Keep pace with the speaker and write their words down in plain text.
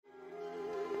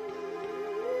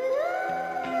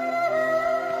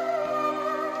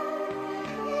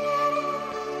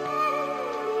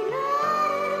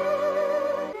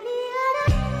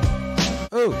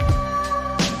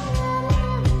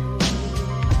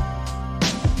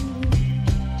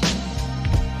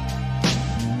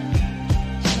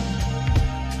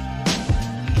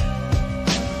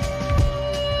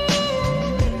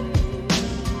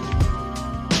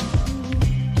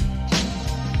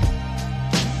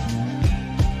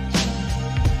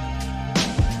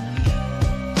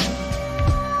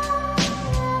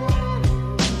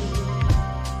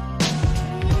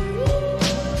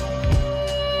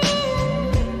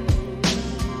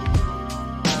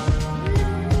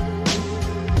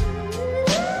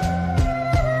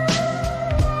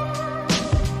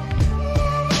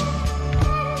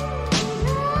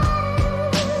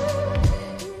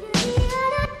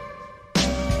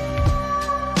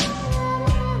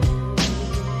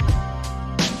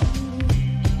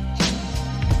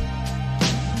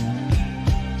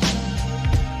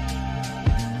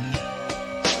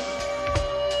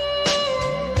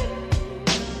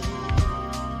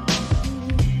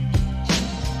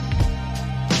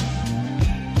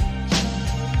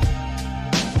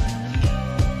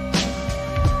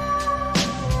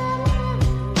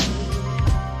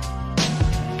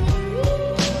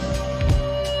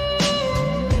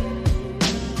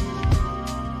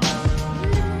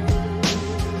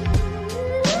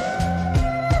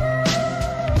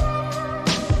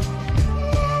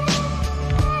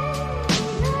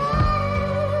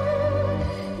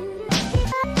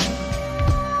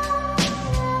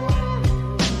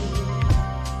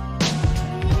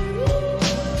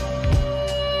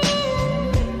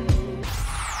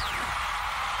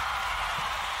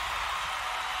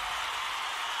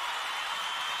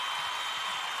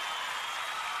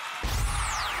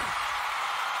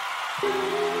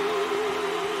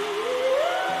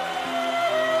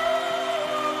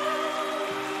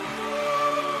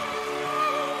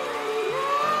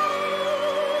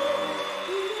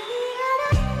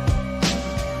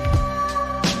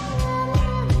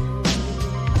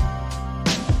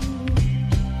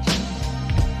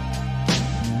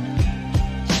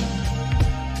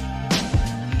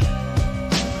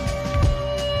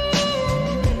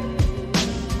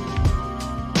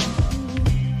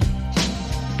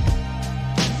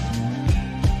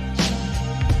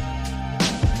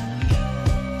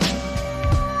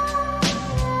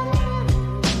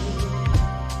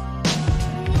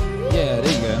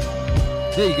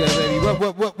There you go, baby.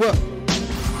 What?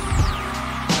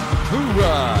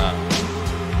 Hoorah!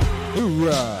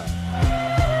 Hoorah!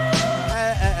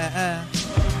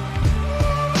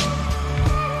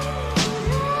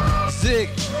 Zig!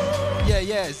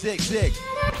 Yeah, zig.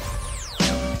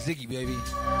 Ziggy, baby.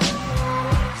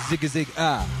 Zig,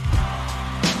 ah.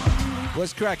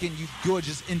 What's cracking, you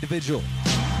gorgeous individual?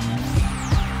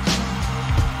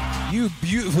 You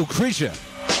beautiful creature.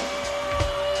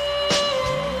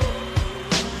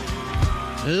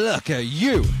 Look at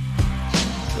you.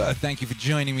 Well, thank you for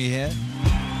joining me here.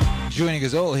 Joining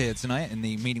us all here tonight in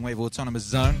the Meaning Wave Autonomous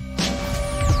Zone.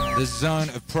 The zone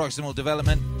of proximal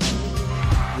development.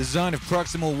 The zone of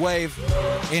proximal wave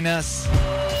in us.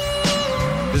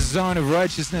 The zone of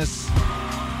righteousness.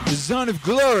 The zone of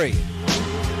glory.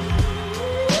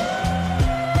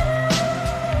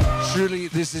 Truly,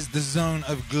 this is the zone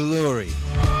of glory.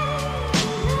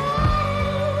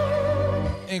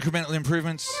 Incremental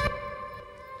improvements.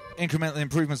 Incremental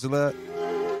improvements alert.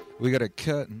 We got a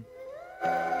curtain.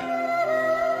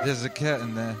 There's a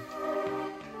curtain there.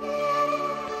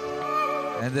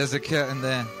 And there's a curtain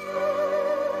there.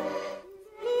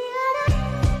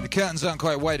 The curtains aren't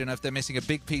quite wide enough. They're missing a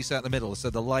big piece out the middle,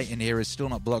 so the light in here is still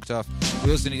not blocked off.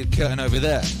 We also need a curtain over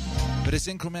there. But it's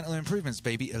incremental improvements,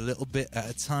 baby, a little bit at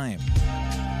a time.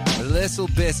 A little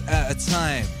bit at a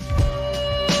time.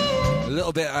 A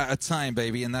little bit at a time,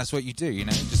 baby, and that's what you do, you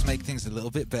know? Just make things a little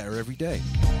bit better every day.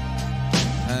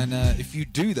 And if you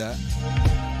do that,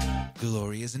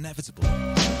 glory is inevitable.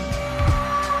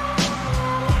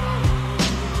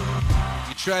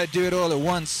 You try to do it all at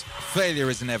once, failure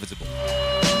is inevitable.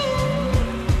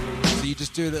 So you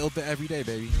just do a little bit every day,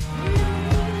 baby.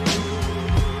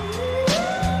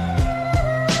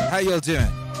 How y'all doing?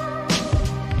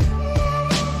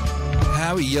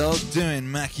 How are y'all doing?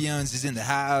 Macchiones is in the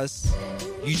house.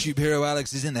 YouTube Hero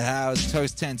Alex is in the house.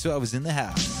 Toast 1012 is in the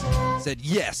house. Said,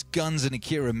 yes, Guns and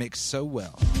Akira mix so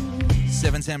well.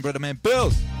 710 Brother Man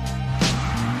Bills.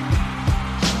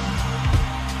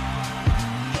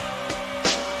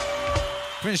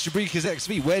 Prince Jabrika's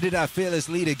XV, where did our fearless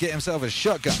leader get himself a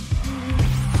shotgun?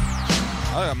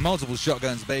 I got multiple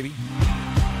shotguns, baby.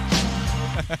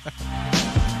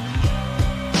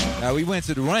 Now, we went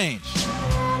to the range.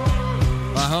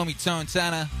 My homie Tone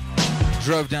Tanner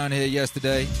drove down here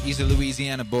yesterday. He's a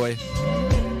Louisiana boy.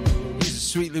 He's a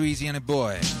sweet Louisiana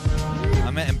boy.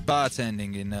 I met him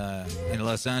bartending in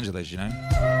Los Angeles, you know.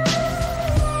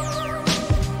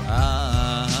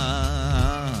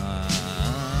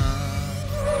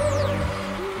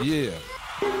 Yeah.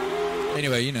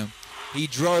 Anyway, you know, he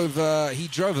drove a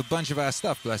bunch of our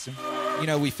stuff, bless him. You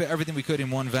know, we fit everything we could in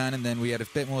one van, and then we had a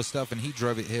bit more stuff, and he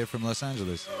drove it here from Los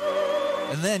Angeles.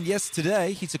 And then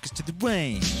yesterday, he took us to the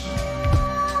range.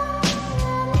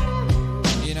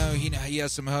 You know, he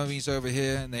has some homies over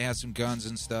here, and they had some guns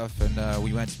and stuff, and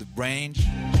we went to the range.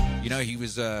 You know, it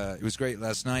was great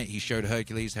last night. He showed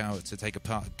Hercules how to take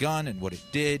apart a gun and what it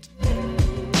did.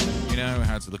 You know,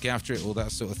 how to look after it, all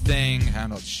that sort of thing, how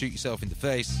not to shoot yourself in the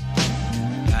face,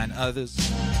 and others.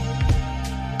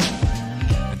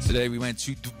 And today we went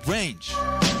to the range,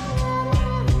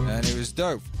 and it was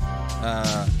dope.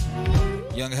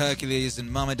 Young Hercules and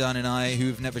Mamadan and I,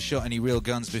 who've never shot any real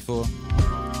guns before.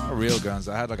 Not real guns,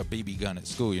 I had like a BB gun at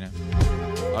school, you know.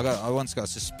 I once got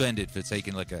suspended for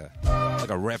taking like a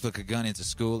replica gun into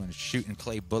school and shooting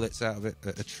clay bullets out of it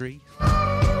at a tree.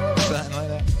 Something like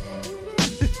that.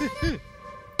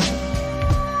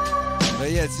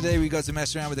 But yeah, today we got to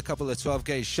mess around with a couple of 12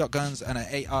 gauge shotguns and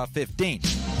an AR-15.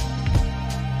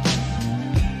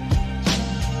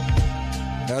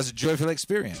 That was a joyful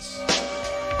experience.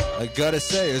 I gotta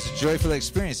say, it was a joyful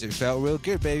experience. It felt real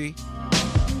good, baby.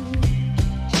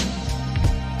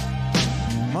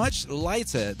 Much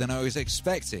lighter than I was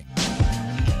expecting.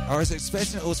 I was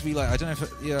expecting it all to be like, I don't know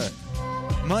if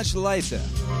much lighter.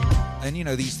 And, you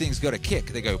know, these things got a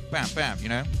kick. They go bam, bam, you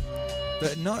know?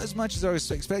 But not as much as I was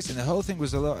expecting. The whole thing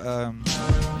was a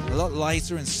lot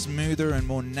lighter and smoother and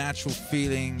more natural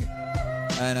feeling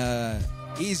and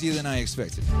easier than I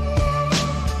expected.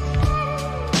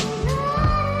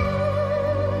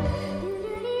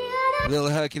 Little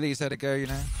Hercules had to go, you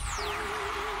know?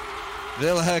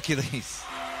 Little Hercules.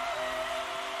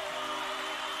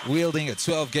 Wielding a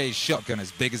 12-gauge shotgun as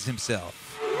big as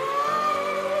himself.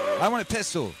 I want a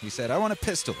pistol, he said. I want a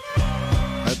pistol.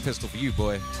 No pistol for you,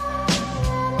 boy.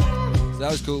 So that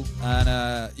was cool. And,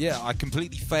 yeah, I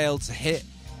completely failed to hit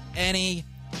any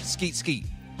skeet.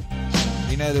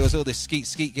 You know, there was all this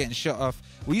skeet getting shot off.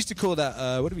 We used to call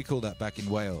that, what do we call that back in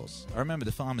Wales? I remember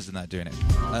the farmers in that doing it.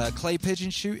 Clay pigeon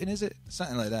shooting, is it?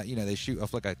 Something like that. You know, they shoot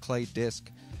off like a clay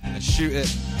disc and shoot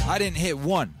it. I didn't hit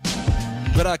one,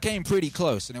 but I came pretty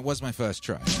close, and it was my first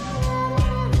try.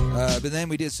 But then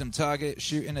we did some target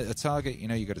shooting at a target. You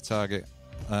know, you got a target.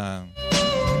 A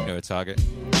target.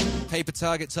 Paper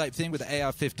target type thing with the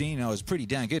AR-15. I was pretty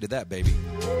damn good at that, baby.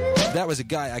 If that was a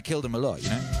guy, I killed him a lot, you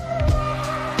know?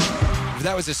 If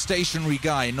that was a stationary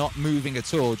guy, not moving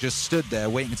at all, just stood there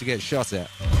waiting to get shot at,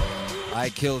 I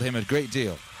killed him a great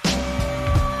deal.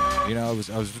 You know, I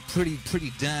was pretty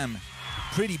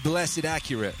blessed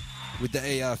accurate with the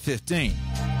AR-15.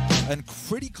 And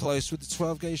pretty close with the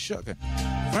 12-gauge shotgun.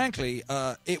 Frankly,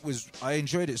 I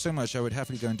enjoyed it so much I would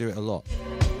happily go and do it a lot.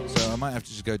 So I might have to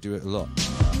just go do it a lot.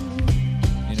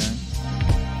 You know?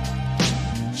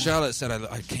 Charlotte said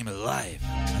I came alive.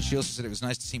 And she also said it was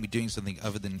nice to see me doing something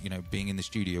other than, you know, being in the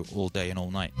studio all day and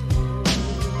all night.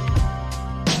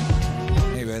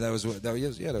 Anyway, that was a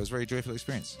very joyful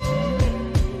experience.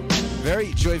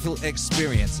 Very joyful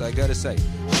experience, I gotta say.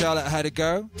 Charlotte had a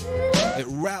go. It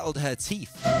rattled her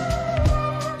teeth.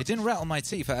 It didn't rattle my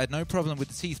teeth. I had no problem with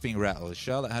the teeth being rattled.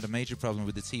 Charlotte had a major problem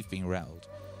with the teeth being rattled.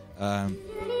 I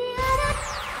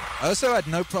also had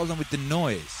no problem with the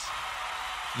noise.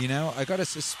 You know, I got a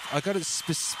suspicious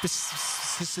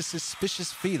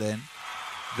feeling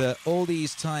that all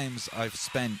these times I've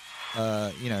spent,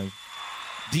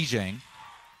 DJing,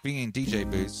 being in DJ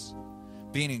booths,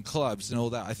 being in clubs and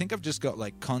all that, I think I've just got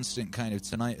like constant kind of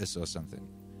tinnitus or something.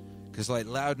 Because like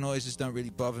loud noises don't really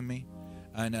bother me,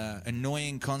 and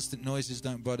annoying constant noises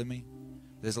don't bother me.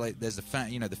 There's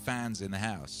the fans in the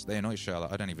house. They annoy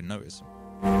Charlotte. I don't even notice them.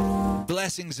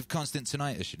 Blessings of constant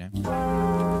tinnitus, you know.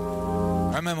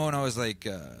 I remember when I was like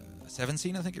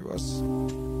 17, I think it was.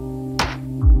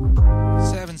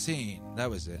 17, that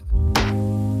was it.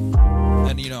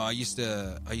 And you know, I used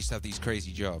to have these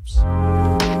crazy jobs,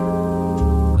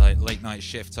 like late night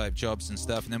shift type jobs and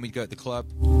stuff. And then we'd go to the club.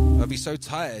 I'd be so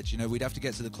tired, you know. We'd have to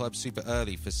get to the club super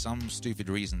early for some stupid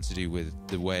reason to do with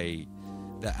the way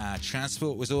that our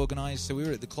transport was organized. So we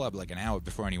were at the club like an hour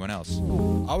before anyone else.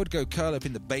 I would go curl up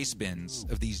in the bass bins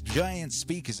of these giant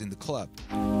speakers in the club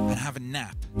and have a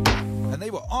nap. And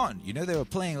they were on, you know, they were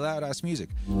playing loud ass music.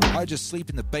 I'd just sleep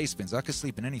in the bass bins. I could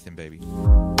sleep in anything, baby.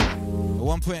 At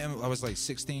one point, I was like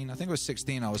 16. I think I was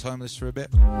 16. I was homeless for a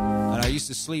bit. And I used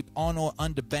to sleep on or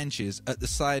under benches at the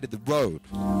side of the road.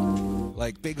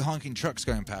 Like big honking trucks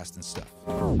going past and stuff.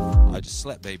 I just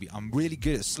slept, baby. I'm really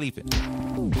good at sleeping.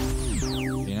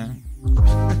 You know?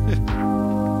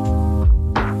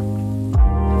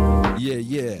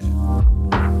 Yeah.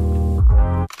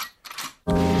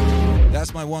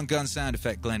 That's my one gun sound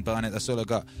effect, Glenn Barnett. That's all I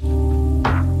got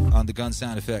on the gun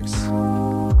sound effects.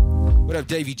 What up,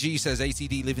 Davey G says,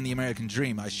 ATD living the American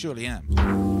dream. I surely am.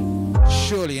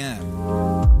 Surely am,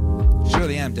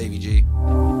 Davey G.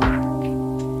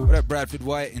 What up, Bradford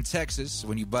White? In Texas,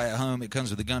 when you buy a home, it comes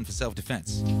with a gun for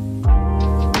self-defense.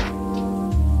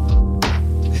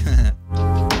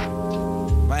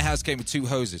 My house came with 2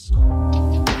 hoses. 2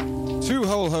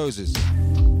 whole hoses.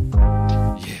 Yeah.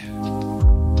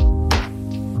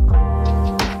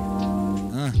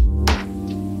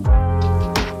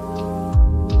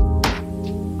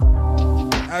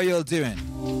 How y'all doing?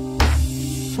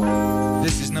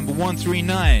 This is number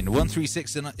 139.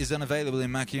 136 is unavailable in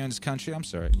Macchione's country. I'm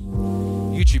sorry.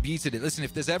 YouTube yeeted it. Listen,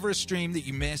 if there's ever a stream that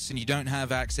you miss and you don't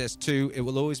have access to, it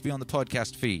will always be on the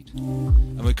podcast feed.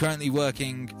 And we're currently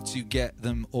working to get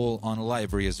them all on a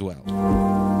library as well.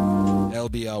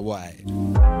 LBRY.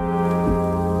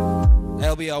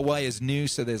 LBRY is new,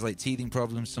 so there's like teething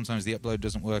problems. Sometimes the upload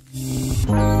doesn't work.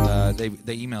 They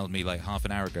emailed me like half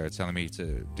an hour ago telling me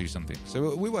to do something.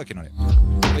 So we're working on it.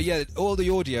 But yeah, all the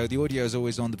audio is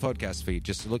always on the podcast feed.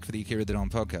 Just look for the Akira the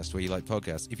Don podcast where you like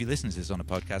podcasts. If you listen to this on a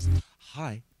podcast,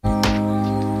 hi.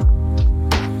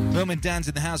 Milman Dan's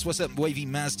in the house. What's up, Wavy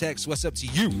Maztex? What's up to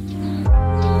you?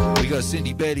 We got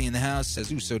Cindy Bailey in the house.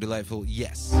 Says, ooh, so delightful.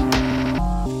 Yes.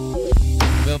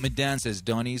 Milman Dan says,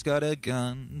 Donnie's got a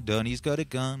gun. Donnie's got a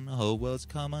gun. The whole world's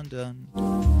come undone.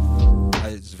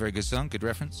 It's a very good song. Good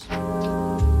reference.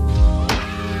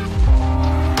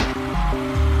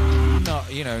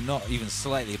 Not even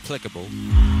slightly applicable.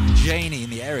 Janie in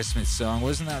the Aerosmith song.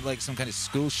 Wasn't that like some kind of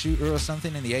school shooter or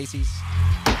something in the 80s?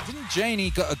 Didn't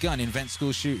Janie got a gun invent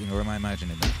school shooting, or am I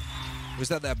imagining that? Was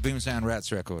that Boomtown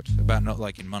Rats record about not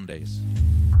liking Mondays?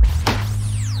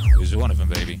 It was one of them,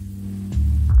 baby.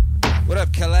 What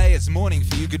up, Calais? It's morning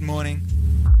for you. Good morning.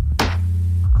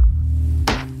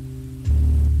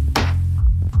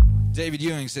 David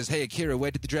Ewing says, hey, Akira,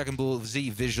 where did the Dragon Ball Z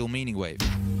visual meaning wave?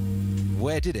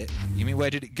 Where did it? You mean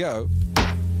where did it go?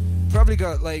 It probably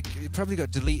got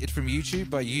deleted from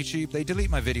YouTube by YouTube. They delete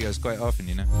my videos quite often,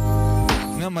 you know.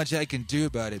 Not much I can do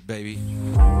about it, baby.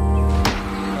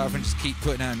 Apart from just keep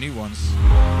putting out new ones.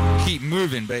 Keep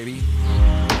moving, baby.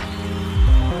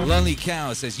 Lonely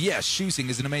Cow says, yes,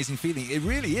 shooting is an amazing feeling. It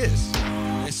really is.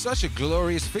 It's such a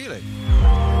glorious feeling.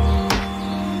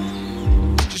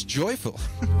 It's just joyful.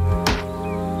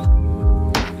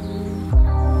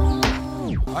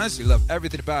 I honestly love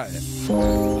everything about it.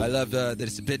 I love that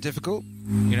it's a bit difficult.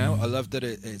 You know, I love that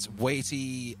it's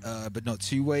weighty, but not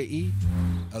too weighty.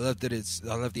 I love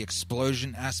the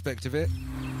explosion aspect of it.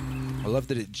 I love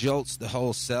that it jolts the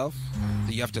whole self.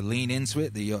 That you have to lean into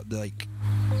it.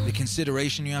 The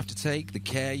consideration you have to take, the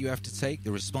care you have to take,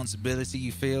 the responsibility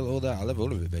you feel, all that. I love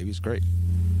all of it, baby. It's great.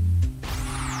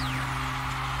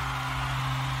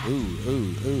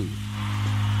 Ooh.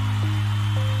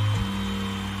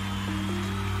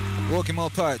 Walking More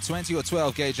Poet, 20 or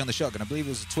 12 gauge on the shotgun. I believe it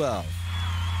was a 12.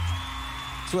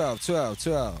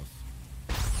 12.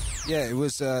 Yeah, it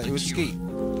was skeet.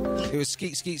 It was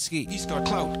skeet. He's got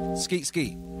clout. Skeet.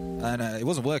 And it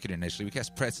wasn't working initially. We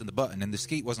kept pressing the button and the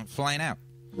skeet wasn't flying out.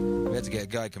 We had to get a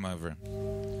guy come over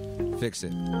and fix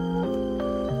it.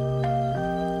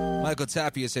 Michael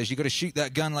Tapia says, you got to shoot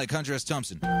that gun like Hunter S.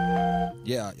 Thompson.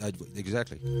 Yeah,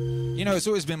 exactly. You know, it's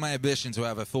always been my ambition to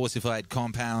have a fortified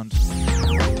compound.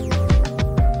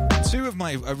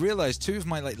 I realized two of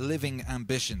my like living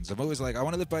ambitions. I'm always like, I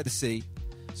want to live by the sea,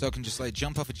 so I can just like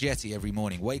jump off a jetty every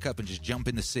morning, wake up and just jump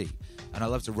in the sea. And I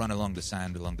love to run along the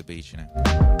sand, along the beach, you know.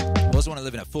 I also want to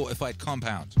live in a fortified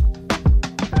compound.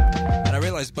 And I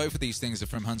realized both of these things are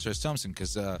from Hunter S. Thompson,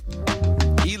 because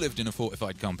he lived in a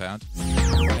fortified compound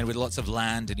and with lots of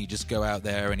land, and he'd just go out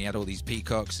there and he had all these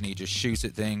peacocks and he'd just shoot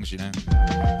at things, you know,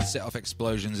 set off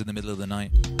explosions in the middle of the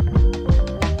night.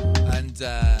 And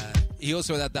he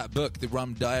also had that book, The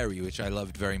Rum Diary, which I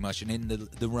loved very much. And in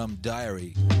the Rum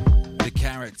Diary, the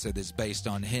character that's based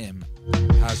on him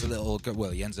has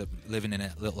he ends up living in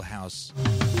a little house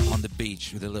on the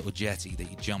beach with a little jetty that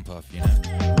you jump off, you know.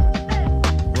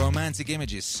 Romantic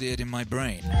images seared in my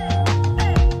brain.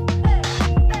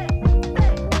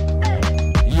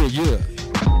 Yeah.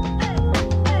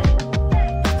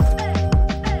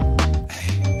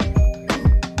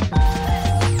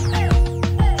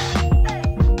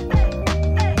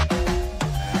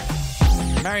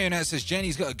 Marionette says,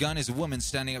 Jenny's got a gun as a woman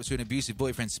standing up to an abusive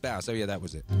boyfriend's spouse. Oh yeah, that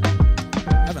was it.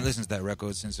 I haven't listened to that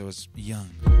record since I was young.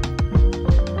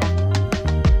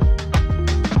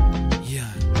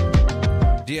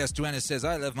 Yeah. DS Duena says,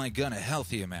 I love my gun a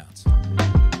healthy amount.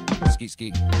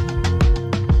 Skeet.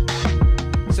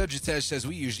 Sagittarius says,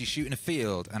 we usually shoot in a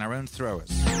field and our own throwers.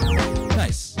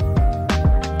 Nice.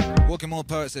 Walking More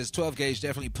Poet says, 12 gauge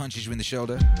definitely punches you in the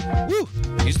shoulder. Woo!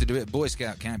 Used to do it at Boy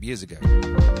Scout camp years ago.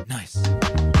 Nice.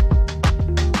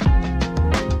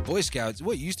 Boy Scouts?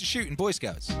 What, you used to shoot in Boy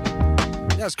Scouts?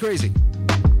 That's crazy.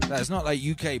 That's not like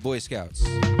UK Boy Scouts.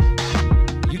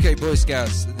 UK Boy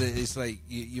Scouts, it's like,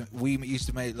 we used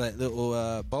to make like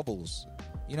little bubbles.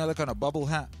 You know, the kind of bubble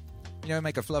hat? You know,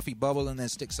 make a fluffy bubble and then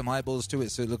stick some eyeballs to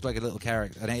it so it looked like a little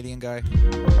character, an alien guy.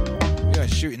 You know,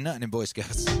 shooting nothing in Boy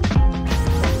Scouts.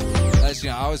 Actually,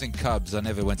 I was in Cubs. I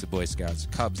never went to Boy Scouts.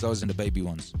 Cubs, I was in the baby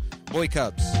ones. Boy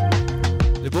Cubs.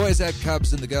 The boys had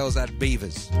cubs and the girls had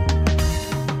beavers.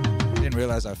 I didn't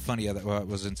realize how funny that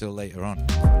was until later on.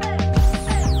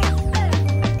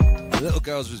 The little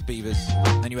girls was beavers.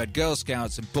 Then you had Girl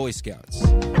Scouts and Boy Scouts.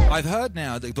 I've heard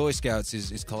now that Boy Scouts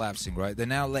is collapsing, right? They're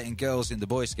now letting girls in the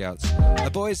Boy Scouts. Are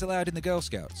boys allowed in the Girl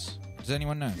Scouts? Does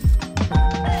anyone know?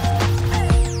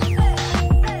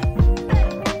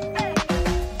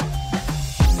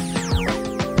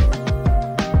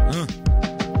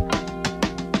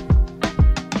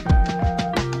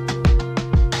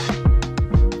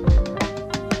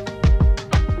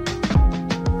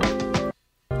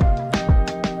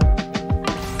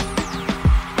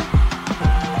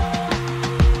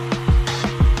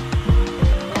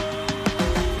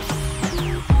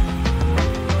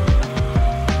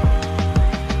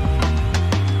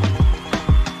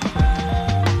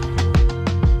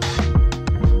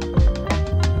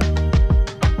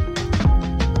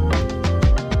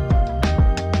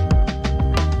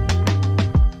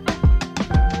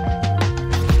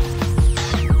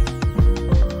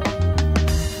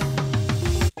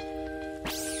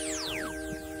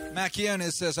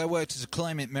 Fiona says, I worked as a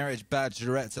Climate Merit Badge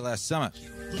Director last summer.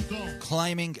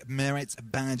 Climbing Merit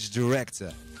Badge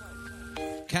Director.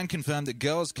 Can confirm that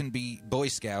girls can be Boy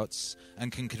Scouts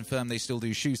and can confirm they still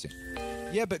do shooting.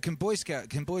 Yeah, but can boys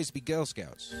be Girl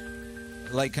Scouts?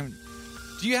 Like, do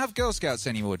you have Girl Scouts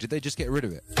anymore? Did they just get rid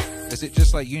of it? Is it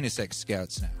just like unisex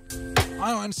Scouts now?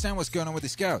 I don't understand what's going on with the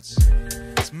Scouts.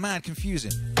 It's mad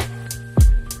confusing.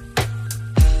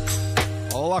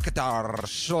 Lokatar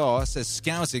Shaw says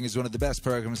scouting is one of the best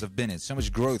programs I've been in. So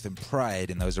much growth and pride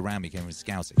in those around me came from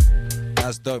scouting.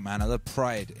 That's dope, man. I love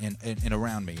pride in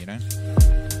around me, you know?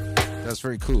 That's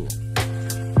very cool.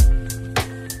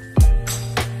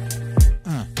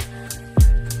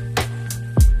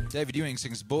 David Ewing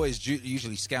sings, boys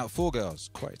usually scout for girls.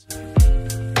 Quite.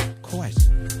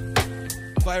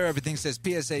 Fire Everything says,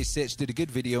 PSA Sitch did a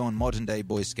good video on modern day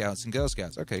Boy Scouts and Girl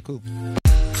Scouts. Okay, cool.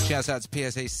 Shouts out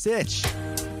to PSA Sitch.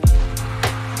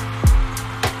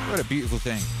 What a beautiful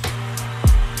thing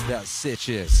that Sitch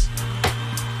is.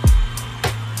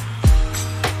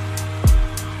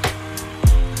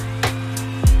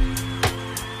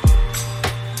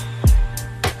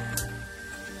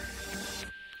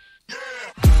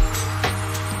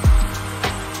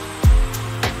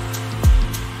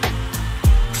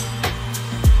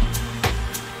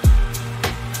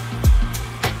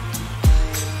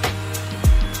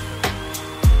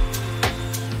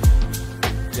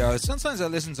 Sometimes I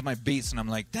listen to my beats and I'm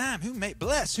like, damn, who made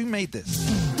this?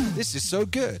 This is so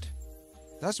good.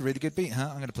 That's a really good beat, huh?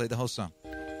 I'm going to play the whole song.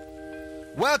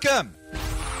 Welcome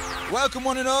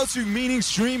one and all to Meaning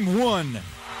Stream 1.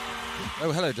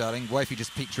 Oh, hello, darling. Wifey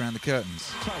just peeked around the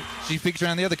curtains. She peeked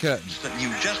around the other curtains. But you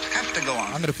just have to go on.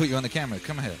 I'm going to put you on the camera.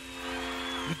 Come here.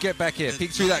 You get back here.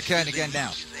 Peek through that curtain again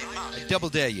now. I double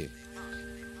dare you.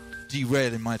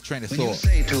 Derailing my train of thought. When you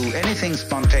say to anything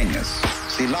spontaneous,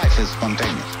 see, life is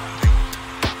spontaneous.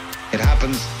 It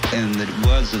happens, in the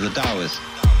words of the Taoists,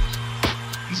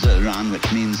 Ziran,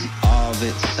 which means of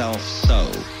itself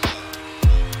so.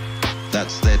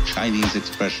 That's their Chinese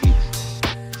expression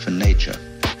for nature.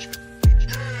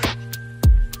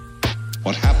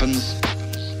 What happens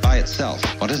by itself,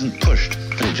 what isn't pushed,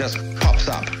 but it just pops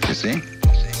up, you see?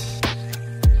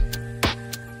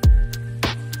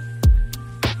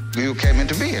 You came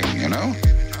into being, you know?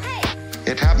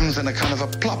 It happens in a kind of a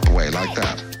plop way like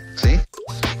that, see?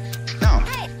 Now,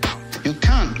 you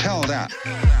can't tell that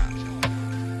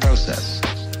process.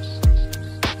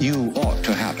 You ought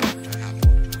to happen.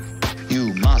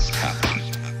 You must happen.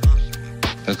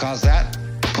 Because that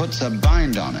puts a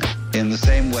bind on it. In the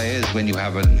same way as when you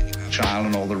have a child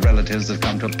and all the relatives have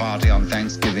come to a party on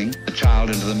Thanksgiving, the child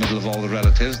into the middle of all the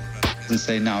relatives and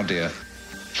say, now dear,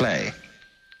 play.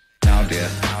 Now dear,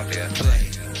 play.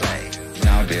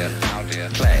 Now dear,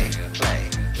 play.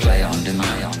 Play on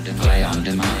demand, play on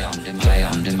demand, play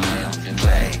on demand,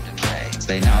 play.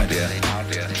 Say now dear,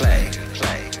 play.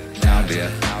 Now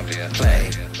dear,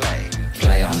 play.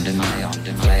 Play on demand,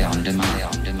 play on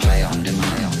demand, play on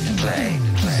demand, play.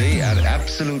 See, it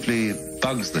absolutely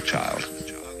bugs the child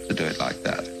to do it like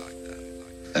that.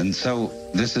 And so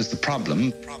this is the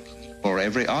problem for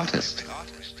every artist.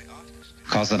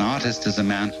 Because an artist is a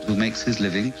man who makes his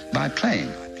living by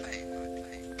playing.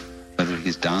 Whether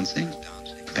he's dancing,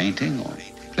 painting, or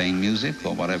playing music,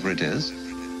 or whatever it is.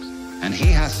 And he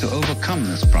has to overcome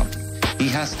this problem. He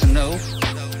has to know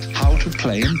how to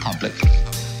play in public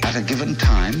at a given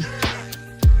time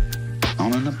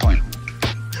on an appointment.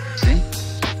 See?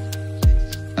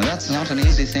 Now that's not an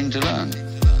easy thing to learn.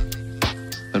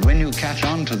 But when you catch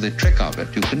on to the trick of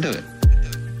it, you can do it.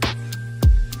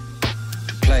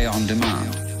 To play on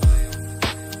demand.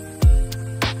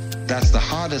 That's the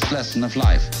hardest lesson of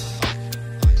life.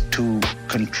 To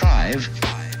contrive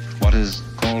what is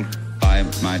called by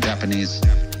my Japanese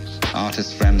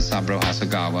artist friend Saburo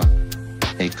Hasegawa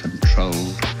a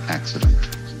controlled accident.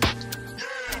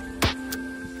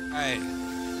 Hey.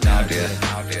 Now dear,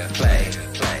 play.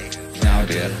 Now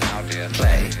dear,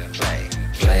 play.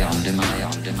 Play on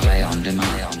demand, play on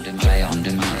demand, play on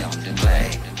demand,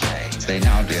 play. Say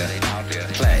now dear,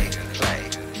 play.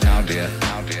 Now dear,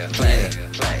 play.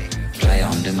 Play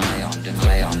on demand,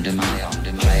 play on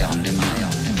demand, play on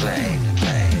demand, play.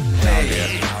 Now dear,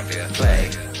 play.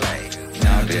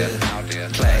 Now dear,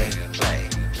 play.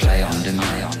 Play on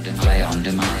demand, play on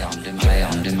demand, play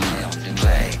on demand,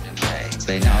 play.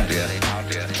 Say now dear,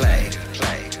 play.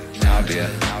 Now dear,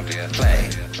 play.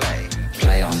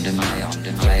 Play on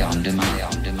demand, play on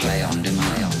demand, play on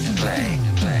demand, play.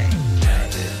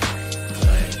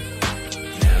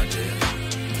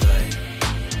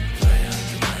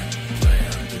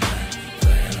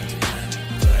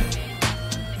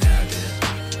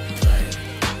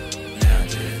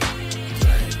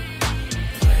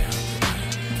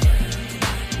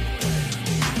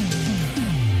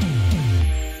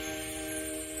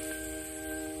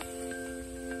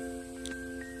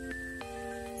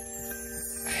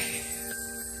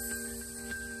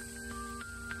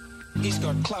 He's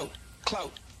got clout.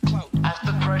 As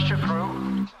the pressure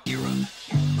grew,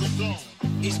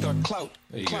 He's got clout.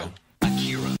 There you go.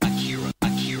 Akira.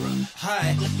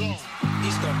 Hi.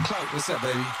 He's got clout. What's up,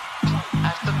 baby?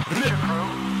 As the picture crew,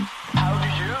 how do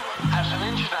you, as an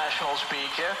international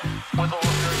speaker, with all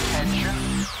of your attention,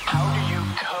 how do you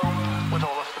cope with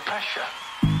all of the pressure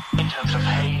in terms of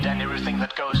hate and everything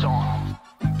that goes on?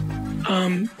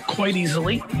 Quite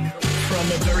easily, from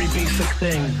a very basic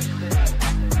thing.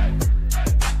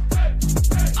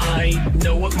 I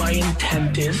know what my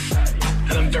intent is,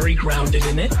 and I'm very grounded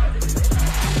in it.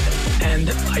 And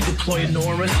I deploy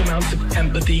enormous amounts of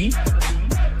empathy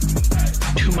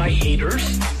to my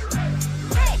haters.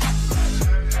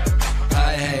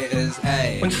 Hi, haters,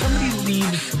 hey. When somebody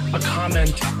leaves a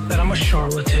comment that I'm a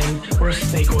charlatan or a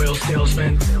snake oil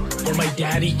salesman, or my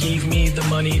daddy gave me the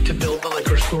money to build the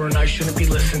liquor store and I shouldn't be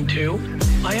listened to,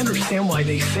 I understand why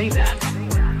they say that.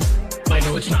 I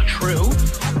know it's not true.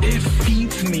 It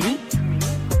feeds me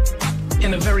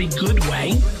in a very good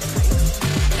way.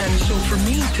 And so for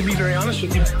me, to be very honest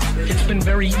with you, it's been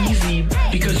very easy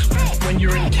because when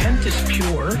your intent is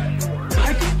pure,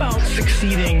 I think about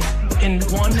succeeding in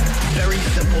one very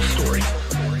simple story.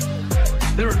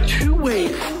 There are two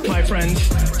ways, my friends,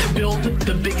 to build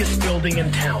the biggest building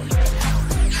in town.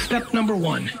 Step number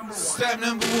one. Step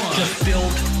number one. Just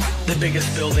build the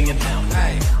biggest building in town.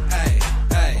 Hey.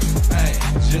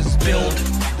 Just Build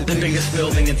the biggest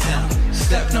building in town.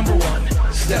 Step number one.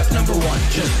 Step number one.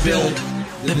 Just build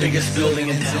the biggest building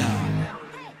in town.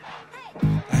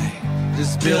 Hey.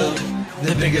 Just Build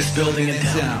the biggest building in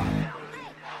town.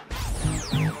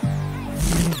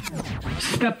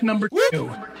 Step number two.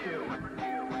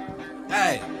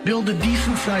 Hey. Build a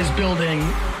decent-sized building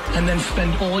and then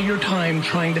spend all your time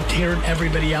trying to tear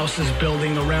everybody else's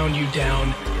building around you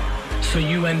down so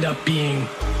you end up being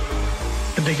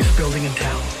the biggest building in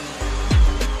town.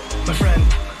 My friend,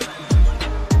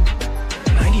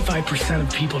 95%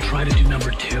 of people try to do number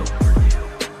two.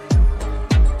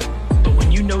 But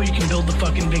when you know you can build the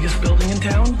fucking biggest building in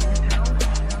town,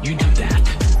 you do that.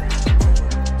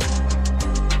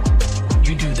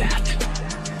 You do that.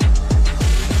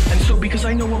 And so because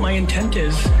I know what my intent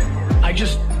is, I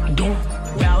just don't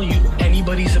value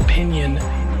anybody's opinion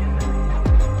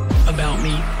about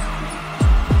me,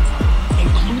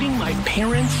 including my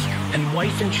parents and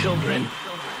wife and children,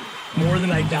 more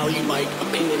than I value my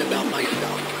opinion about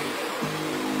myself.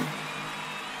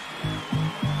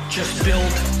 Just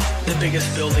build the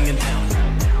biggest building in town.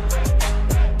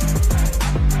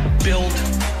 Build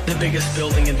the biggest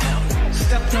building in town.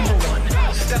 Step number one.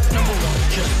 Step number one.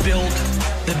 Just build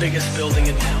the biggest building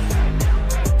in town.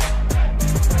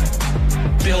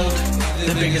 Build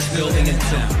the biggest building in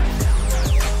town.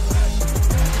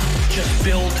 Just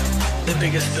build the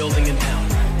biggest building in town.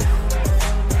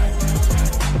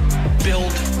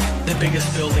 Build the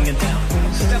biggest building in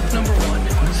town. Step number one.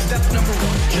 Step number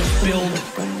one. Just build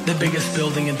the biggest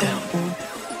building in town.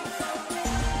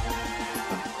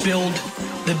 Build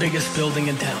the biggest building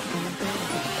in town.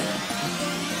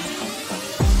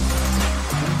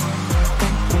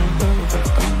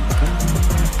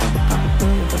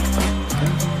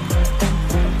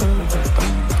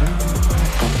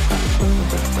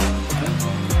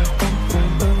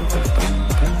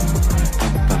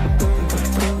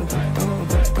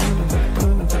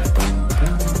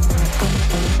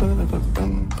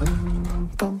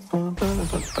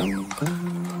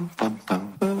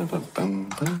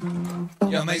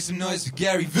 Yo, make some noise for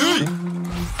Gary V.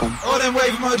 All them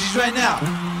wave emojis right now.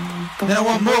 Then I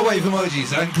want more wave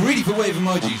emojis. I'm greedy for wave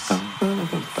emojis.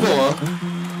 For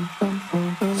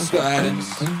Scott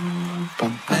Adams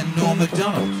and Norm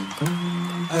MacDonald.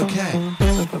 Okay.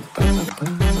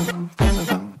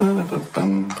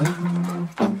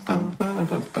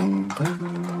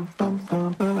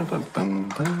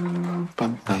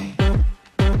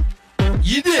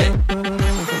 You did.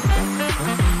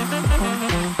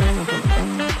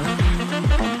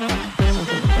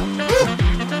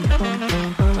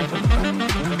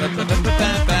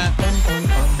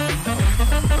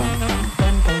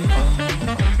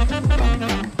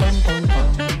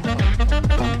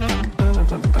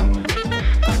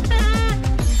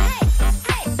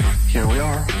 Here we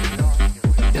are.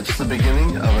 It's the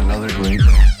beginning of another great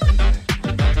day.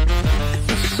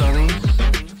 A sunny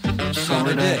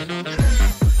summer day.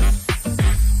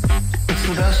 It's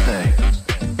the best day.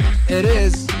 It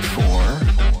is.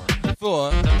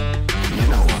 For you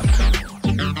know what?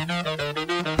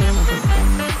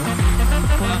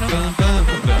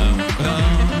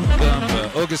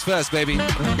 August 1st, baby.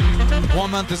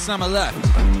 1 month of summer left.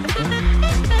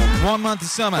 1 month of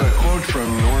summer. A quote from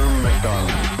Norm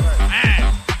MacDonald.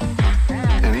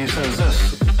 And he says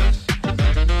this: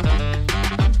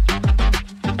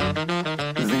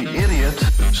 the idiot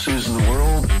sees the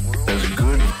world as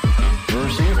good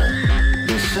versus evil.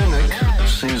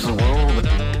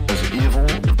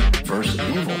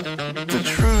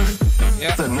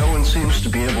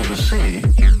 be able to see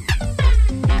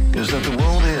is that the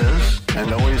world is,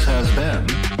 and always has been,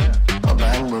 a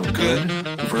battle of good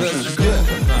versus good.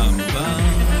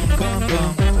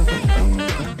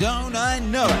 Don't I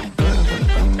know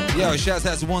it? Yo, shouts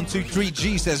out to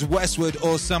 123G, says Westwood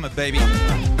or Summit, baby.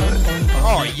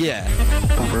 Oh, yeah.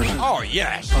 Oh,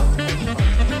 yes.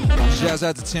 Shouts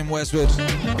out to Tim Westwood.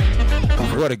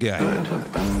 What a guy.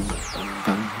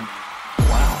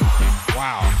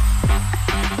 Wow.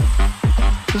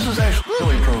 This is actually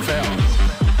really profound.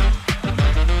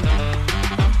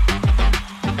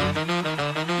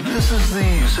 This is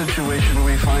the situation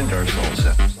we find ourselves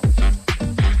in.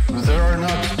 There are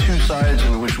not two sides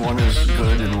in which one is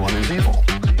good and one is evil.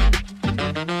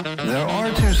 There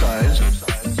are two sides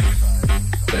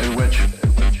in which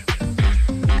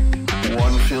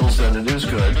one feels that it is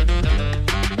good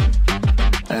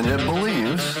and it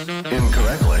believes,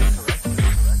 incorrectly,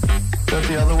 that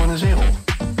the other one is evil.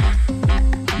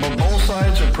 But both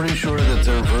sides are pretty sure that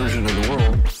their version of the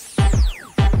world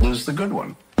is the good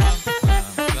one.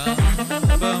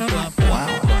 Wow.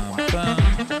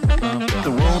 The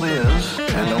world is,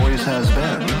 and always has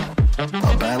been,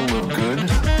 a battle of good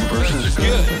versus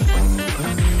good.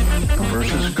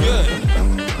 Versus good.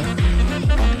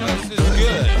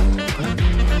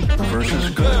 Versus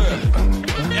good.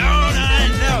 Don't I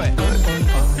know it?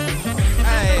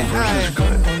 Hey, Versus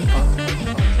good.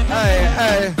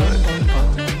 hey.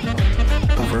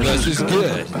 Versus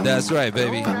good. That's right,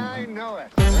 baby.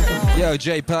 Yo,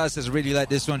 J Pa says, really like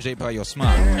this one. J Pa, you're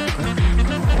smart.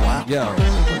 Yo.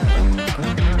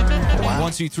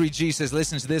 123G says,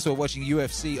 listen to this while watching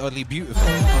UFC, oddly beautiful.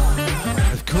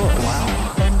 Of course.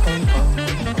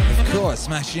 Of course,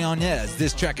 smashing on yes.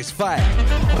 This track is fire.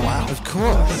 Of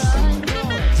course.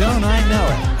 Don't I know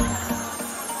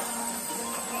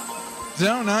it?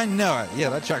 Don't I know it? Yeah,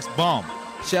 that track's bomb.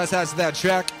 Shouts out to that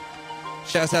track.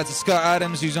 Shouts out to Scott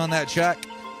Adams, who's on that track.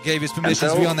 Gave his permission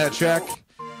to be on that track.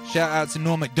 Shout out to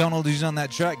Norm MacDonald, who's on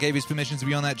that track. Gave his permission to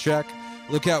be on that track.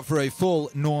 Look out for a full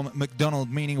Norm MacDonald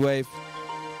meaning wave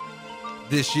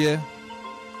this year.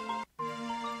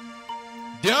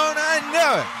 Don't I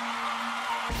know it?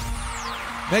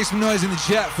 Make some noise in the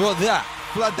chat for that.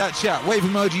 Flood that chat. Wave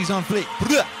emojis on fleek.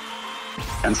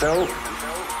 And so,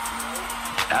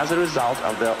 as a result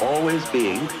of there always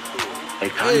being a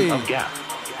kind of gap,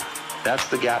 that's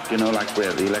the gap, you know, like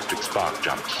where the electric spark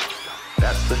jumps.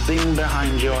 That's the thing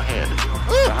behind your head,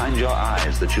 behind your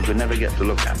eyes that you could never get to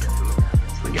look at.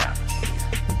 It's the gap.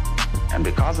 And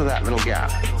because of that little gap,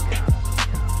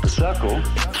 the circle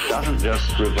doesn't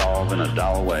just revolve in a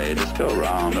dull way, just go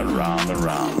round and round and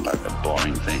round like a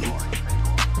boring thing.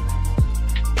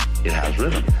 It has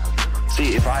rhythm.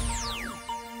 See, if I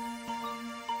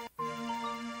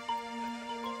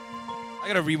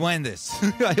gotta rewind this.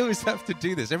 I always have to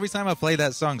do this. Every time I play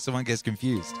that song, someone gets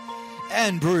confused.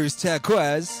 And Bruce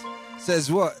Turquoise says,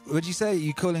 what? What'd you say?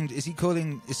 Is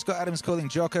Scott Adams calling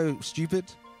Jocko stupid?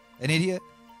 An idiot?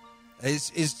 Is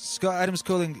Scott Adams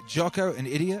calling Jocko an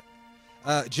idiot?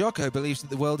 Jocko believes that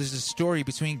the world is a story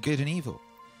between good and evil.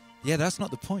 Yeah, that's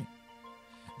not the point.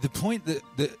 The point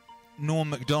that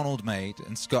Norm MacDonald made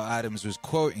and Scott Adams was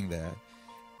quoting there,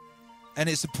 and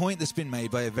it's a point that's been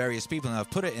made by various people, and I've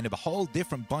put it in a whole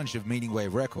different bunch of Meaning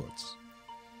Wave records.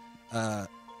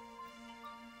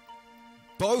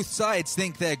 Both sides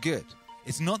think they're good.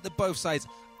 It's not that both sides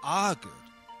are good.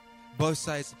 Both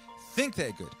sides think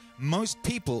they're good. Most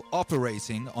people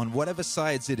operating on whatever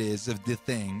sides it is of the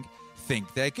thing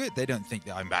think they're good. They don't think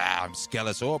that I'm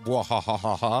Skeletor, blah, ha ha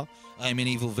ha ha. I'm an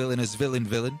evil villainous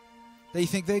villain. They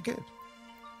think they're good.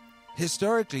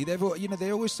 Historically, they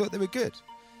always thought they were good.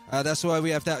 That's why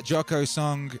we have that Jocko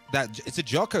song. It's a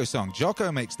Jocko song.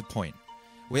 Jocko makes the point.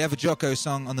 We have a Jocko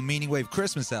song on the Meaning Wave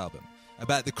Christmas album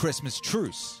about the Christmas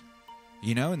truce.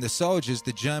 You know, and the soldiers,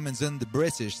 the Germans and the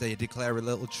British, they declare a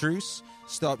little truce,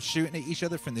 stop shooting at each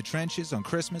other from the trenches on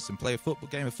Christmas and play a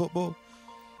game of football.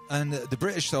 And the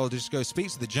British soldiers go speak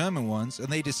to the German ones, and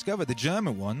they discover the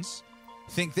German ones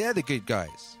think they're the good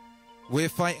guys. We're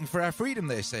fighting for our freedom,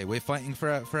 they say. We're fighting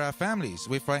for our families.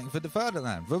 We're fighting for the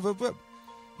fatherland.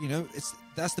 You know,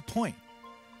 that's the point.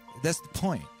 That's the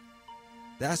point.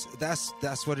 That's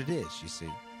what it is, you see.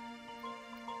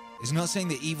 It's not saying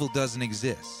that evil doesn't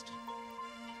exist.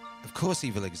 Of course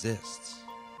evil exists.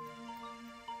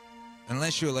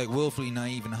 Unless you're like willfully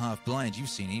naive and half blind, you've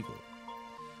seen evil.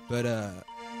 But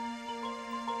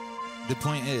the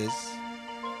point is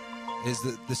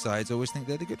that the sides always think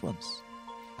they're the good ones.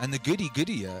 And the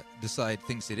goodier the side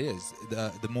thinks it is,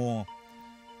 the more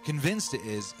convinced it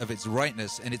is of its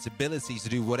rightness and its ability to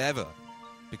do whatever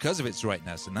because of its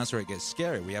rightness. And that's where it gets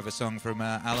scary. We have a song from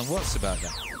Alan Watts about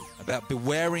that. about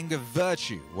bewaring of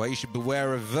virtue, why you should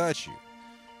beware of virtue.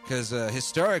 Because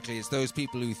historically, it's those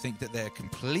people who think that they're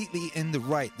completely in the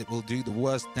right that will do the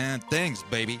worst damn things,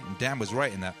 baby. And Dan was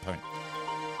right in that point.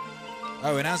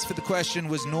 Oh, and as for the question,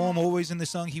 was Norm always in the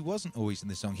song? He wasn't always in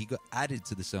the song. He got added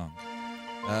to the song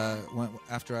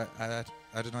after I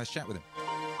had a nice chat with him.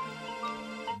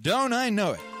 Don't I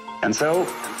know it? And so,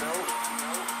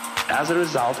 as a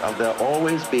result of there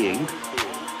always being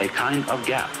a kind of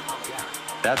gap,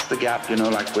 that's the gap,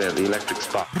 like where the electric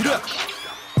spark jumps.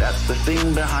 That's the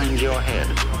thing behind your head,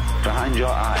 behind your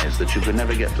eyes that you could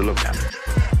never get to look at.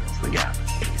 It's the gap.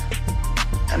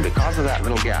 And because of that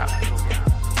little gap,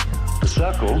 the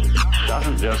circle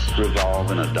doesn't just revolve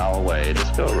in a dull way,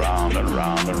 just go round and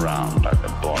round and round like a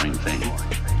boring thing.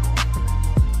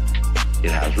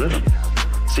 It has rhythm.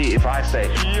 See, if I say,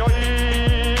 no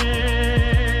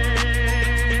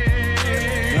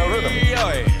rhythm.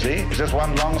 See, it's just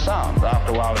one long sound.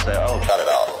 After a while we say, oh, cut it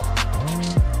out.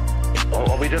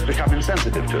 Or we just become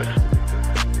insensitive to it.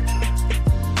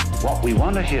 What we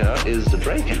want to hear is the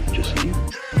break in it, you see.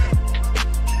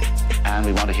 And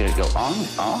we want to hear it go on,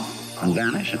 off, and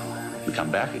vanish, and come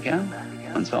back again,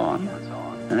 and so on.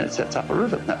 And it sets up a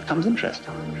rhythm. That becomes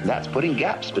interesting. That's putting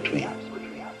gaps between.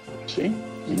 See?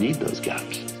 You need those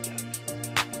gaps.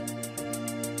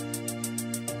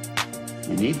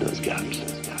 You need those gaps.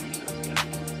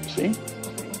 See?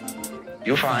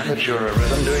 You find that you're a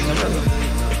rhythm doing a rhythm.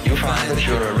 You find that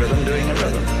you're a rhythm doing a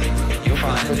rhythm. You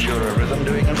find that you're a rhythm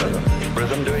doing a rhythm.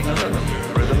 Rhythm doing a rhythm.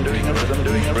 Rhythm doing a rhythm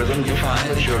doing a rhythm. You find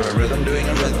that you're a rhythm doing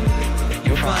a rhythm.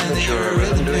 You find that you're a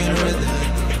rhythm doing a rhythm.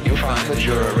 You find that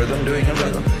you're a rhythm doing a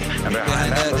rhythm. And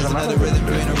behind that was another rhythm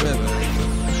doing a rhythm.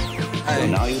 So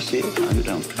now you see it, now you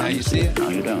don't. Now you see it? Now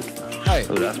you don't. Hey.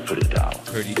 So that's pretty dull.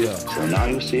 Pretty dull. So now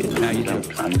you see it, now you don't.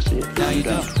 Now you see it, now you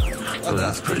don't. So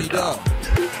that's pretty dull.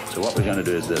 So what we're going to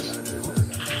do is this.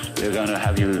 We're going to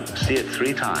have you see it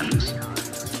 3 times,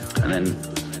 and then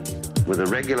with a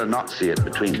regular not see it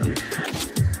between them.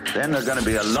 Then there's going to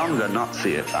be a longer not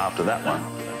see it after that one.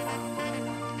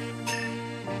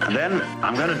 And then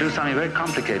I'm going to do something very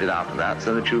complicated after that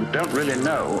so that you don't really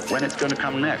know when it's going to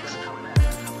come next.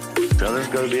 So there's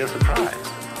going to be a surprise.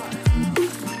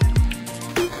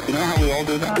 You know how we all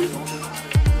do that?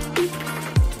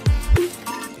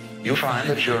 You find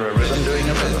that you're a rhythm doing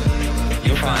a rhythm.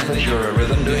 You find that you're a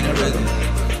rhythm doing a rhythm.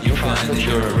 You find that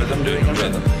you're a rhythm doing a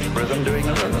rhythm. Rhythm doing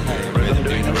a rhythm. Rhythm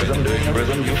doing a rhythm doing a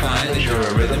rhythm. You find that you're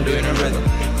a rhythm doing a rhythm.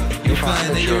 You find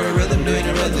that you're a rhythm doing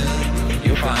a rhythm.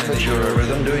 You find that you're a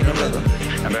rhythm doing a rhythm.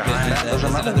 And behind that there's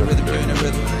another rhythm doing a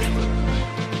rhythm.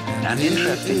 And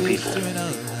interesting people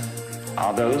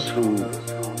are those who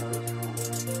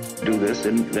do this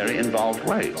in very involved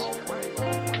ways.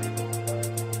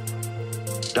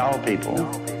 Dull people,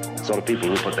 sort of people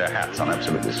who put their hats on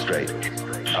absolutely straight,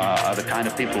 are the kind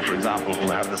of people, for example, who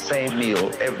have the same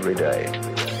meal every day.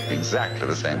 Exactly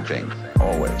the same thing,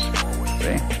 always.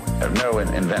 See? They have no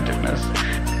inventiveness.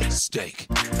 Steak.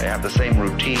 They have the same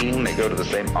routine, they go to the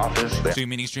same office. 2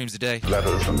 mini streams a day.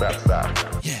 Letters, and that's that.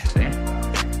 Yeah. See?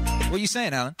 What are you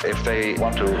saying, Alan? If they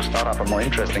want to start up a more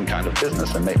interesting kind of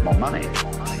business and make more money,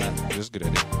 That's a good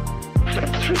idea.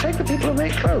 we take the people who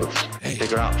make clothes,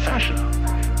 figure out fashion.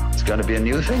 It's going to be a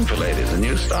new thing for ladies, a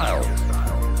new style.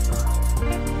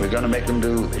 We're going to make them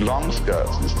do long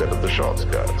skirts instead of the short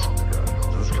skirts.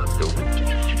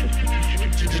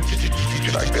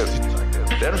 Like this.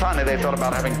 Then finally they thought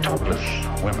about having topless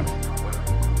women.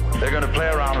 They're going to play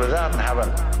around with that and have an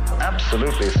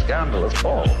absolutely scandalous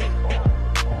ball.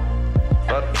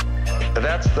 But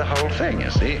that's the whole thing, you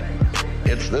see.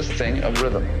 It's this thing of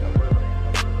rhythm.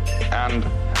 And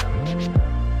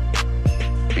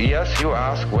yes, you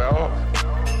ask, well,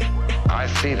 I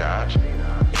see that.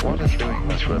 What is doing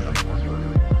this rhythm?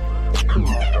 Who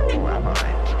am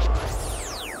I?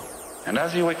 And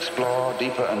as you explore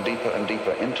deeper and deeper and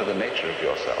deeper into the nature of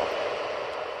yourself,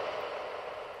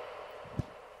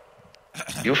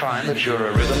 you find that you're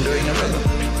a rhythm doing a rhythm.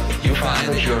 You find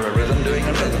that you're a rhythm doing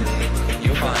a rhythm.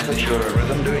 You find that you're a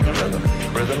rhythm doing a rhythm.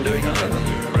 Rhythm doing a rhythm.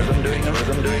 Rhythm doing a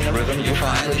rhythm doing a rhythm. You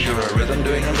find that you're a rhythm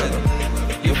doing a rhythm.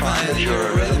 You find that you're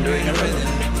a rhythm doing a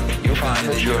rhythm. You find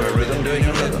that you're a rhythm doing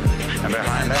a rhythm. And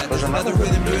behind that was another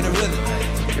rhythm doing a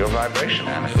rhythm. Your vibration.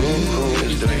 And who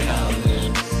is doing all this?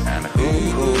 And who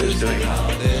is doing all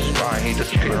this? Why, he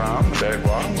just came around very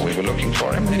well. We were looking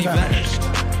for him and he vanished.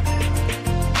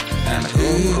 And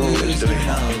who is doing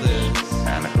all this?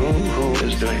 And who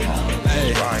is doing all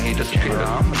this? Why, he just came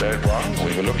around very well.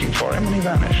 We were looking for him and he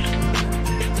vanished.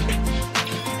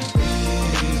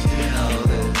 Who's doing all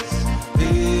this?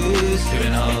 Who's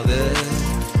doing all this?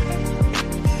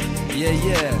 Yeah,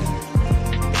 yeah.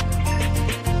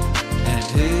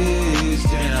 Who's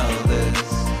doing all this?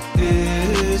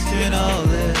 Who's doing all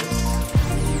this?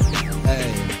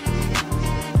 Hey.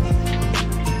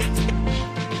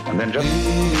 And then just...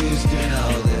 Who's doing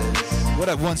all this? What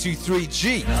up, 1, 2, 3,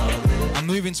 G? I'm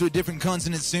moving to a different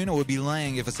continent soon. I would be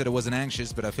lying if I said I wasn't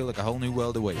anxious, but I feel like a whole new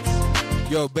world awaits.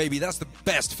 Yo, baby, that's the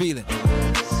best feeling.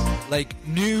 Like,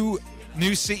 new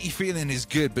city feeling is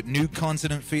good, but new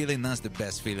continent feeling, that's the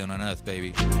best feeling on earth,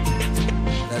 baby.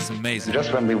 That's amazing.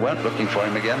 Just when we weren't looking for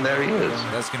him again, there he is.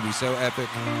 That's going to be so epic.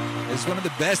 It's one of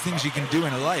the best things you can do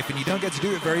in a life, and you don't get to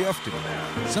do it very often.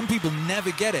 Some people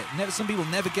never get it. Some people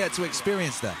never get to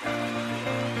experience that.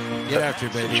 Get after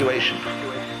it, baby. Situation.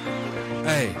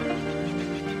 Hey.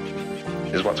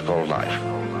 Is what's called life.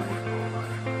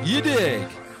 You dig?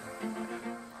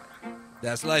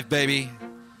 That's life, baby.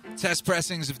 Test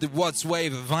pressings of the Watts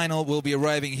Wave of vinyl will be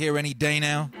arriving here any day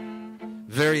now.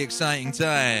 Very exciting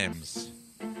times.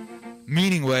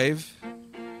 Meaning Wave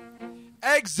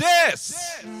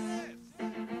exists!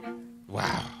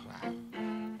 Wow.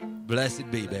 Blessed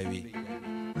be, baby.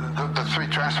 The three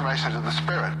transformations of the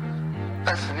spirit.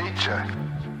 That's Nietzsche.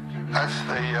 That's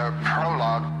the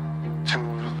prologue to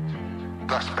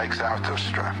Thus Spake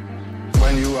Zarathustra.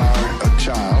 When you are a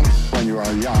child, when you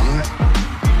are young,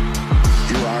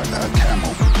 you are a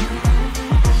camel.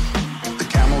 The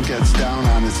camel gets down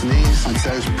on its knees and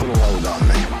says, put a load on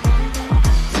me.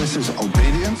 This is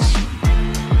obedience.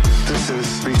 This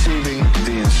is receiving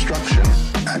the instruction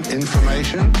and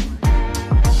information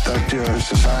that your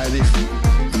society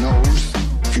knows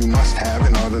you must have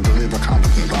in order to live a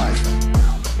competent life.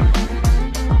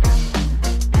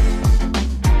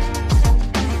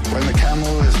 When the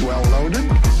camel is well loaded,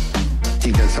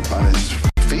 he gets up on his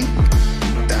feet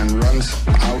and runs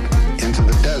out into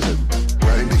the desert,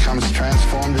 where he becomes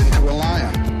transformed into a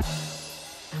lion.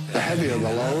 The heavier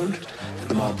the load,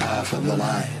 the more powerful the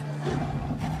lion.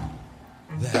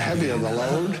 The heavier the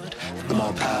load, the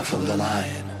more powerful the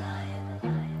lion.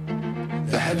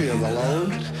 The heavier the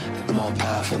load, the more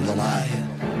powerful the lion.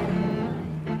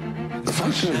 The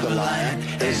function of the lion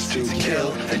is to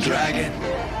kill a dragon.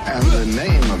 And the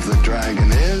name of the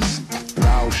dragon is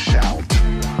Thou Shalt.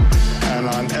 And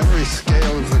on every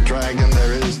scale of the dragon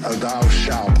there is a Thou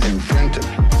Shalt imprinted.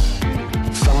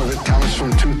 Some of it comes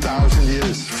from 2,000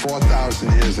 years,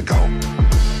 4,000 years ago.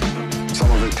 Some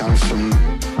of it comes from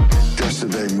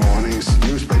yesterday morning's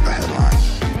newspaper headline.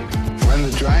 When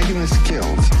the dragon is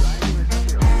killed,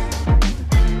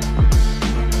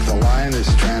 the lion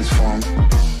is transformed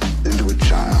into a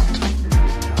child.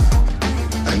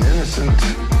 An innocent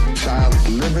child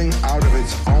living out of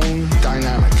its own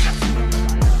dynamic.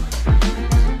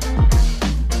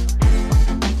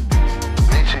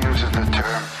 Nietzsche uses the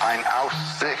term ein aus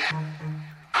sich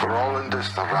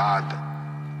rollendes Rad,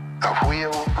 a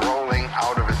wheel rolling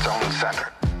out of its own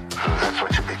center. That's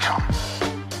what you become.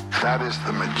 That is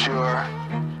the mature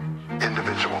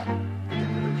individual.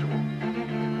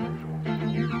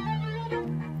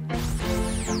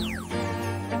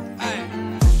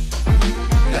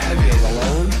 The heavier the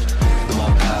load, the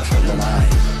more powerful the lion.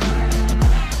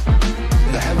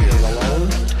 The heavier the load,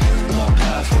 the more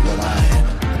powerful the lion.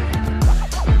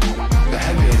 The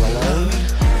heavier the load,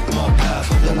 the more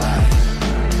powerful the lion.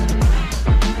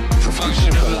 The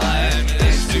function of the lion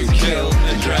is to kill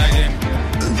a dragon.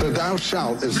 The Thou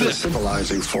Shalt is the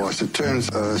civilizing force. It turns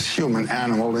a human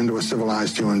animal into a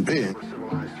civilized human being.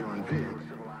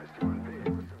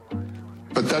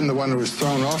 But then the one who is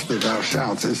thrown off the Thou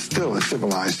Shalt is still a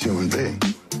civilized human being.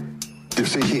 You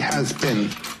see, he has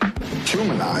been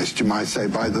humanized, you might say,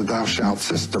 by the Thou Shalt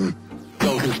system.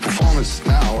 Though his performance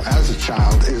now as a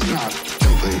child is not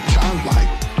simply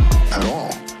childlike at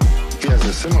all. He has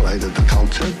assimilated the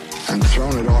culture and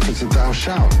thrown it off as a Thou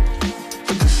Shalt.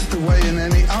 But this is the way in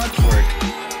any artwork.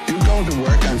 You go to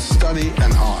work and study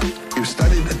an art. You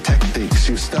study the techniques.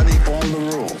 You study all the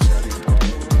rules.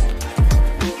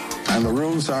 And the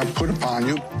rules are put upon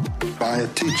you by a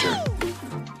teacher.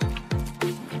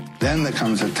 Then there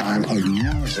comes a time of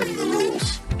using the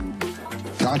rules,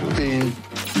 not being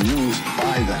used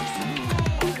by them.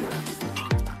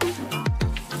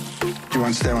 Do you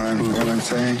understand what I'm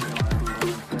saying?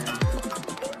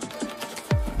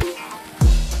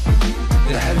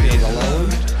 The heavier the load,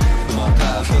 the more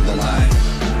powerful the lion.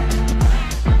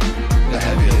 The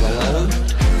heavier the load,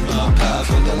 the more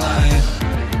powerful the lion.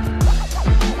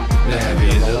 The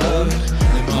heavier the load,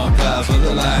 the more powerful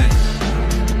the lion.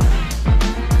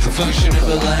 The function of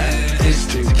the lion is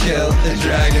to kill the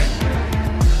dragon.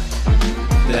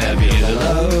 The heavier the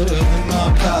load, the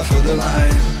more powerful the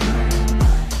lion.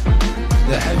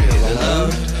 The heavier the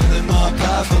load, the more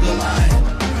powerful the lion.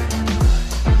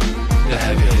 The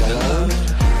heavier the load,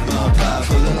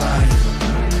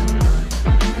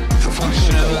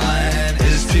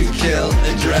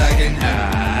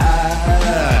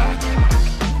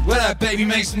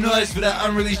 Baby, make some noise for that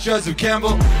unreleased Joseph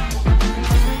Campbell.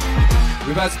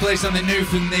 We're about to play something new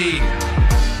from the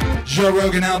Joe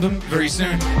Rogan album very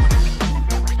soon.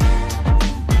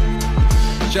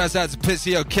 Shouts out to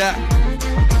Pissio Cat.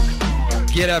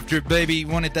 Get after it, baby.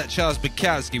 Wanted that Charles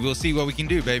Bukowski. We'll see what we can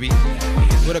do, baby.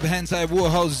 What up, Hentai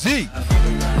Warhol Z?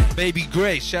 Baby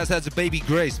Grace. Shouts out to Baby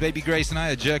Grace. Baby Grace and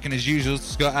I are jerking as usual.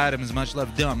 Scott Adams, much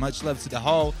love done. Much love to the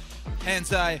whole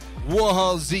Hentai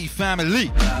Warhol Z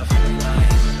family.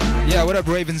 Yeah, what up,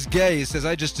 Ravens Gay? It says,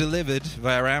 I just delivered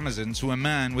via Amazon to a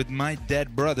man with my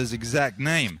dead brother's exact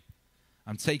name.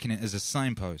 I'm taking it as a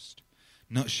signpost.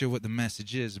 Not sure what the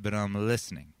message is, but I'm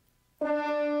listening.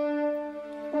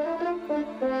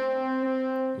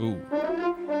 Ooh.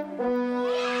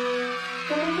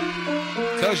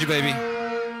 Told you, baby.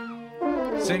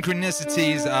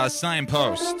 Synchronicities are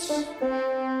signposts.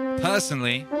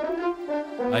 Personally,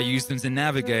 I use them to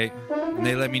navigate, and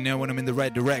they let me know when I'm in the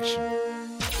right direction.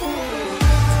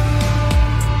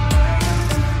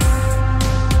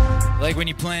 Like when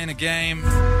you're playing a game,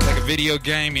 like a video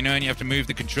game, you know, and you have to move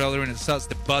the controller and it starts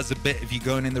to buzz a bit if you're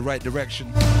going in the right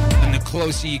direction. And the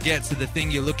closer you get to the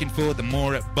thing you're looking for, the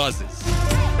more it buzzes.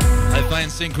 I find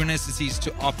synchronicities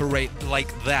to operate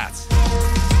like that.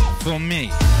 For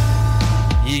me,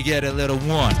 you get a little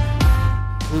one.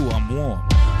 Ooh, I'm warm.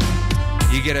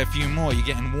 You get a few more, you're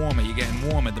getting warmer, you're getting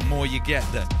warmer. The more you get,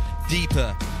 the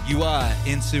deeper you are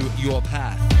into your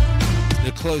path.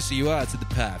 The closer you are to the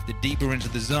path, the deeper into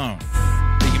the zone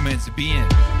that you're meant to be in.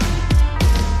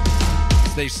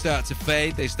 As they start to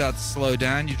fade, they start to slow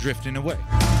down, you're drifting away.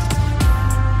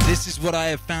 This is what I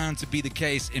have found to be the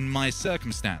case in my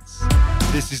circumstance.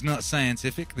 This is not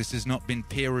scientific. This has not been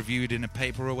peer-reviewed in a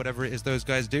paper or whatever it is those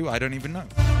guys do. I don't even know.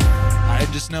 I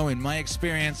just know in my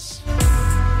experience,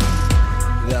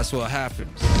 that's what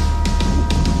happens.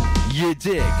 You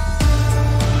dig?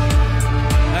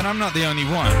 And I'm not the only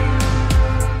one.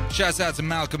 Shouts out to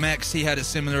Malcolm X. He had a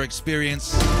similar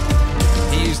experience.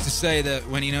 He used to say that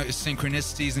when he noticed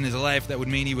synchronicities in his life, that would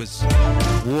mean he was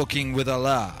walking with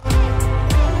Allah.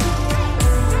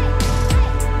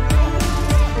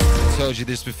 I told you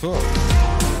this before.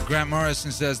 Grant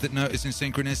Morrison says that noticing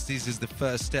synchronicities is the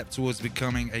first step towards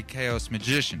becoming a chaos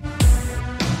magician.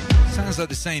 Sounds like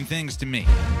the same things to me.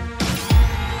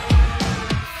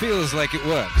 Feels like it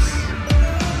works.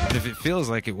 But if it feels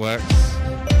like it works,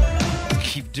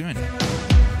 keep doing it.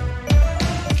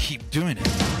 Keep doing it.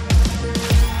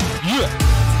 Yeah!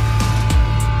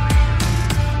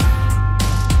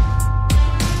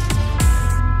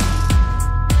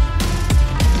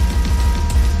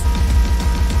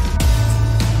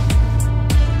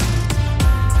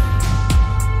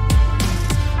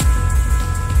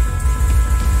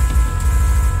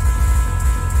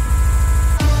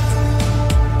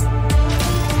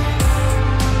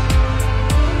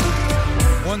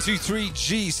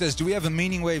 G says, do we have a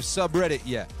Meaning Wave subreddit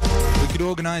yet? We could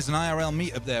organize an IRL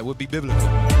meetup there. Would be biblical.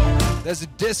 There's a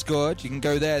Discord. You can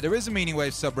go there. There is a Meaning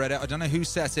Wave subreddit. I don't know who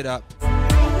set it up.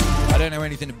 I don't know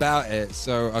anything about it,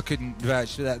 so I couldn't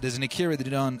vouch for that. There's an Akira the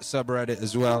Don subreddit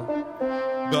as well.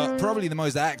 But probably the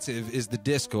most active is the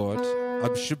Discord.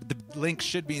 The link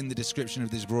should be in the description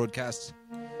of this broadcast.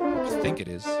 I think it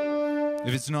is.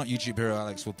 If it's not, YouTube Hero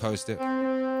Alex will post it.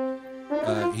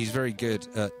 He's very good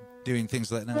at doing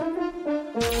things like that.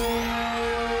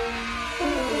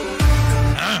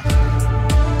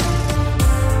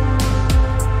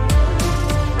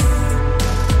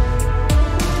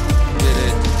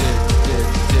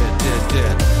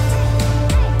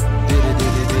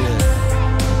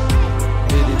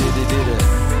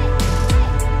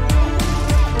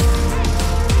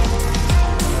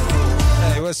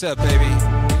 Hey, what's up, baby?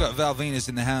 We got Val Venus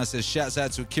in the house. Says, shouts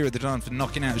out to Akira the Don for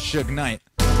knocking out Suge Knight.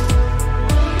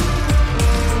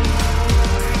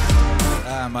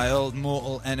 My old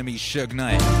mortal enemy Suge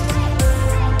Knight,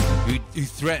 who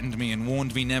threatened me and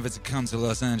warned me never to come to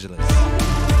Los Angeles.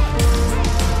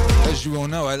 As you all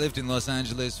know, I lived in Los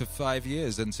Angeles for 5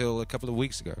 years until a couple of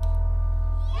weeks ago.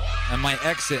 And my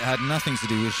exit had nothing to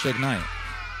do with Suge Knight.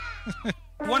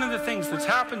 One of the things that's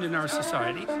happened in our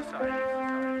society...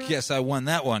 Yes, I won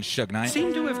that one, Suge Knight.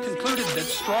 ...seem to have concluded that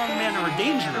strong men are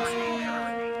dangerous.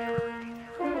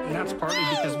 And that's partly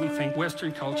because we think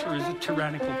Western culture is a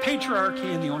tyrannical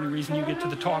patriarchy, and the only reason you get to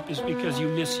the top is because you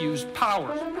misuse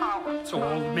power. So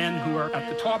all the men who are at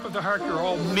the top of the hierarchy are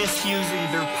all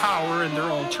misusing their power, and they're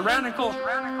all tyrannical.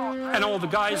 And all the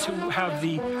guys who have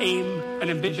the aim and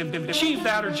ambition to achieve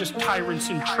that are just tyrants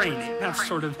in training. That's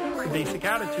sort of the basic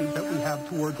attitude that we have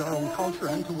towards our own culture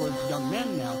and towards young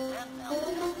men now.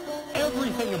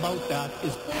 Everything about that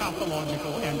is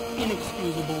pathological and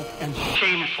inexcusable and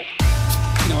shameful.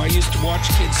 I used to watch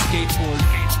kids skateboard.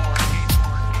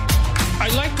 I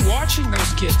liked watching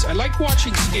those kids. I liked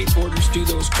watching skateboarders do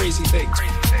those crazy things.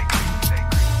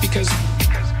 Because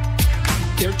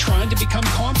they're trying to become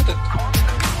competent.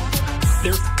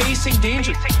 They're facing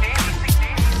danger.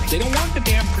 They don't want the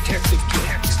damn protective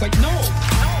gear. It's like, no.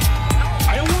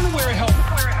 I don't want to wear a helmet.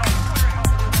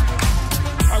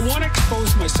 I want to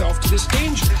expose myself to this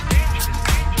danger.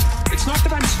 It's not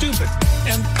that I'm stupid.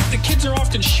 And the kids are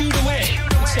often shooed away.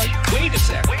 It's like, wait a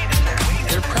sec.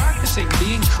 They're practicing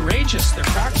being courageous. They're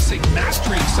practicing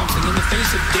mastering something in the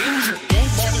face of danger.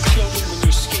 Don't bother children when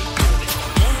they're skateboarding.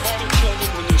 Don't bother children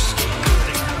when they're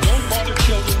skateboarding. Don't bother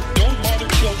children. Don't bother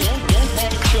children. Don't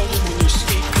bother children when they're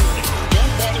skateboarding.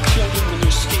 Don't bother children when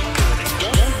they're skateboarding.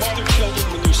 Don't bother children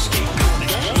when they're skateboarding.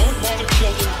 Don't bother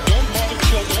children. Don't bother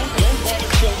children. Don't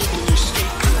bother children when they're skateboarding.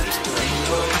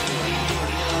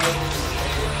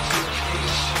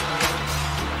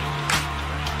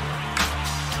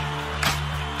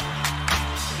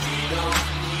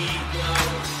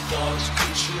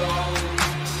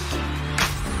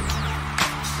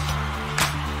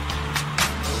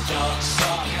 Dark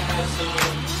sarcasm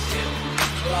in the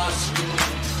classroom.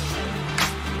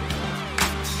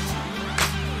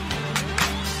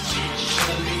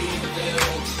 Teacher, leave their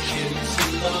kids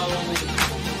alone.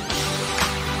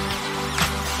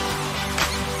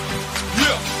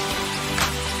 Yeah.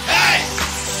 Hey,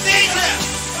 teacher,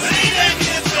 leave their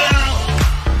kids alone.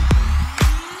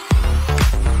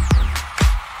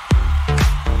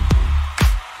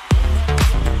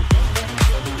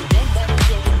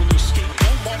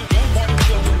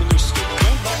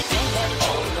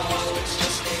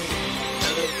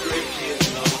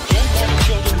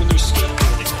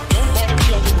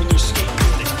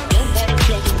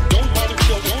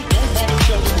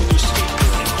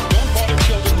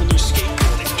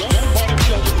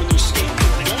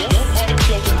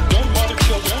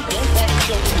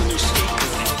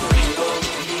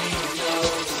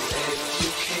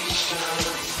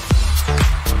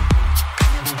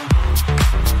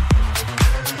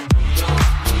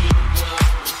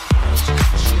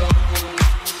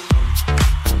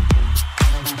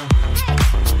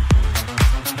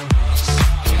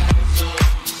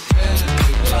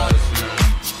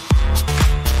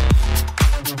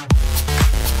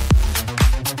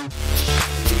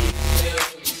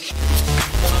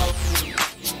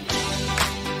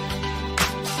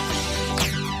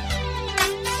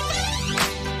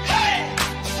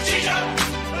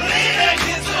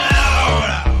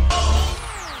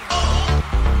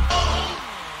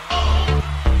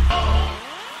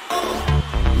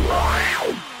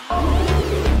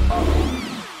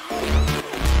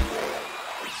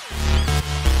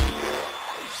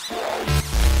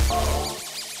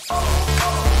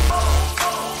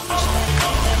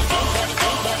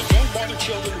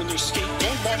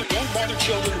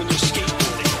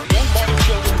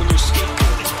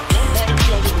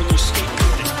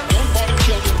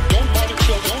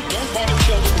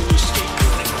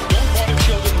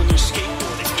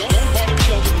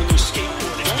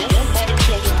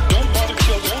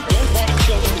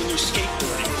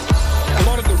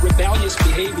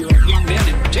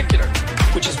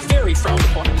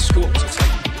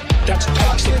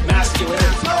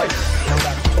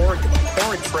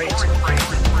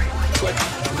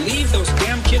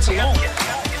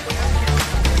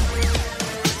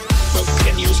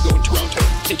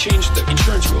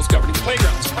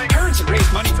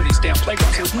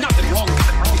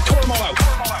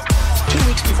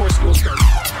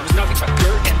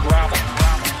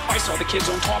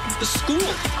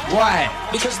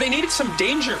 Some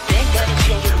danger. Don't bother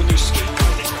children when they're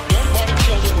skateboarding. Don't bother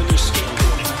children when they're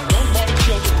skateboarding. Don't bother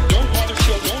children. Don't bother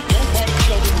children. Don't bother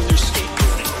children when they're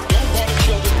skateboarding. Don't bother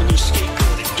children when they're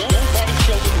skateboarding. Don't bother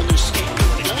children when they're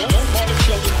skateboarding. Don't bother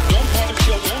children. Don't bother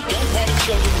children. Don't bother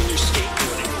children when they're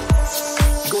skateboarding.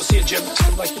 You go see a gymnast,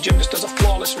 and like the gymnast does a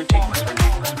flawless routine.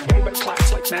 Everybody claps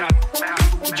like mad.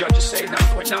 The judges say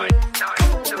 9.9.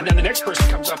 And then the next person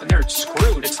comes up and they're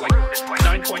screwed. It's like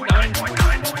 9.9.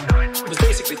 It was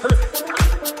basically perfect.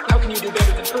 How can you do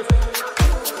better than perfect?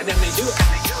 And then they do it.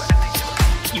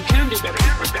 You can do better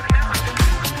than perfect.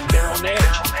 They're on the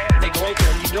edge. And they go out there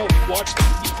and you watch them,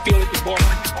 you feel it in your body.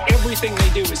 Everything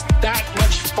they do is that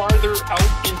much farther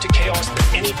out into chaos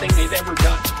than anything they've ever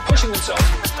done. Pushing themselves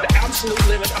to the absolute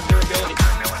limit of their ability.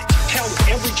 Tell with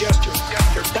every gesture,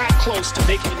 they're that close to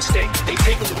making a mistake. They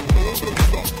take a little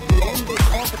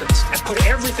confidence and put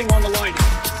everything on the line.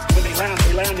 When they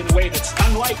land in a way that's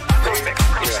unlike perfect.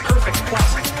 It's perfect plus.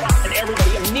 And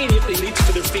everybody immediately leaps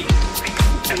to their feet.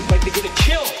 And like they get a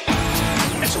chill.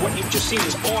 And so what you've just seen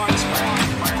is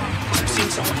awe-inspiring. Some seen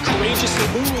someone courageously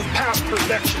move past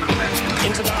perfection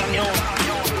into the unknown,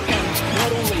 and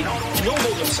not only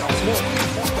ennoble themselves more,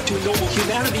 but to ennoble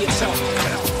humanity itself.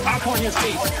 Up on your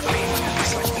feet.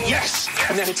 It's like, yes!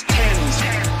 And then it's tens.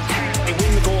 They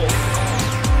win the gold.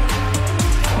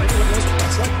 Well, everyone knows what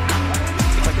that's like.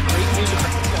 It's like a great music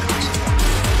performance.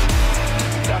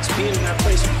 That's being in that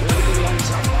place where everything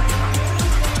lines up.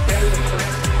 It's better than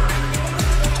perfect.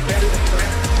 It's better than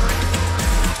perfect.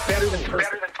 Better than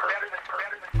perfect.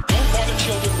 Don't bother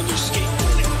children when they're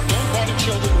skateboarding. Don't bother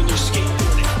children when they're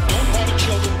skateboarding. Don't bother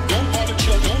children. Don't bother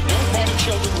children. Don't bother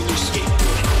children when they're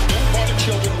skateboarding. Don't bother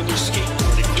children when they're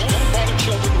skateboarding. Don't bother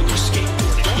children when they're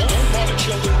skateboarding. Don't bother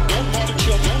children. Don't bother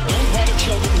children. Don't bother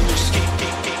children when they're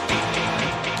skateboarding.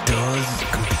 Does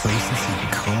complacency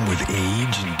come with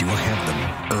age, and do I have the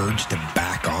urge to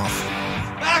back off?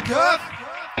 Back up!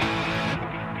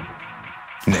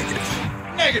 Negative.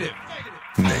 Negative.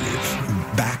 Negative.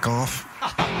 Back off?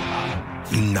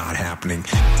 Not happening.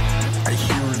 I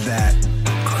hear that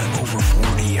I'm over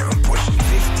 40, I'm pushing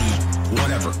 50,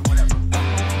 whatever.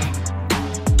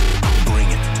 Bring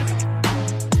it.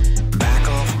 Back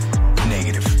off?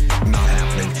 Negative. Not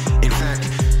happening. In fact,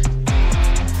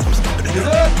 I'm stepping it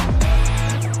up.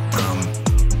 I'm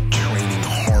training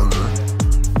harder,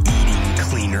 eating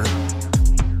cleaner.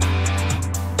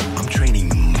 I'm training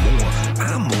more.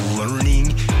 I'm learning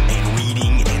and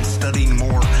reading and studying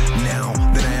more now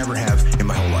than I ever have in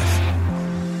my whole life.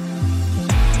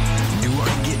 Do I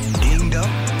get dinged up?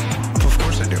 Of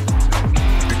course I do.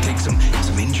 To take some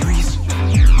injuries?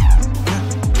 Yeah.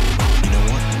 You know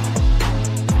what?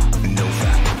 No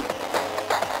factor.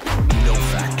 No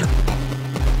factor.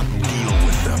 Deal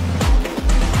with them.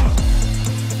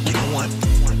 You know what?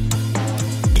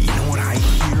 You know what I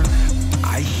hear?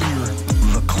 I hear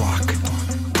the clock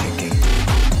ticking.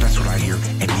 That's what I hear.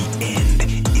 And the end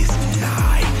is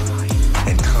nigh.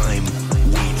 And time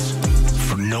waits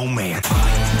for no man.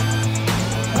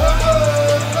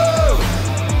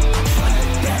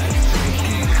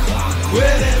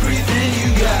 With everything you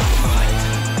got.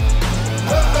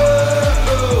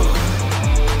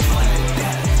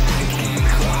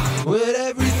 With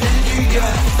everything you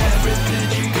got. Everything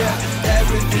you got.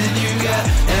 Everything you got.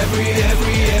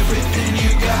 Everything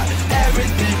you got.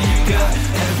 Everything you got.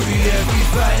 Every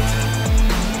fight.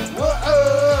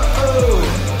 Whoa.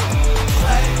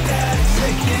 Like that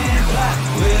second clock.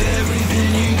 With everything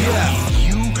you got.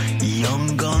 You young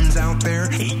guns out there,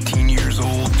 18 years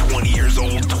old, 20 years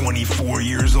old, 24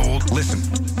 years old, listen.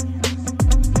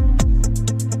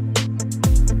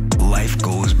 Life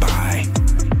goes by,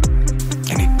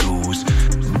 and it goes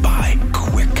by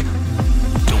quick.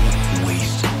 Don't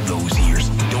waste those years.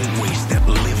 Don't waste them.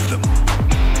 Live them.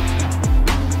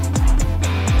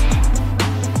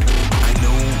 I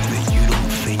know that you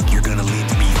don't think you're gonna live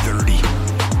to be 30,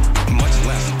 much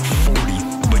less 40,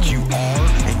 but you are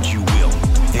and you will.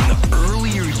 And the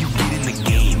earlier you get in the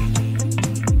game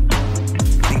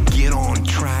and get on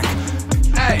track,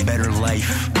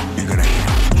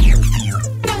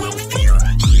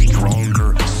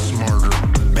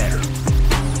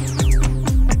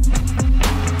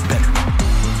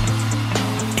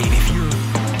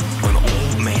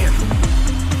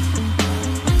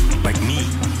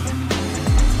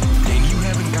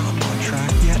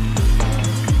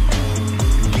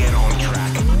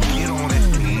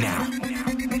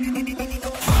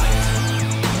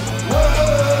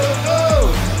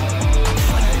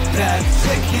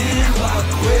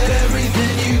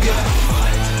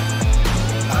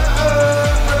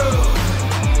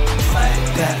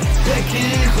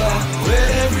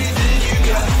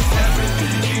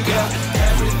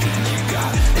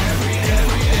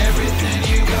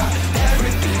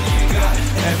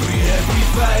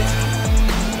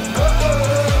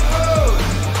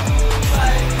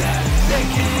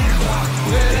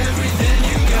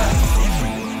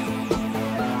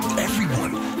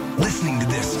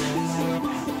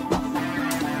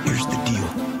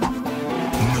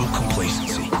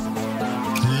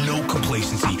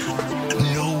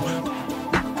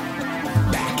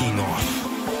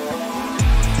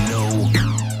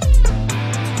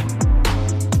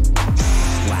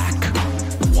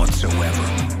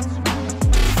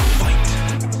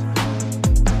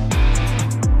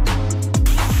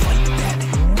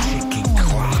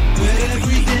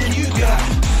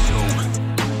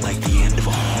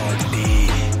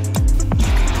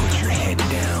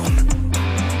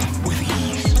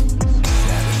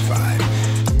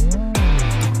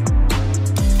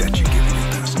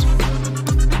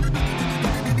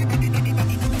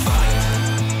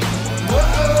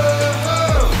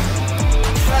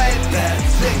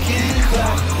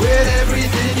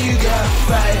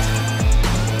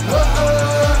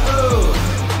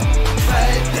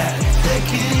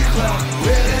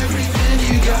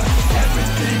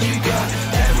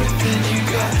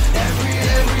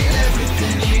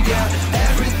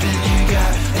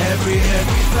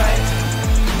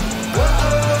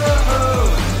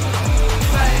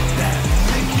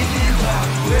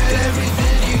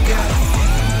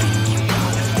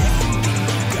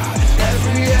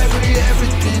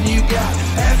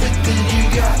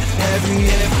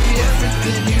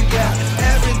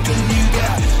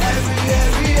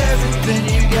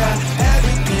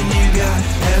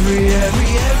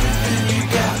 everything you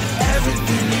got,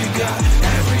 everything you got,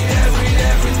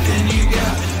 everything you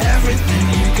got, everything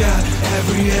you got,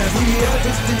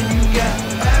 everything you got,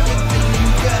 everything you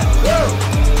got. Whoa!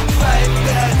 Fight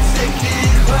that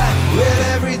ticking clock with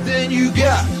everything you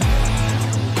got.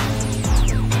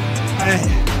 Hey,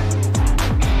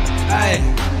 hey,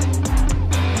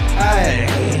 hey,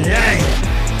 hey.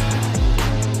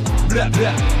 Blah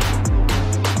blah.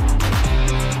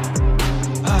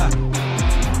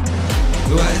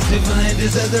 What is divine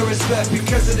deserves our respect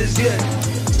because it is good.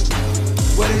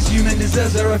 What is human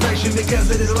deserves our affection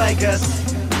because it is like us.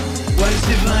 What is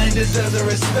divine deserves our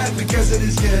respect because it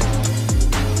is good.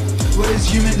 What is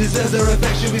human deserves our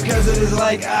affection because it is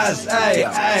like us. Ay,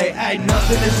 ay, ay,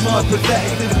 nothing is more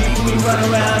pathetic than people who run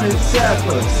around in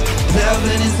circles,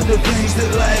 delving into the things that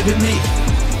lie beneath,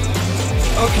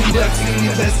 or conducting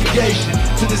an investigation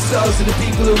to the souls of the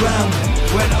people around them,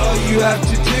 when all you have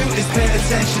to do is pay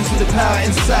attention to the power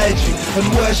inside you and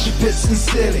worship it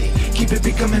sincerely. Keep it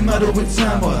becoming muddled with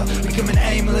turmoil, becoming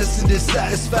aimless and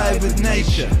dissatisfied with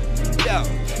nature. Yo,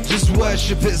 just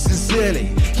worship it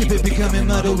sincerely. Keep it becoming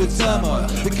muddled with turmoil,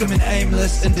 becoming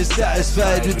aimless and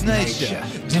dissatisfied with nature.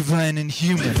 Divine and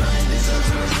human,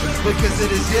 because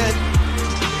it is good.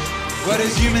 What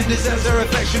is human deserves our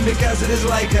affection because it is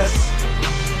like us.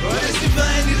 What is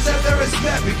divine deserves our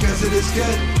respect because it is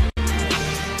good.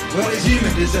 What is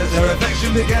human deserves our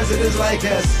affection because it is like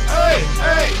us. Hey,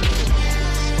 hey!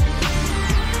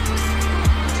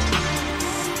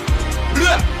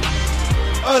 Blah!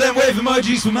 Oh, them wave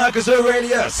emojis for Marcus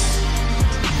Aurelius.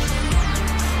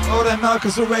 Oh, them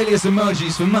Marcus Aurelius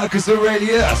emojis for Marcus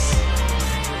Aurelius.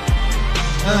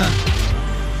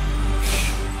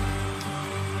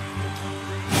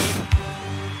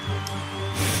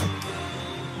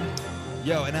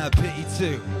 Yo, and I pity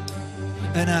too.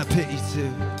 And I pity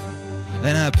too.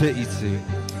 And I pity too.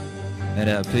 And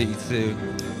I pity too.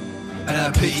 And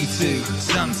I pity too,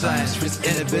 sometimes for its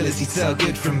inability to tell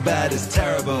good from bad is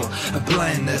terrible. A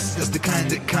blindness that's the kind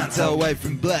that can't tell white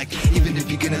from black. Even if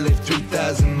you're gonna live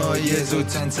 3,000 more years or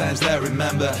 10 times that,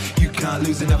 remember, you can't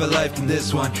lose another life than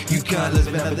this one. You can't live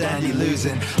another than you're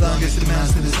losing. Longest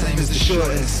amounts to the same as the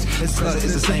shortest. It's lust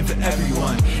is the same for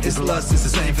everyone. It's lust is the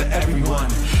same for everyone.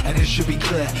 And it should be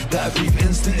clear that a brief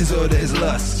instant is all that is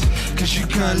lust. Cause you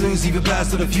can't lose either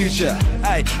past or the future.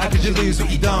 Ay, how could you lose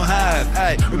what you don't have?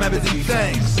 Ay, remember two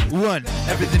things. One,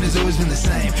 everything has always been the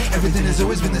same. Everything has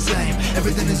always been the same.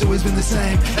 Everything has always been the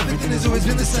same. Everything has always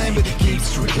been the same, but it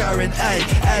keeps recurring. Ay,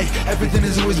 ay, everything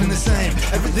has always been the same.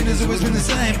 Everything has always been the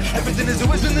same. Everything has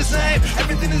always been the same.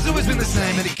 Everything has always been the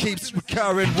same, and it keeps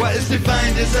recurring. What is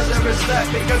divine deserves our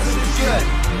respect because it is good.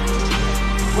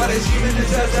 What is human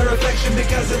deserves our affection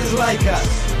because it is like us.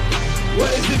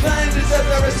 What is divine deserves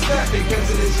our respect because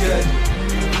it is good.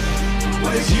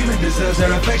 What is human deserves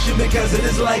our affection because it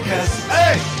is like us.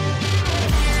 Hey!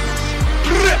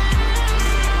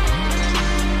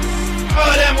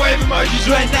 Oh, them wave emojis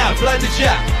right now. Flood the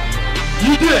chat.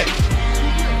 You do it.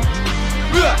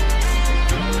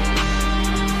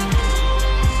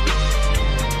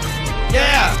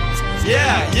 Yeah!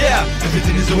 Yeah, yeah.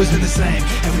 Everything has always been the same.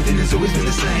 Everything has always been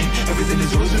the same. Everything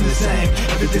has always been the same.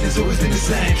 Everything has always been the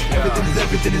same.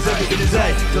 Everything is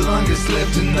hey. The longest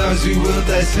lived and those who will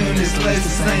die soon is less the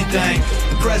same thing.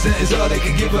 The present is all they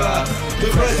can give up.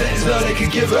 The present is all they can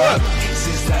give up.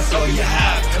 Since that's all you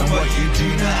have, and what you do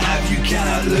not have, you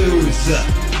cannot lose.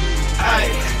 Aye,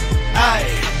 aye,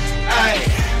 aye.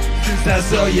 Since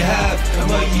that's all you have, and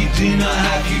what you do not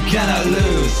have, you cannot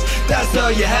lose. That's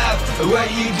all you have, and what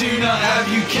you do not have,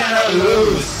 you cannot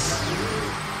lose.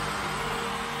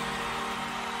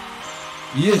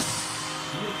 Yes.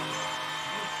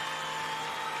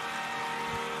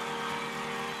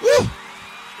 Woo!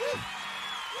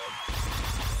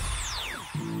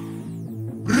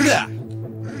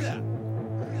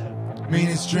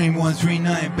 Meaning Stream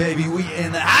 139, baby, we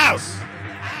in the house.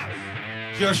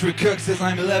 Joshua Cook says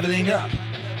I'm leveling up.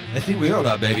 I think we all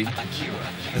are, baby.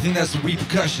 I think that's the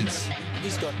repercussions.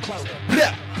 He's got clout.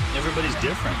 Everybody's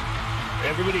different.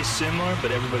 Everybody's similar,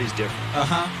 but everybody's different.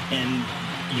 And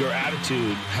your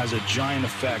attitude has a giant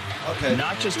effect,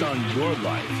 not just on your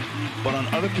life, but on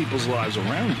other people's lives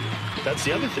around you. That's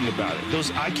the other thing about it.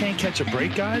 Those I can't catch a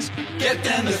break guys, get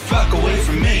them the fuck away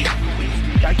from me.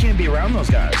 I can't be around those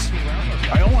guys.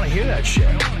 I don't want to hear that shit.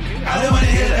 I don't want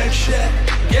to hear that shit.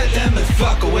 Get them the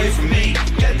fuck away from me.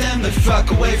 Get them the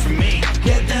fuck away from me.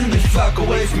 Get them the fuck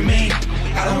away from me.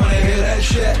 I don't want to hear that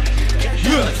shit. Get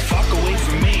them the fuck away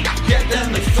from me. Get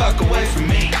them the fuck away from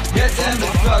me. Get them the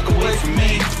fuck away from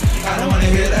me. I don't want to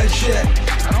hear that shit.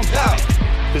 I don't know.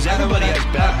 Because everybody has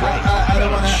bad breaks. I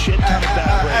don't want shit ton of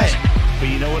bad breaks. But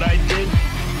you know what I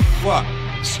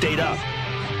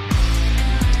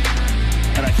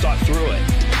through it.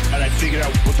 And I figured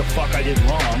out what the fuck I did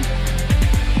wrong.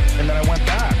 And then I went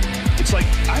back. It's like,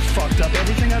 I fucked up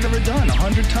everything I've ever done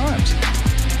 100 times.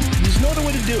 There's no other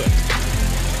way to do it.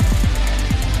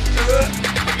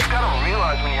 You gotta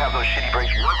realize when you have those shitty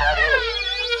breaks what that is.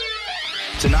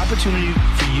 It's an opportunity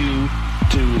for you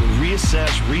to reassess,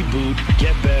 reboot,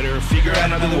 get better, figure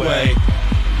out another way,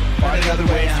 find another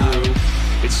way through.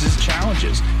 It's just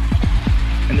challenges.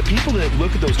 And the people that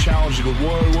look at those challenges and go,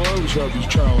 why was have these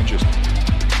challenges?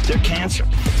 They're cancer.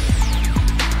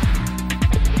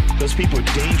 Those people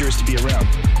are dangerous to be around.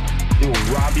 They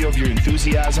will rob you of your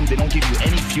enthusiasm. They don't give you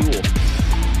any fuel.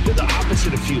 They're the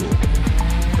opposite of fuel.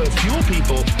 The fuel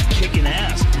people kicking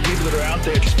ass. People that are out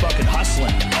there just fucking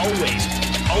hustling.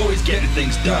 Always getting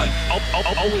things done.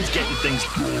 Always getting things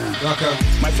done. Jocko.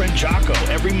 My friend Jocko,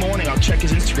 every morning I'll check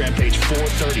his Instagram page,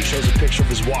 4:30, shows a picture of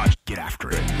his watch. Get after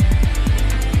it.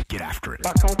 Get after it.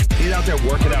 He's out there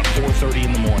working out 4:30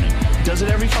 in the morning. He does it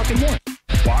every fucking morning.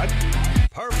 Why?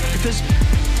 Perfect.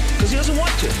 Because he doesn't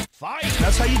want to. Fine.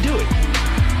 That's how you do it.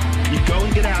 You go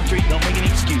and get after it. Don't make any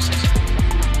excuses.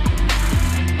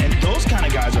 And those kind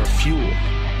of guys are fuel.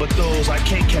 But those I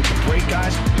can't catch a break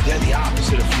guys, they're the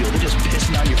opposite of fuel. They're just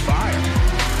pissing on your fire.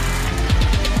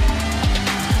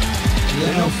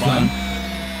 They're no fun.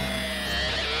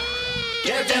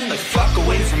 Get them the fuck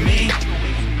away from me.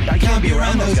 I can't be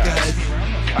around those guys.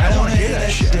 I don't wanna hear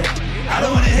that shit. I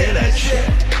don't wanna hear that shit.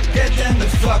 Get them the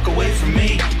fuck away from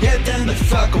me. Get them the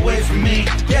fuck away from me.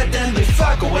 Get them the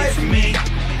fuck away from me.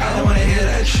 I don't wanna hear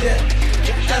that shit.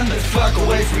 Get them the fuck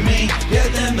away from me.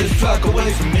 Get them the fuck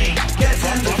away from me. Get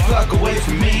them the fuck away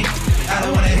from me. I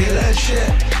don't wanna hear that shit.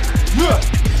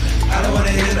 I don't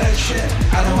wanna hear that shit.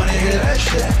 I don't wanna hear that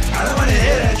shit. I don't wanna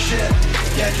hear that shit.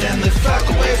 Get them the fuck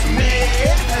away from me.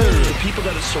 The people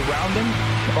that surround them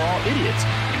are all idiots.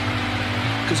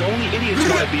 Because only idiots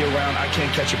want to be around I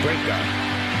can't catch a break guy.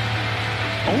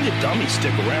 Only the dummies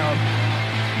stick around.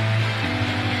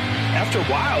 After a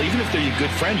while, even if they're your good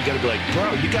friend, you gotta be like,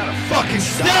 bro, you gotta fucking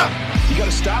stop. You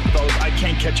gotta stop with all this I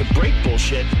can't catch a break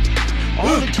bullshit.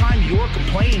 All the time you're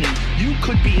complaining, you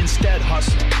could be instead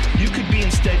hustling. You could be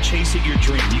instead chasing your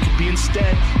dream. You could be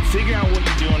instead figuring out what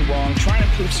you're doing wrong, trying to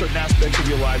improve certain aspects of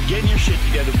your life, getting your shit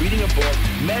together, reading a book,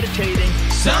 meditating,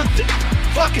 something.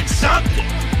 Fucking something.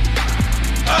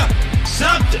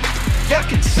 Something.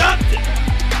 Fucking something.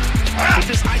 But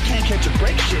this I can't catch a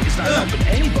break shit is not helping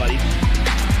anybody.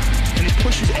 And it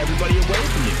pushes everybody away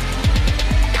from you.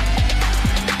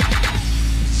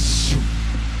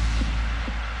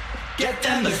 Get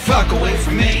them the fuck away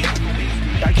from me.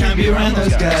 I can't be around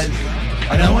those guys.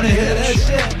 I don't wanna hear that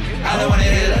shit. I don't wanna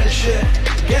hear that shit.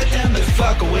 Get them the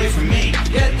fuck away from me.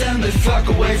 Get them the fuck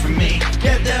away from me.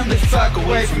 Get them the fuck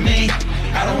away from me.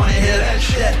 I don't wanna hear that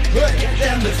shit. Get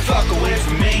them the fuck away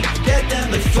from me. Get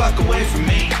them the fuck away from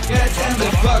me. Get them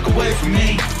the fuck away from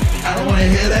me. I don't wanna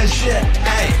hear that shit.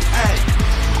 Hey, hey.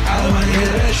 I don't wanna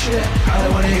hear that shit. I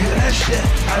don't wanna hear that shit.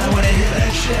 I don't wanna hear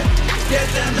that shit. Get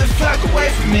them the fuck away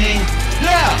from me.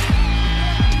 Yeah.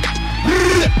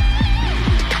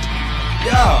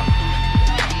 Yo.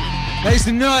 Make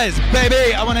some noise,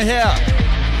 baby. I wanna hear.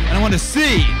 And I wanna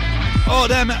see all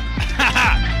them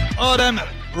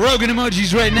Rogan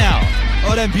emojis right now.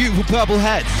 All them beautiful purple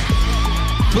heads.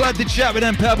 Flood the chat with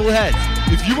them purple heads.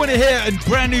 If you want to hear a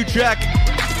brand new track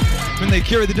from the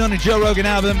Akira the Don and Joe Rogan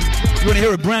album, you want to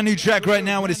hear a brand new track right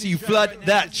now, I want to see you flood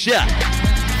that chat.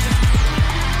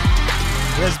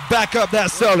 Let's back up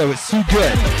that solo. It's too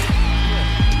good.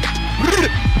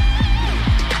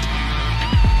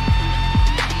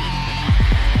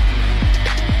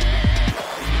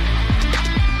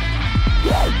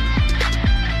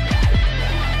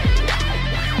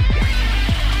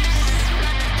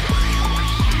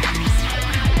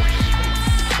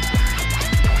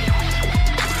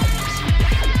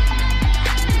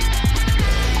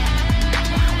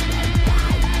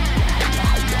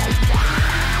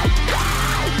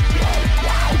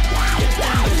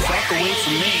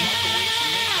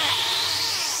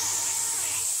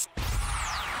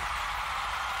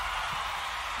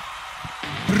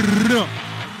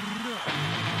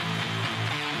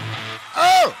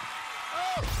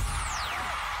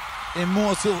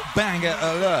 Immortal banger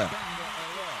alert.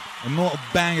 Immortal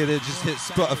banger that just hit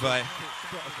Spotify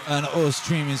and all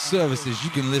streaming services. You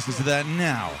can listen to that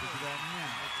now,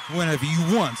 whenever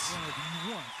you want.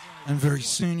 And very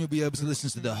soon you'll be able to listen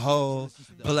to the whole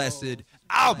blessed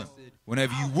album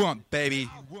whenever you want, baby.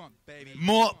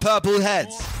 More purple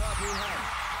heads.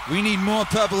 We need more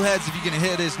purple heads if you're going to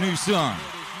hear this new song.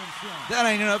 That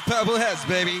ain't enough purple heads,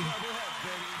 baby.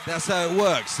 That's how it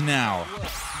works now.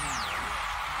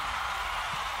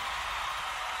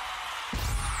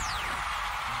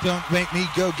 Don't make me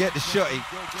go get the shotty.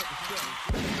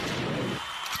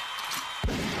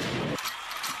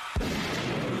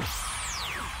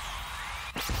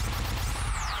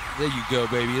 There you go,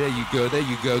 baby. There you go. There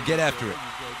you go. Get after it.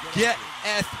 Get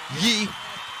ye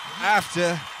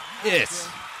after it.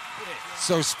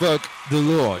 So spoke the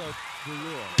Lord.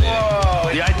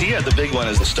 The idea, the big one,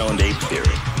 is the stoned ape theory.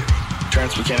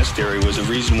 Terence McKenna's theory was the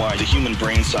reason why the human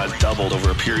brain size doubled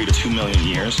over a period of 2 million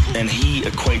years, and he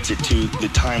equates it to the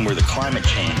time where the climate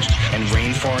changed and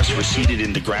rainforests receded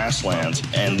into grasslands,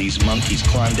 and these monkeys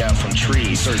climbed down from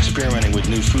trees, started experimenting with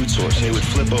new food sources. They would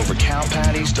flip over cow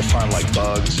patties to find like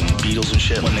bugs and beetles and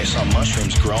shit. When they saw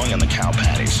mushrooms growing on the cow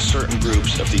patties, certain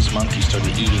groups of these monkeys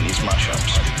started eating these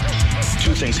mushrooms.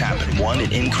 Two things happened. One,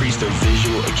 it increased their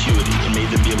visual acuity and made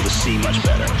them be able to see much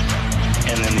better.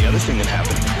 And then the other thing that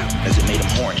happened is it made them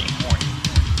horny.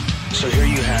 So here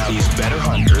you have these better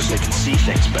hunters, they can see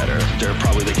things better.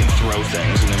 They can throw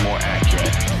things and they're more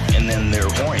accurate. And then they're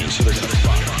horny, so they're gonna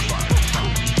fuck.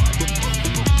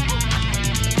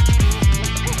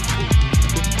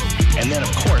 And then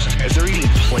of course, if they're eating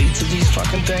plates of these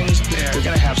fucking things, they're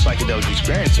gonna have psychedelic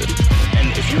experiences. And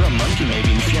if you're a monkey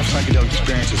maybe, if you have psychedelic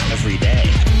experiences every day,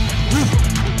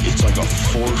 it's like a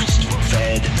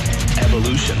force-fed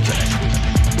evolution thing.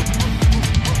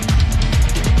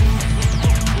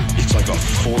 It's like a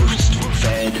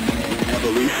force-fed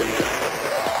evolution thing.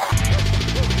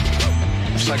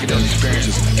 Psychedelic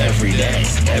experiences every day,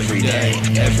 every day,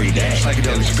 every day.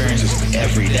 Psychedelic experiences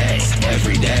every day,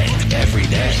 every day, every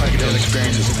day. Psychedelic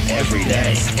experiences every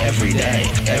day, every day,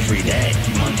 every day.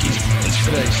 Monkeys in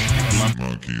space.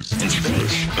 Monkeys in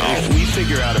space. If we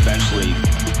figure out eventually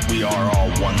we are all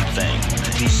one thing,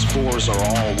 these spores are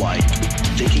all like,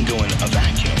 they can go in a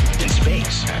vacuum in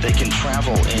space. They can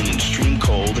travel in extreme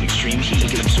cold and extreme heat. They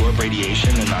can absorb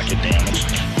radiation and not get damaged.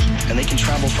 And they can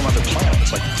travel from other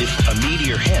planets. Like if a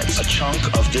meteor hits, a chunk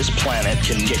of this planet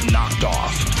can get knocked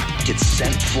off, gets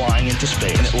sent flying into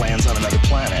space, and it lands on another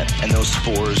planet, and those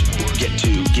spores get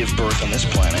to give birth on this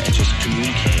planet and just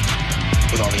communicate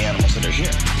with all the animals that are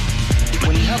here.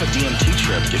 When you have a DMT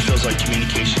trip, it feels like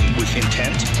communication with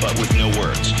intent, but with no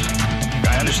words.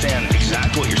 I understand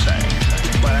exactly what you're saying,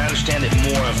 but I understand it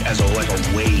more as like a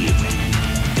wave.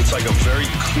 It's like a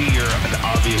very clear and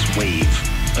obvious wave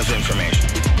of information.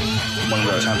 One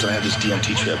of the times I had this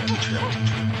DMT trip,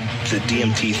 the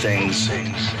DMT things,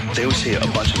 they always say a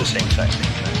bunch of the same thing.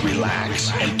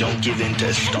 Relax and don't give in to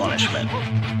astonishment.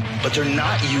 But they're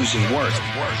not using words.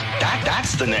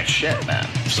 That's the next shit, man.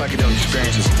 Psychedelic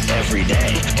experiences every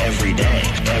day, every day,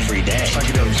 every day.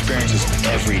 Psychedelic experiences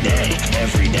every day,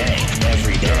 every day,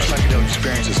 every day. Psychedelic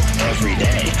experiences every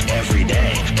day, every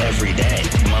day, every day.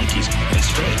 Monkeys in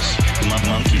space.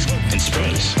 Monkeys in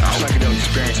space. Psychedelic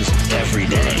experiences every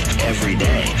day, every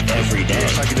day, every day.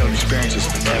 Psychedelic experiences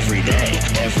every day,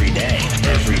 every day,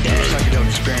 every day. Psychedelic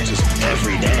experiences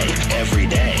every day, every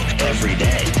day, every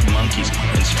day. Monkeys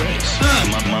in space.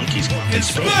 Monkeys in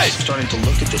space. Starting to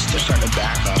look at this, they're starting to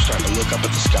back off, starting to look up at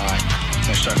the sky.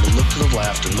 They're starting to look to the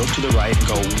left and look to the right and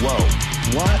go, whoa,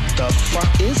 what the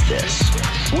fuck is this?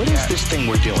 What is this thing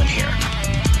we're doing here?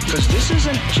 Because this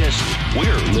isn't just,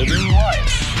 we're living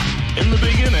life. In the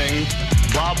beginning,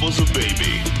 Bob was a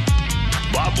baby.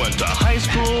 Bob went to high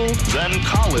school, then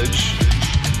college.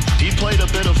 He played a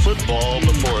bit of football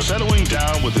before settling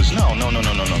down with his... No.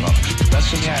 That's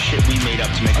just shit we made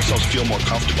up to make ourselves feel more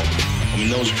comfortable. I mean,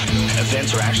 those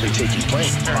events are actually taking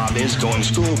place. Bob is going to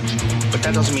school, but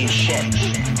that doesn't mean shit,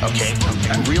 okay?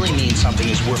 What really means something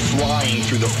is we're flying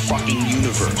through the fucking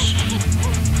universe.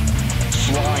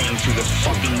 Flying through the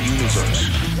fucking universe.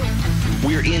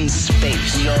 We're in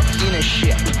space. We are in a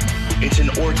ship. It's an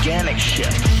organic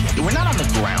ship. We're not on the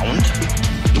ground.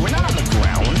 We're not on the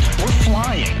ground. We're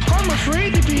flying. I'm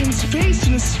afraid to be in space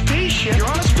in a spaceship. You're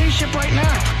on a spaceship right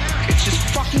now. It's just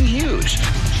fucking huge.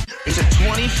 It's a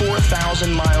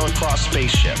 24,000 mile across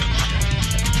spaceship.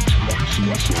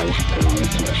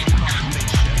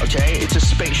 Okay, it's a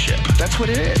spaceship. That's what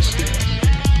it is.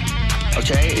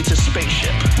 Okay, it's a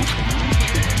spaceship.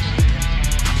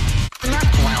 We're not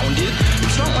grounded.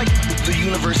 It's not like the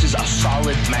universe is a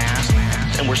solid mass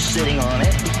and we're sitting on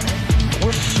it.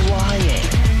 We're flying.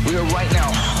 We are right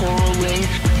now hurling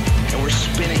and we're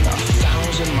spinning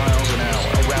 1,000 miles an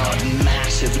hour around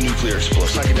massive nuclear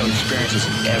explosions. Psychedelic experiences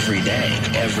every day,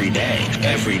 every day,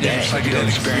 every day. Psychedelic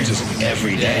experiences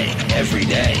every day, every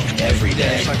day, every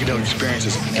day. Psychedelic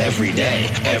experiences every day,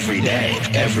 every day,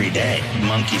 every day.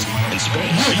 Monkeys in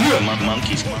space.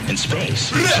 Monkeys in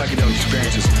space. Psychedelic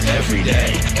experiences every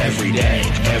day, every day,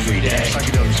 every day.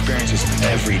 Psychedelic experiences experiences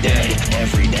every day,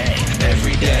 every day,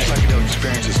 every day. Psychedelic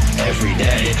experiences every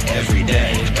day, every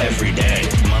day, every day.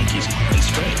 Monkeys in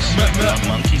space. Not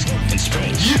monkeys in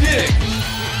space. You dig?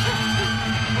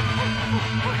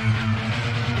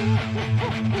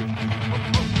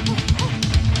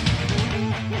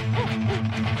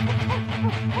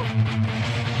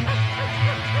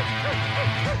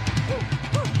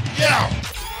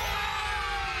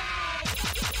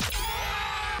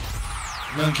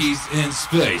 Monkeys in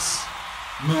space.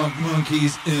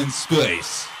 Monkeys in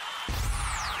space.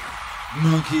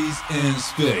 Monkeys in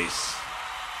space.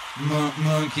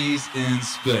 Monkeys in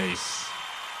space.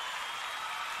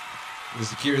 This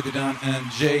is Akira the Don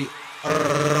and Jay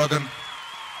Rogan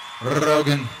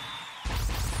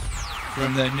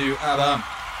from their new album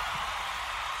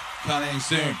coming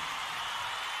soon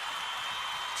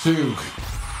to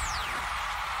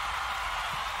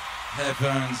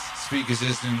headphones, speaker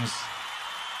systems,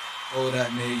 all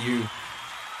that near you.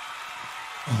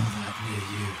 All that near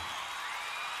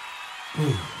you.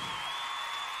 Ooh.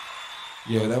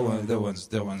 Yeah, that one's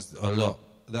a lot.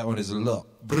 That one is a lot.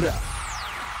 Bruh.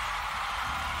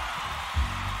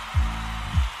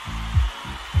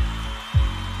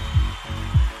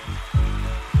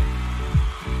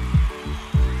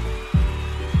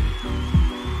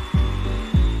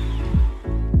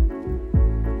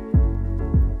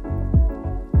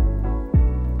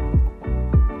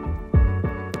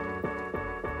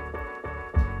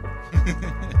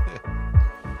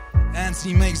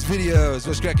 He makes videos.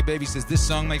 What's cracking, baby? Says this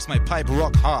song makes my pipe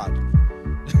rock hard.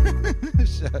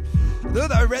 Though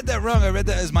I read that wrong. I read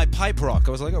that as my pipe rock.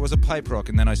 I was like, oh, it was a pipe rock,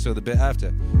 and then I saw the bit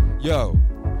after. Yo,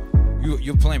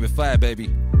 you're playing with fire, baby.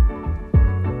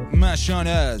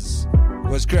 Mashonas,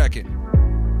 what's cracking?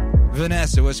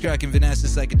 Vanessa, what's cracking? Vanessa,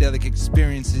 psychedelic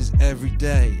experiences every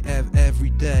day, every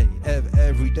day,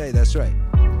 every day. That's right.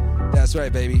 That's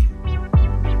right, baby.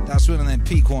 That's one of them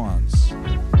peak ones.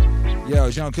 Yo,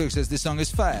 Jean Cook says this song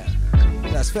is fire.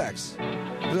 That's facts.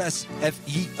 Bless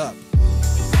F-E up.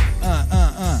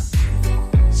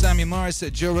 Samuel Morris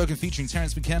said Joe Rogan featuring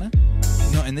Terrence McKenna.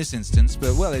 Not in this instance,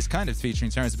 but well, it's kind of featuring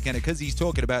Terrence McKenna because he's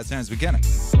talking about Terrence McKenna.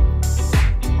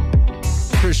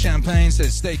 Chris Champagne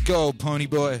says stay gold, pony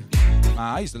boy.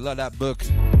 I used to love that book.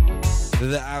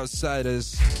 The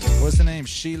Outsiders. What's the name?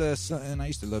 Sheila something. I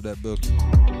used to love that book.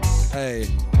 Hey.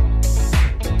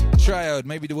 Triode,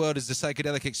 maybe the world is a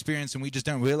psychedelic experience and we just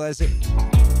don't realize it.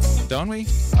 Don't we?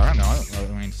 I don't know.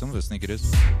 I mean, some of us think it is.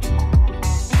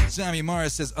 Sammy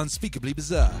Morris says, unspeakably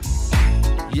bizarre.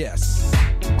 Yes.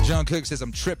 John Cook says,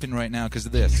 I'm tripping right now because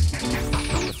of this.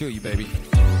 I feel you, baby.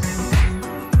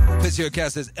 Pissio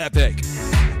Cat says, epic.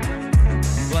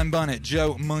 Glenn Bonnet,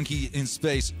 Joe Monkey in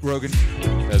Space, Rogan.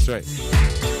 That's right.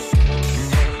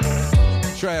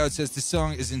 Triode says, this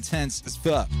song is intense as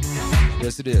fuck.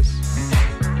 Yes, it is.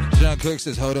 John Cook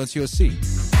says, hold on to your seat.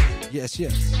 Yes,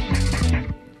 yes.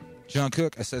 John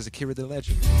Cook, I says, Akira the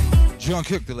Legend. John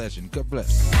Cook the Legend, God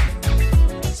bless.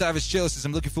 Savage Chill says,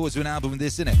 I'm looking forward to an album with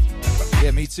this in it.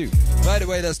 Yeah, me too. By the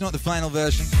way, that's not the final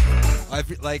version. I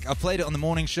played it on the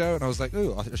morning show, and I was like,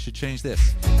 ooh, I should change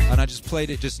this. And I just played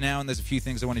it just now, and there's a few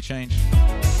things I want to change.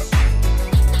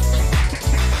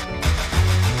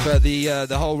 But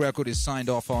the whole record is signed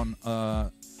off on,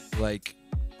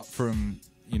 from...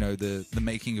 you know, the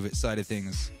making of it side of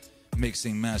things,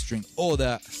 mixing, mastering, all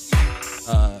that.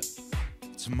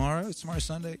 Tomorrow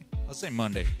Sunday? I'll say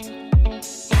Monday.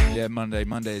 Yeah, Monday.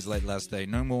 Monday is like last day.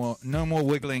 No more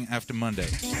wiggling after Monday.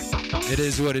 It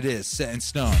is what it is, set in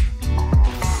stone.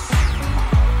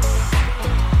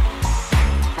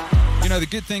 You know, the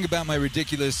good thing about my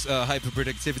ridiculous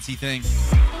hyperproductivity thing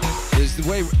is the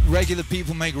way regular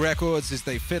people make records is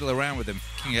they fiddle around with them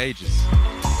fucking ages.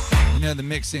 You know, the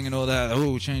mixing and all that,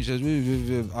 oh, change those.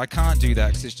 I can't do that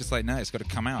because it's just like, no, it's got to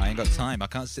come out. I ain't got time. I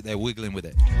can't sit there wiggling with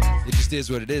it. It just is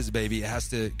what it is, baby. It has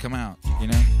to come out, you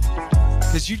know?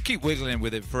 Because you'd keep wiggling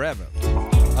with it forever.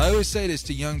 I always say this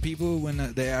to young people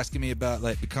when they're asking me about,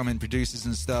 like, becoming producers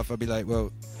and stuff. I'll be like,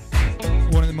 well,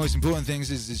 one of the most important things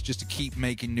is just to keep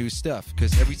making new stuff.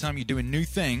 Because every time you do a new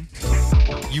thing,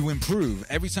 you improve.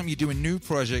 Every time you do a new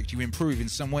project, you improve in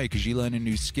some way because you learn a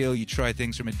new skill, you try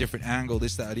things from a different angle,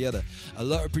 this, that, or the other. A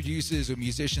lot of producers or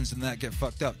musicians and that get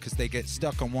fucked up because they get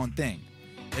stuck on one thing.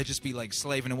 They just be like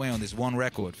slaving away on this one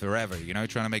record forever, you know,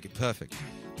 trying to make it perfect.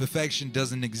 Perfection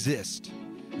doesn't exist.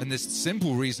 And the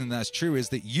simple reason that's true is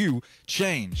that you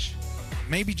change.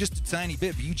 Maybe just a tiny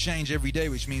bit, but you change every day,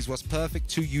 which means what's perfect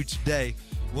to you today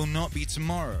will not be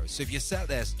tomorrow. So if you're sat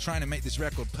there trying to make this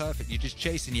record perfect, you're just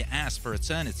chasing your ass for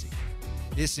eternity.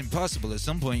 It's impossible. At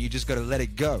some point, you just got to let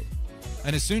it go.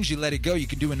 And as soon as you let it go, you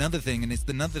can do another thing, and it's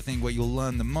another thing where you'll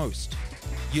learn the most.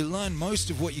 you learn most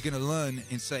of what you're going to learn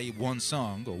in, say, one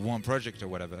song or one project or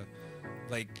whatever,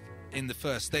 like in the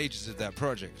first stages of that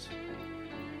project.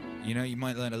 You know, you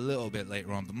might learn a little bit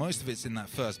later on, but most of it's in that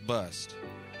first burst.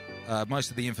 Most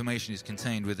of the information is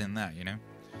contained within that, you know?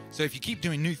 So if you keep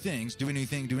doing new things, you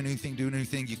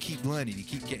keep learning, you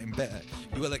keep getting better,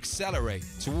 you will accelerate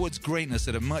towards greatness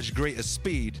at a much greater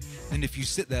speed than if you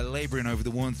sit there laboring over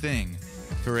the one thing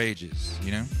for ages,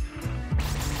 you know?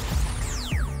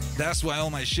 That's why all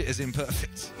my shit is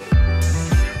imperfect.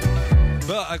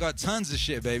 But I got tons of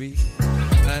shit, baby.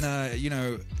 And, you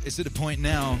know, it's at a point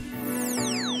now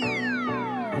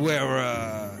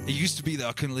where it used to be that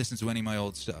I couldn't listen to any of my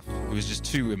old stuff. It was just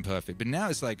too imperfect. But now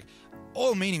it's like,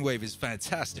 all Meaning Wave is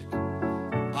fantastic.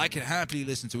 I can happily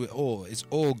listen to it all. It's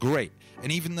all great.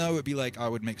 And even though it'd be like, I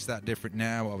would mix that different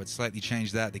now, I would slightly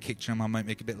change that. The kick drum I might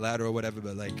make a bit louder or whatever,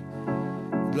 but like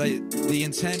the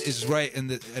intent is right, and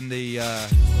the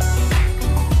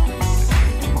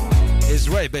is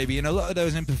right, baby. And a lot of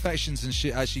those imperfections and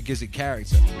shit actually gives it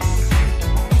character.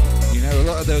 You know, a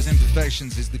lot of those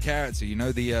imperfections is the character. You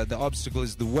know, the obstacle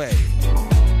is the way.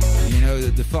 You know,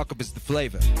 the fuck up is the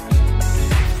flavor.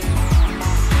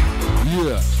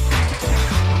 Yeah.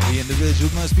 The individual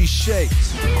must be shaped.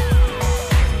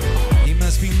 He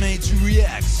must be made to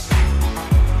react.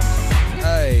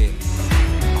 Hey.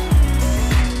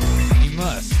 He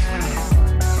must.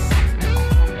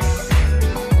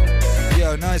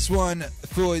 Yo, nice one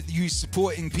for you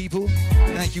supporting people.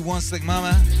 Thank you, One Slick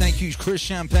Mama. Thank you, Chris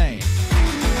Champagne.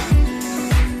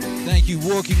 Thank you,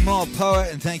 Walking Mall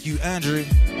Poet. And thank you, Andrew.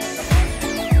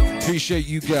 Appreciate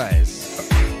you guys.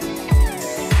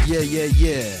 Yeah.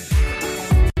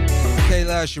 Okay,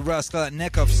 Laush, Rascal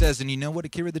Nekov says, and you know what,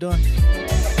 Akira the Don?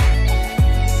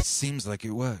 Seems like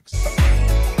it works.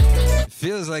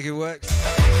 Feels like it works.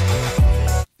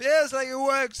 Feels like it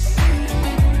works.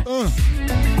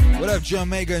 What up, John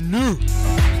Mega? New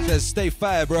says, stay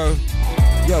fire, bro.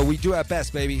 Yo, we do our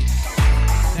best, baby.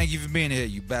 Thank you for being here,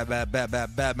 you bad man.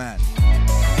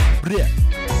 Blech.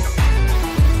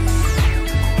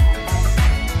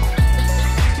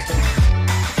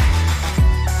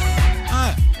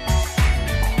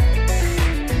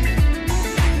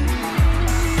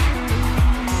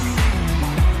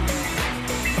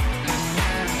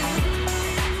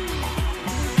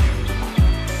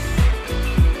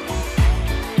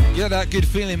 Yeah, that Good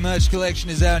Feeling merch collection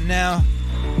is out now.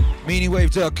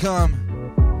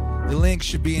 MeaningWave.com. The link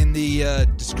should be in the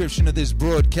description of this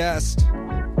broadcast.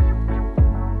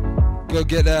 Go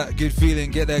get that good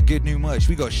feeling, get that good new merch.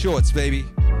 We got shorts, baby.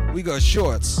 We got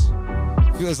shorts.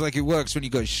 Feels like it works when you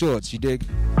got shorts, you dig?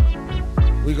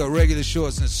 We got regular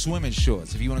shorts and swimming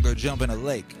shorts if you want to go jump in a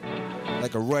lake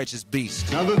like a righteous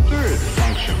beast. Now, the third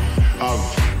function of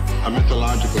a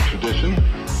mythological tradition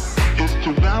is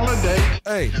to validate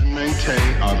and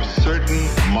maintain a certain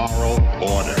moral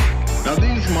order. Now,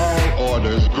 these moral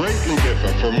orders greatly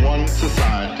differ from one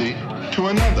society to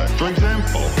another. For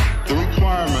example, the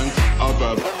requirements of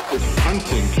a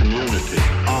hunting community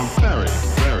are very,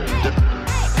 very different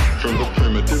from the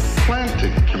primitive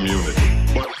planting community.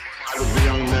 What the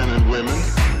young men and women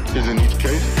is in each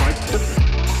case quite different.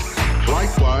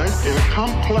 Likewise, in a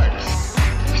complex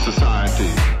society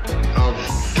of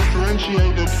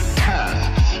differentiated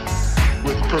tasks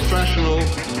with professional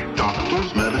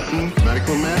doctors,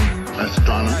 medical men,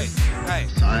 astronomers,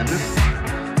 scientists,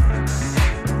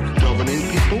 governing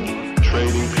people,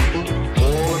 trading people,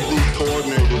 all of these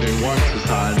coordinated in one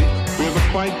society, we have a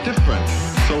quite different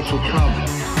social problem,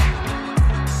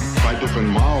 quite different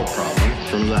moral problem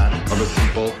from that of a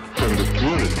simple primitive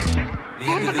community. The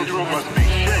individual must be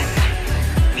shaped.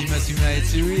 He must be made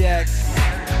to react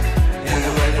in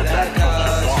the way that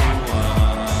God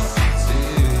wants to.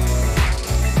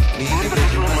 The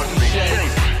individual must be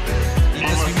shaped. He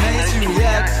must be made to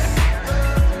react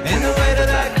in the way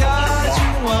that God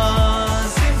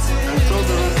wants him to. And so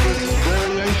there is this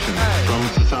variation from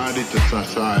society to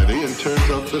society in terms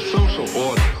of the social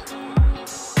orders.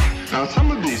 Now,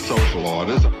 some of these social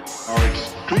orders are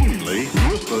extremely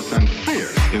ruthless and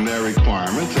fierce in their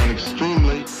requirements and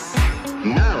extremely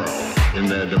narrow in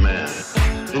their demands.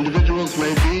 Individuals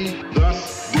may be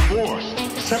thus divorced,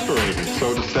 separated,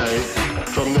 so to say,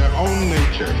 from their own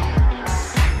nature.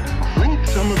 Read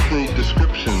some of the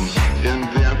descriptions in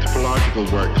the anthropological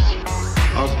works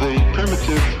of the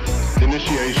primitive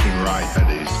initiation rites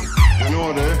in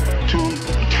order to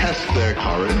test their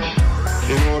courage,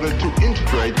 in order to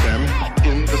integrate them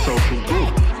in the social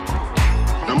group.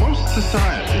 Now, most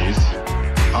societies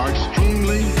are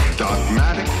extremely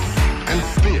dogmatic and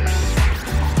fierce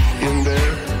in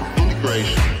their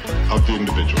integration of the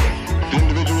individual. The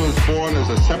individual is born as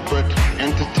a separate entity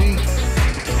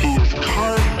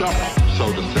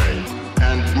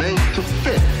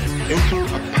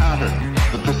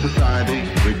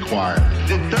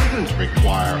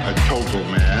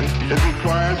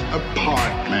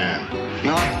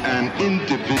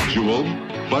individual,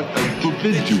 but a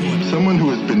dividual. Someone who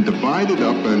has been divided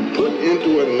up and put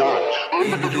into a notch.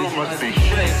 Individual must be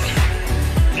shaped.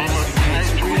 He must be made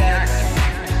to react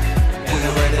in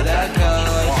the way that I cause.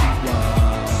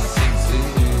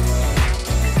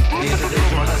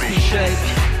 Individual must be shaped.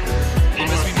 He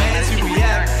must be made to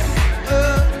react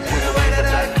in the way that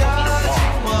I cause.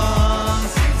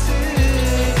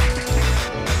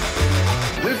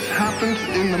 This happens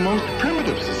in the most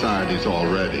primitive societies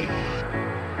already.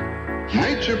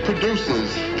 Nature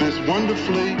produces this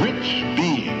wonderfully rich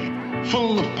being,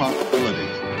 full of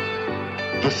possibilities.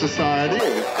 The society,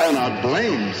 and you cannot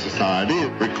blame society,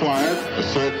 it requires a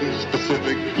certain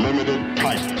specific limited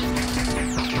type.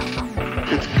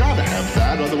 It's got to have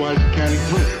that, otherwise it can't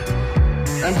exist.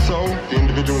 And so the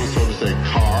individual is, so to say,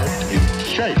 carved into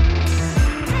shape.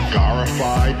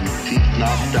 Scarified, his teeth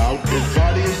knocked out, his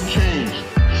body is changed,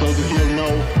 so that he'll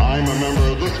know, I'm a member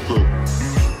of this group,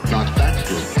 not that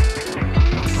group.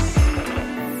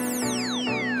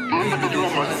 The individual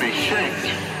must be shaped.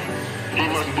 He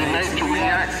must be made to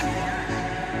react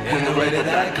in the way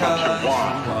that culture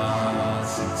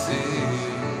wants it to.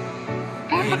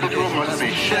 The individual must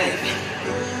be shaped.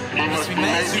 He must be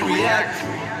made to react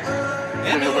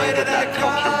in the way that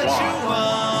culture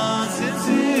wants it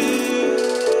to.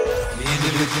 The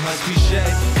individual must be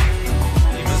shaped.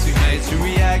 He must be made to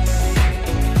react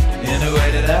in the way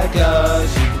that our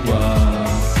culture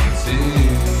wants it to.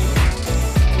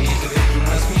 The individual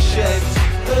must be shaped.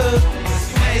 He must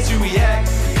be made to react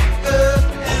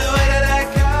in the way that our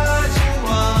culture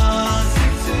wants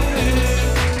it to.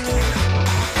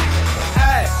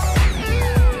 Hey.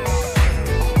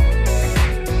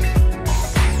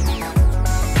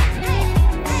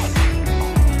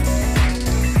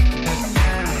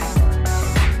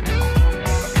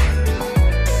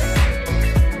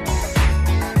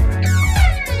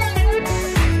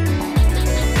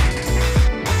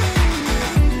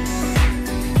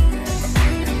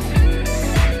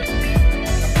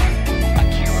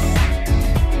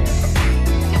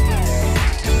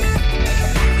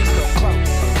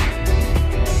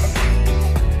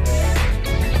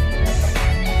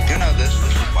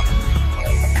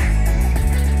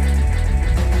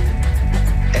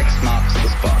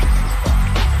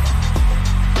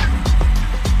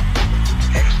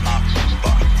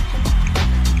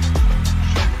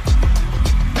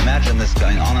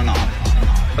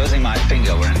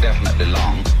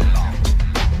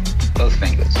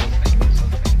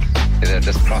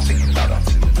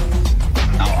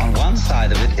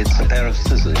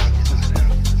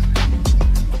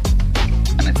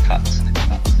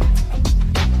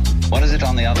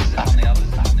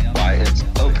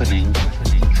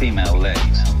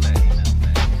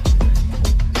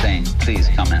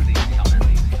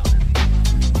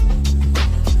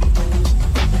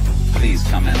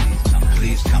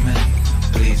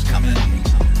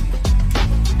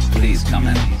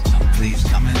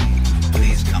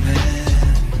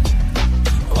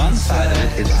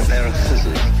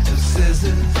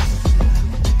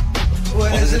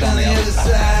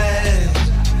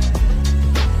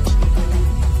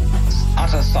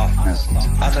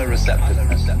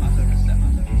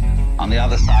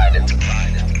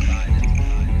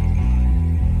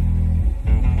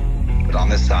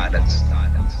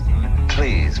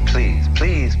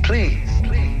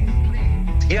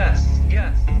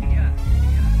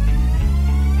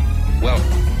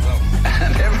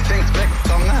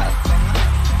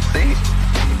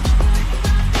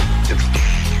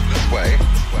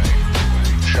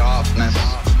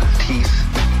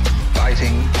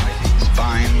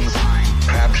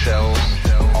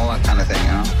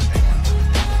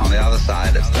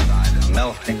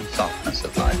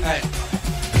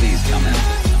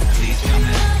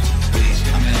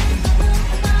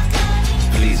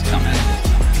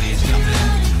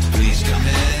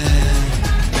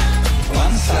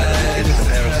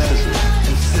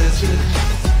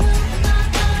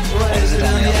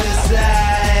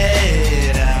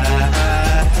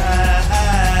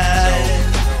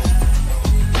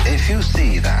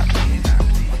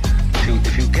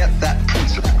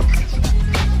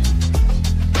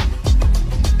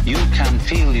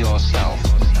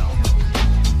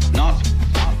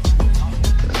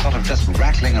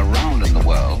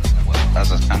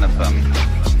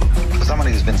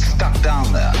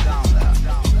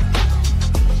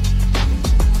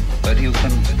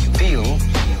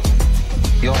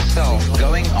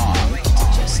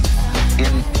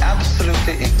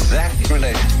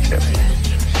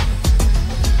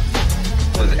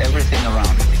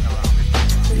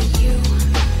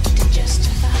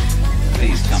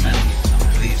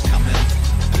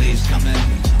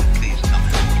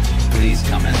 Please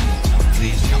come come in.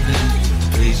 Please come in.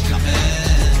 Please come in.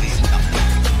 Please come in.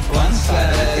 One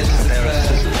side is a pair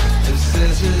of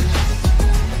scissors.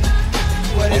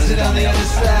 What is it on the other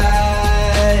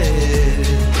side?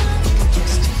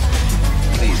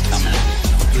 Please come in.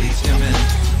 Please come in.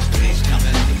 Please come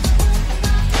in.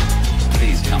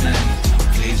 Please come in.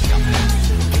 Please come in.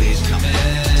 Please come in.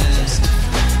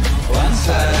 One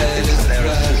side is a pair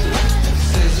of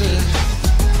scissors.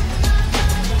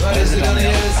 What is it on the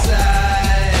other side?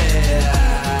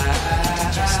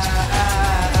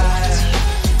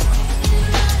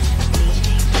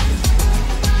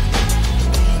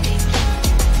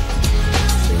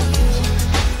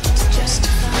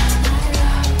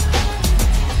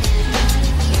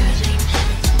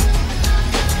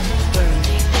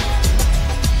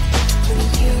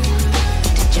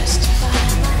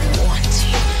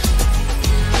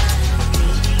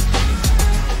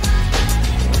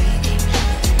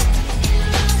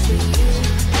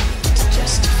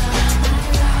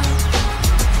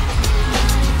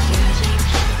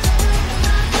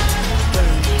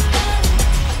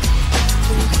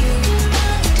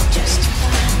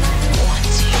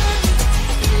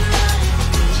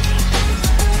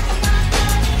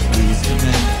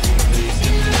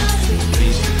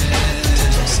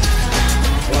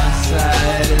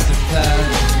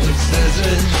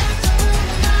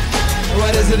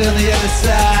 What is it on the other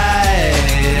side?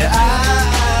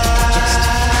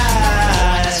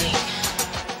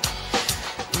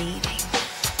 Needing,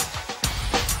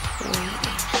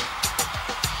 waiting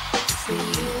for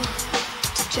you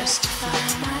to justify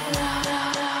my love.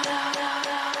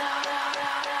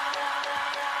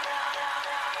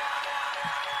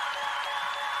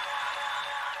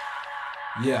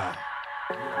 Yeah.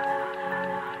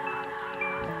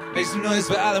 Make some noise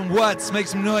for Alan Watts, make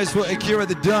some noise for Akira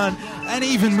the Don, and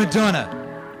even Madonna.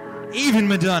 Even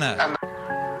Madonna.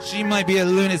 She might be a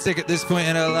lunatic at this point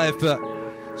in her life, but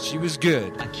she was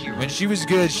good. When she was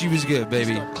good,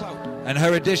 baby. And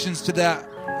her additions to that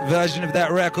version of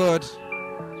that record,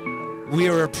 we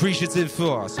are appreciative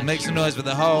for. So make some noise for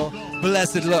the whole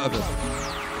blessed lot of it.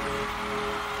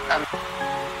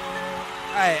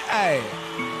 Hey.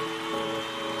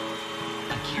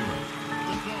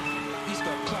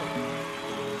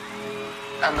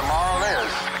 And the moral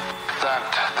is that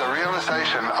the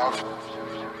realization of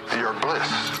your bliss,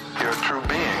 your true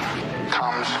being,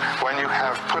 comes when you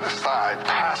have put aside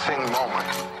passing moment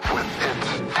with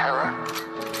its terror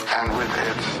and with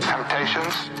its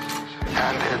temptations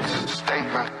and its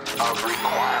statement of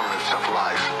requirements of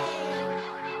life.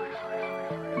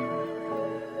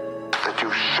 That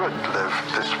you should live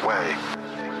this way.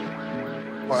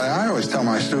 Well, I always tell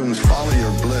my students, follow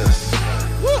your bliss.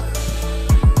 Woo!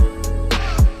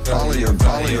 Follow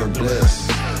your bliss.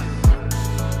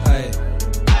 Hey.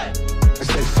 I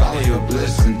say follow your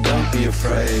bliss and don't be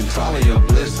afraid. Follow your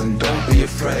bliss and don't be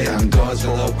afraid. And doors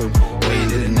will open where you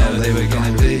didn't know they were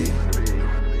gonna be.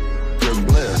 Your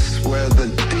bliss, where the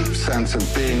deep sense of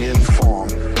being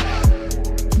informed,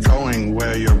 going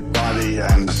where your body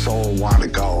and soul want to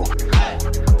go.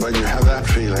 When you have that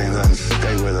feeling, then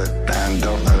stay with it and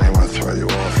don't let anyone throw you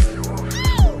off.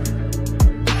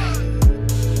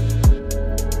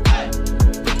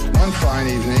 One fine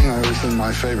evening, I was in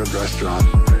my favorite restaurant.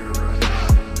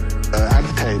 At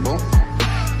a table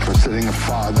were sitting a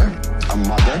father, a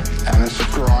mother, and a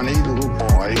scrawny little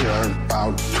boy,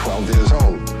 about 12 years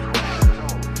old.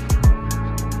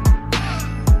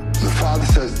 The father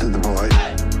says to the boy,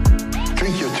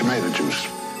 "Drink your tomato juice."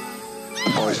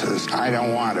 The boy says, "I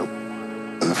don't want to."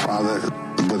 And the father,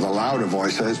 with a louder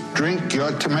voice, says, "Drink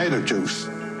your tomato juice."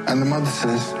 And the mother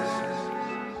says,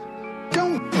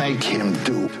 "Don't make him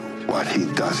do what he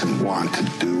doesn't want to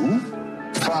do."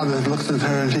 Father looks at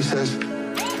her and he says,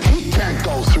 "He can't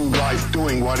go through life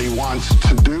doing what he wants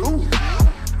to do.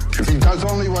 If he does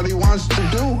only what he wants to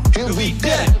do, he'll be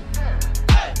dead.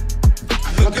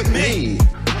 Look at me.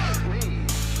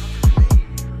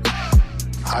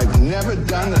 I've never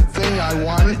done the thing I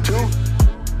wanted to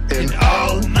in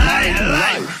all my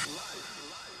life."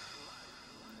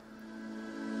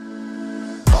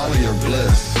 Follow your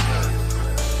bliss.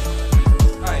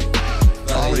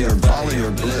 Follow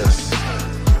your bliss.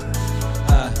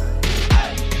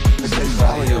 I say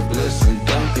follow your bliss and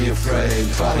don't be afraid.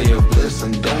 Follow your bliss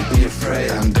and don't be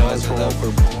afraid. And doors will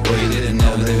open where you didn't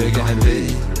know they were gonna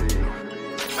be.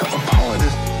 A poet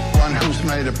is one who's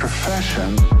made a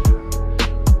profession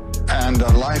and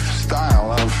a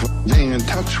lifestyle of being in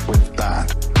touch with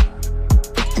that.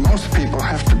 Most people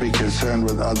have to be concerned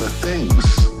with other things.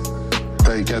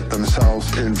 They get themselves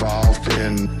involved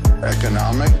in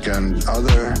economic and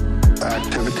other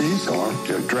activities, or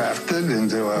you're drafted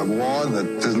into a war that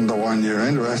isn't the one you're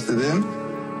interested in.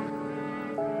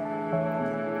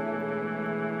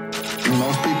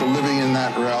 Most people living in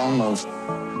that realm of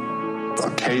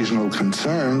occasional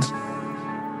concerns,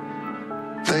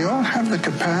 they all have the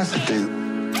capacity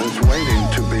that's waiting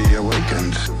to be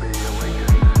awakened.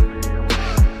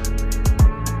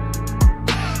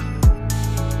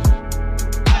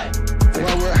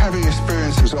 Well, we're having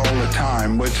experiences all the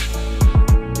time, which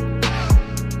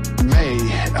may,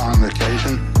 on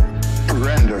occasion,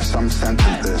 render some sense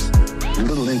of this. A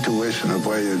little intuition of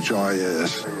where your joy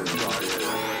is.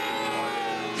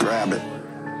 Grab it.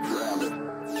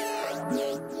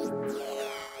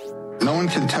 No one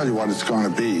can tell you what it's going to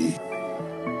be.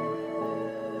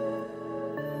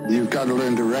 You've got to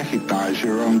learn to recognize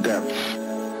your own depths.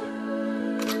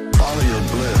 Follow your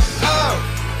bliss. Oh!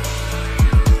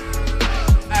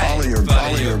 Follow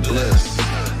your bliss.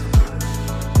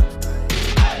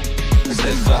 I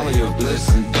said follow your bliss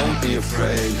and don't be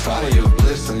afraid. Follow your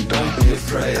bliss and don't be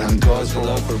afraid. And doors will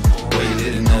open where you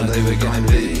didn't know they were going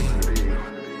to be.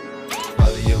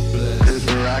 Follow your bliss. It's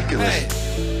miraculous. Hey.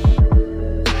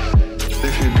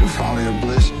 If you do follow your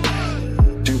bliss,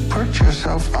 you perch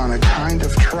yourself on a kind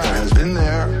of track. Has been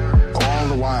there all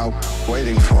the while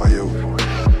waiting for you.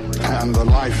 And the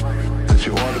life that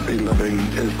you ought to be living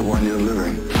is the one you're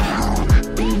living.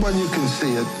 When you can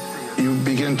see it, you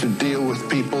begin to deal with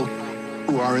people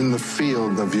who are in the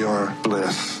field of your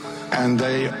bliss. And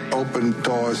they open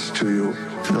doors to you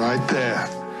right there,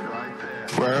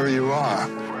 wherever you are.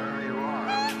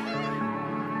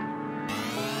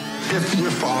 If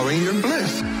you're following your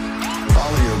bliss,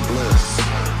 follow your bliss.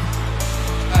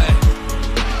 Hey.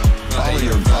 Follow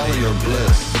your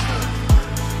bliss.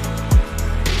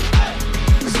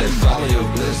 Follow your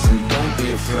bliss and don't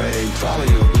be afraid. Follow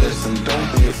your bliss and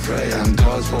don't be afraid. And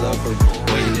doors will open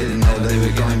where you didn't know they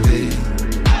were going to be.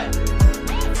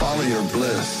 Follow your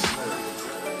bliss.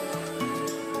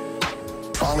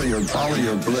 Follow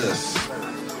your bliss.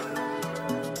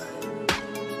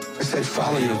 I say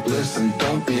follow your bliss and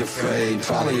don't be afraid.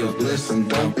 Follow your bliss and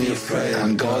don't be afraid.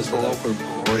 And doors will open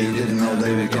where you didn't know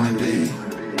they were going to be.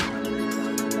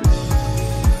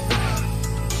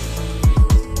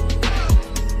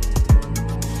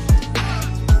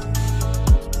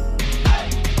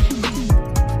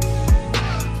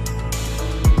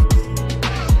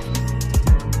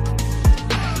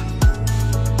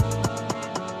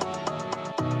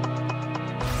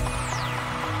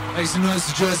 Make some noise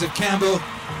to Joseph Campbell.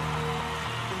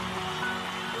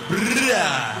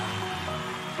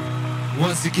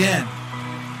 Once again,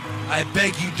 I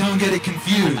beg you don't get it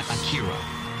confused.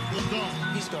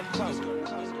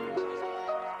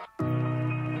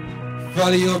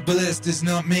 Follow your bliss does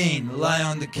not mean lie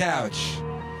on the couch,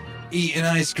 eat an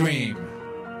ice cream.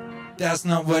 That's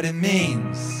not what it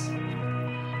means.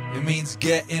 It means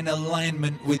get in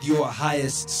alignment with your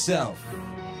highest self,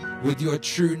 with your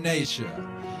true nature,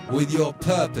 with your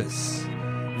purpose,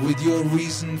 with your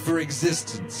reason for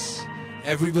existence.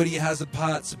 Everybody has a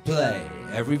part to play.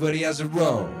 Everybody has a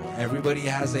role. Everybody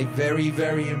has a very,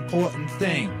 very important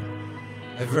thing,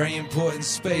 a very important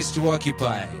space to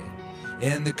occupy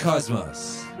in the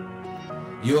cosmos.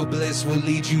 Your bliss will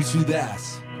lead you to that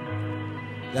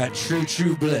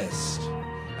true bliss.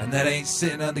 And that ain't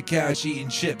sitting on the couch eating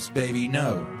chips, baby,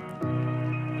 no.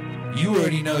 You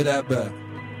already know that, but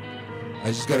I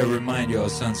just gotta remind y'all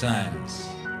sometimes,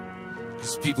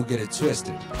 because people get it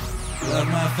twisted. Love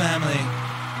my family.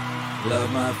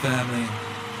 Love my family.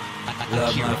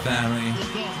 Love my family.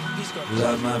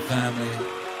 Love my family.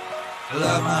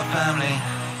 Love my family.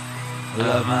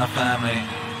 Love my family.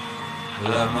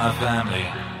 Love my family.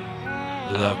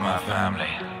 Love my family.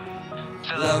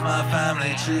 Love my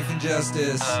family. Truth and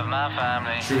justice. Love my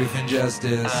family. Truth and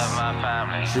justice. Love my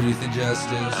family. Truth and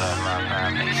justice. Love my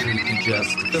family. Truth and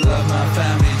justice. Love my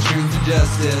family. Truth and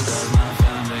justice. Love my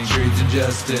family. Truth and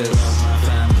justice. Love my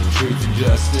family.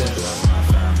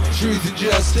 Truth and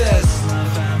justice. Love my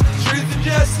family. Truth and justice. Truth and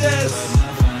justice.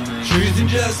 Truth and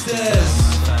justice.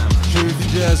 Truth and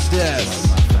justice.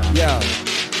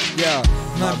 Yo,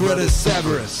 my brother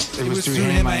Severus. It was through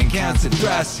him I encountered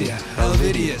Gracia,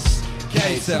 Helvidius,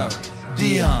 Cato,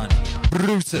 Dion,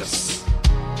 Brutus,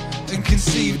 and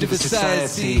conceived of a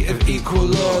society of equal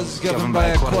laws governed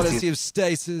by equality of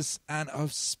status and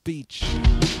of speech,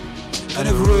 and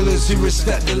of rulers who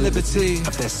respect the liberty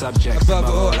of their subjects above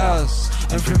all else,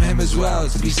 and from him as well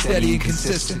to be steady and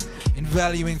consistent in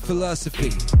valuing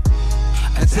philosophy,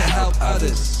 and to help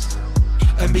others,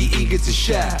 and be eager to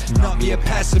share, not be a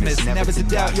pessimist, never to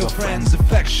doubt your friend's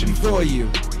affection for you.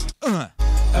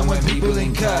 And when people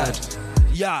incurred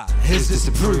Yeah, his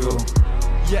disapproval.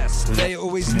 Yes, they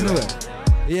always knew it.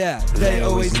 Yeah, they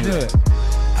always knew it.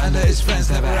 And that his friends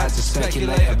never had to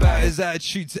speculate about his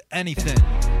attitude to anything.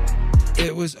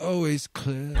 It was always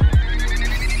clear.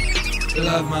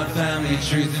 Love my family,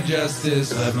 truth and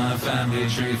justice. Love my family,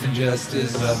 truth and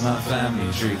justice. Love my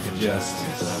family, truth and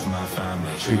justice. Love my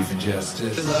family, truth and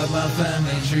justice. Love my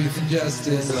family, truth and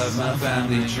justice. Love my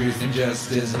family, truth and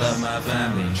justice. Love my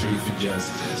family, truth and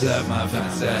justice. Love my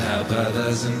family, to help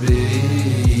others and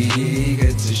be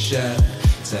good to share.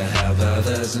 To help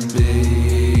others and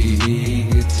be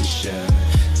good to share.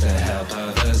 To help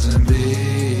others and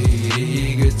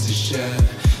be good to share.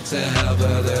 To help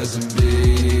others and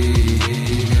be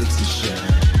good to share.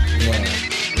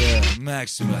 Yeah.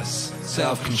 Maximus,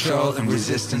 self-control and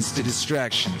resistance to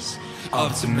distractions.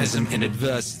 Optimism in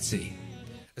adversity,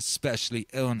 especially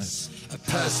illness. A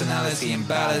personality in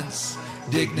balance,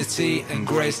 dignity and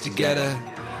grace together.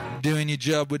 Doing your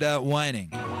job without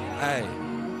whining. Hey.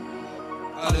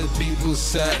 Other people's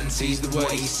certainties that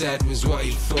what he said was what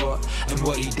he thought, and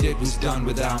what he did was done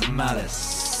without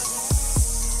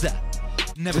malice.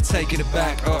 Never taken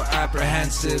aback or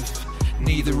apprehensive,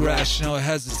 neither rash nor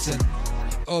hesitant,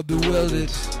 or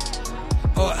bewildered,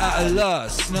 or at a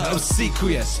loss. Not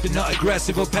obsequious, but not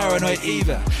aggressive or paranoid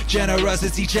either.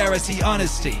 Generosity, charity,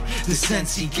 honesty, the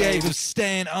sense he gave of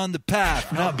staying on the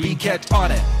path, not being kept on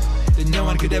it. That no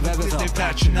one could ever be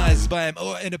patronized by him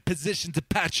or in a position to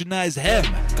patronize him.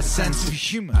 A sense of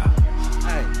humor.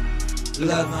 Hey.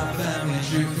 Love my family,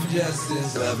 truth and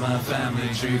justice. Love my family,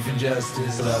 truth and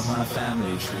justice. Love my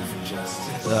family, truth and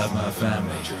justice. Love my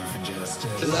family, truth and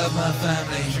justice. Love my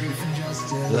family, truth and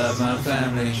justice. Love my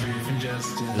family, truth and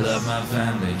justice. Love my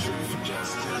family, truth and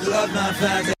justice. Love my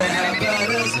family, to help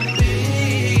others and be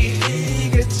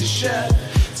eager to share.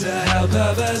 To help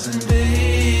others and be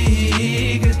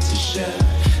eager to share.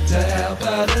 To help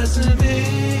others and be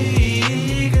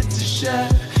eager to share.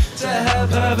 To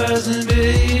help others and be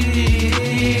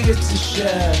eager to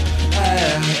share.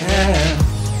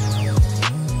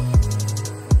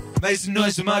 Make some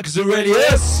noise for Marcus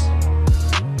Aurelius.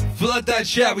 Flood that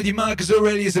chat with your Marcus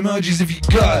Aurelius emojis if you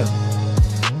got.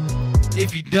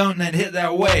 If you don't, then hit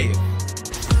that wave.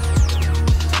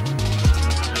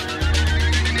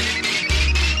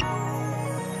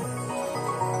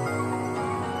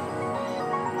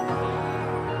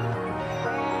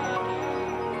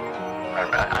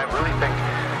 I really think,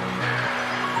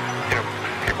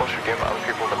 people should give other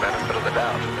people the benefit of the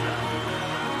doubt.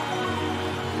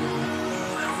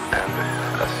 And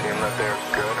assume that they're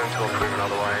good until proven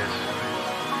otherwise.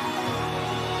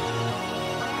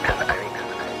 And I think,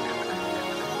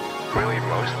 really,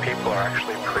 most people are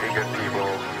actually pretty good people.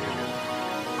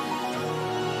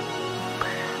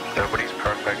 Nobody's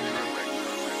perfect.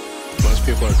 Most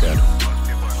people are good.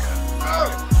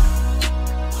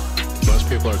 Most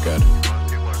people are good.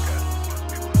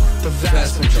 The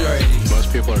vast majority.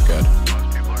 Most people are good.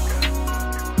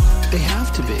 They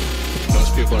have to be.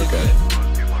 Most people are good.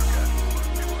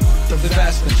 The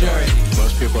vast majority.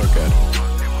 Most people are good.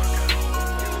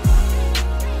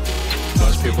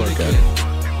 Most people are good.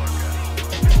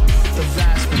 The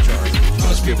vast majority.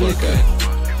 Most people are good.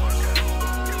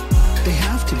 They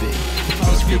have to be.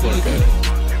 Most people are good.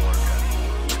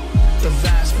 The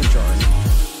vast majority.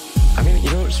 I mean,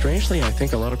 strangely, I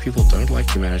think a lot of people don't like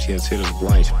humanity and see it as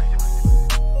blight.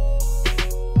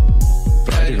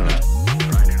 But I do not.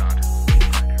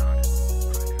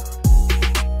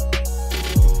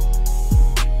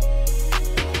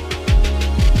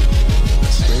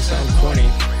 This may sound corny,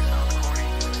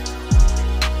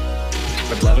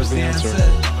 but love is the answer.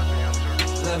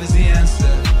 Love is the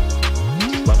answer.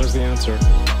 Love is the answer.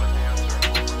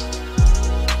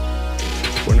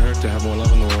 Wouldn't hurt to have more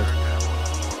love in the world.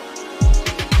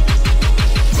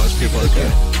 Most people are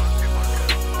good.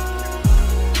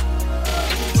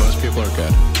 Most people are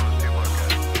good.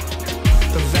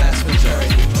 The vast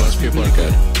majority. Most people are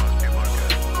good.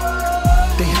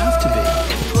 They have to be.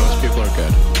 Most people are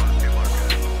good.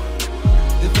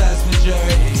 The vast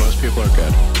majority. Most people are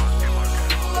good.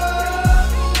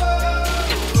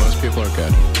 Most people are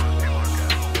good.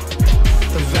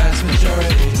 The vast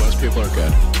majority. Most people are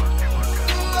good.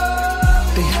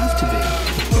 They have to be.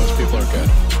 Most people are good.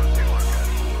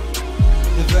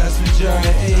 The vast majority.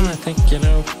 I think,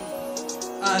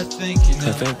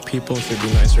 I think people should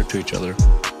be nicer to each other.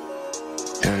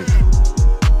 And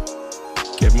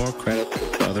give more credit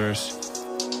to others.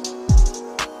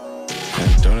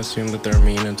 And don't assume that they're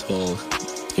mean until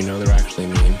you know they're actually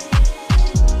mean.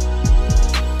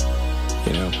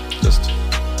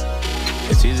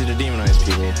 It's easy to demonize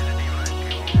people.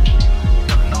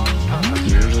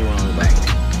 You're usually wrong about it.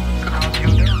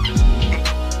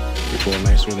 people are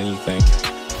nicer than you think.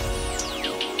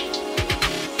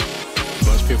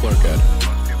 Most people are good.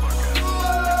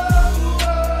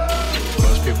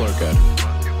 Most people are good.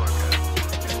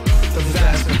 The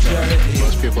vast majority.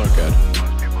 Most people are good.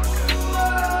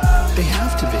 They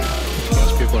have to be.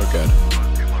 Most people are good.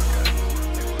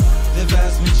 The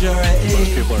vast majority.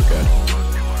 Most people are good.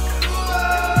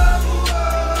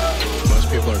 Most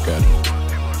people are good.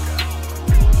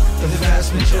 The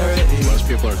vast majority. Most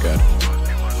people are good.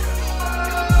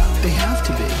 They have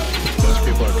to be. Most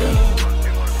people are good.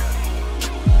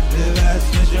 The vast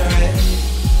majority.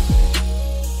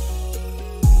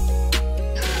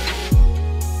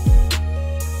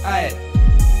 Alright.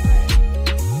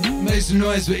 Make some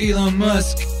noise for Elon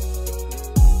Musk.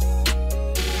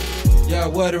 Yeah,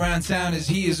 word around town is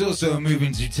he is also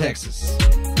moving to Texas.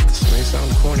 This may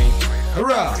sound corny.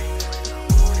 Hurrah!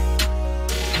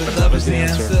 But love is the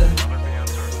answer.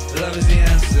 Love is the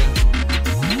answer.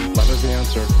 Love is the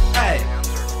answer. Hey!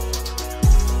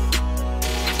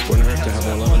 Wouldn't hurt to have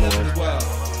more love in the world.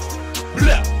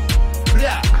 Blah!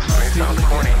 Blah! This may sound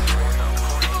corny.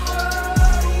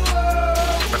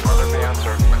 But love is the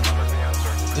answer.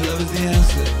 Love is the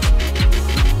answer.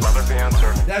 Love is the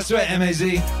answer. That's right, MAZ.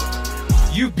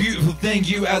 You beautiful thing,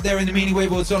 you out there in the Meaning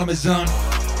Wave Autonomous Zone.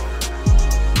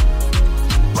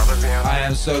 Love is the answer. I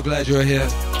am so glad you're here.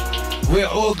 We're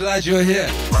all glad you're here.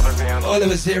 Love is the answer. All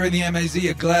of us here in the MAZ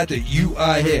are glad that you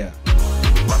are here.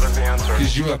 Love is the answer.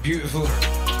 Because you are beautiful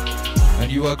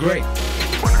and you are great.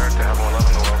 Wouldn't hurt to have more love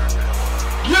in the world.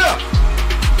 Yeah!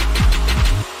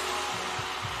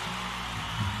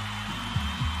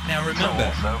 Now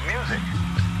remember, So music.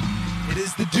 it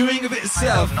is the doing of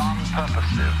itself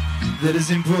Non-purposive. that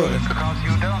is important. Because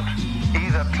you don't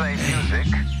either play music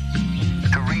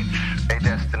to reach a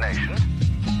destination,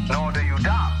 nor do you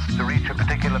dance to reach a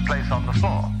particular place on the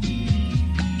floor.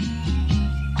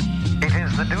 It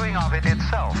is the doing of it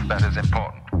itself that is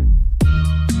important.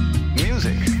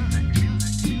 Music.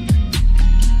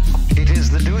 It is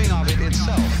the doing of it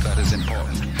itself that is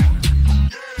important.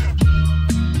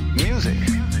 Music.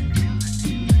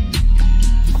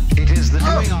 It is the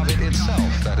doing of it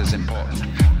itself that is important.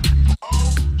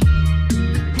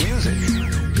 Music.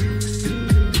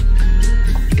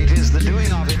 It is the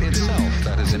doing of it itself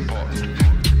that is important.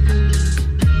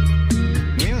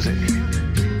 Music.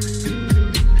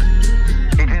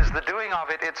 It is the doing of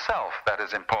it itself that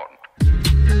is important.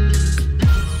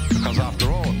 Because after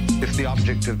all, if the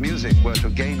object of music were to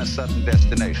gain a certain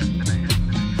destination,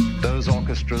 those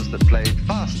orchestras that played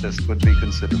fastest would be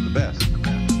considered the best.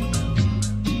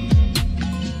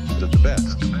 The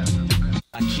best.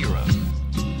 Akira.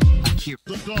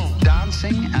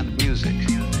 Dancing and music,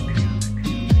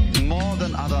 more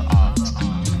than other arts,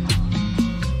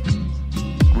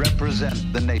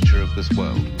 represent the nature of this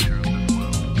world.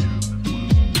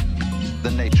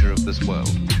 The nature of this world.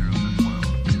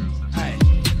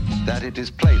 That it is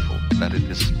playful, that it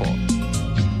is sport.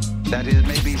 That it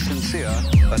may be sincere,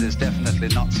 but is definitely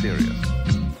not serious.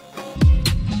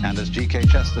 And as G.K.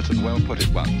 Chesterton well put it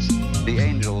once, the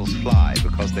angels fly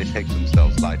because they take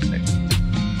themselves lightly.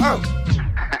 Oh!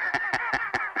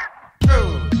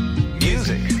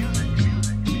 Music.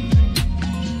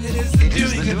 It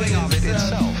is the doing of it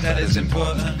itself that is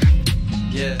important.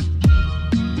 Yeah.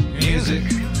 Music.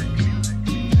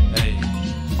 Hey.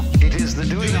 It is the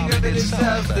doing of it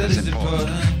itself that is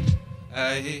important.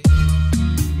 Hey.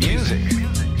 Music.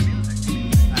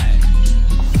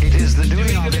 It is the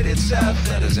doing of it itself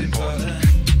that is important.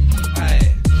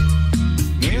 Hey.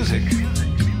 Music.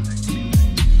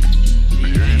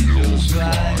 The angels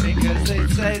fly because they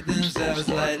take themselves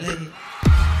lightly.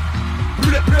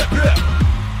 Blah, blah, blah.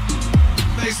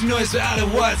 Make some noise for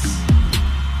Adam Watts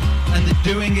and the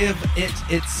doing of it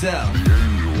itself.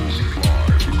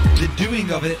 The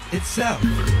doing of it itself.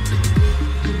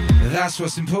 That's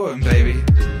what's important, baby.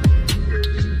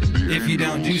 If you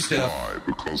don't do stuff,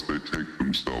 because they take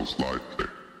themselves lightly.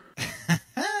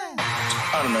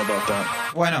 I don't know about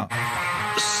that. Why not?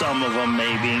 Some of them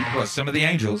maybe. What, some of the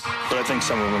angels? But I think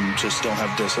some of them just don't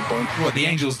have discipline. What, the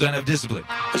angels don't have discipline?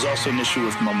 There's also an issue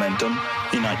with momentum.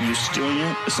 You're not used to doing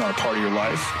it. It's not a part of your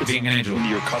life. It's being an angel. When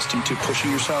you're accustomed to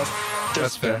pushing yourself.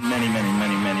 That's fair. Many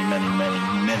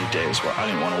days where I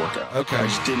didn't want to work out. Okay. I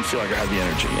just didn't feel like I had the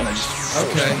energy, and I just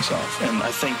forced myself. And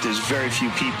I think there's very few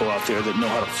people out there that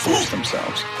know how to force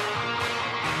themselves.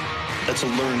 That's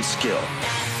a learned skill.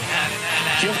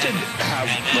 You have to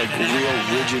have like real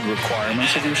rigid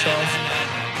requirements of yourself,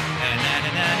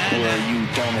 where you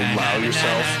don't allow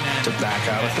yourself to back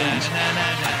out of things.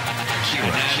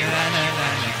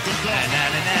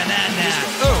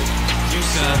 Oh, do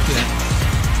something.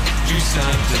 Do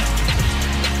something.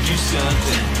 Do do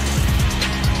something,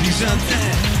 do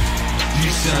something, do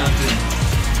something,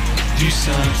 do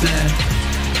something,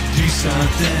 do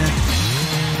something,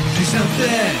 do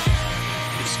something.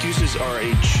 Excuses are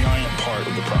a giant part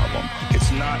of the problem.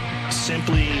 It's not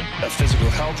simply a physical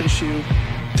health issue.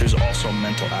 There's also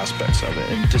mental aspects of it,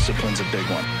 and discipline's a big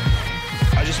one.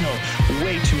 I just know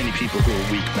way too many people who are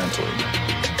weak mentally.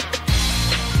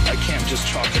 I can't just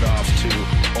chalk it off to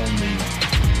only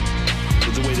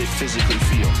the way they physically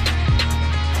feel.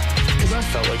 Because I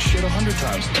felt like shit 100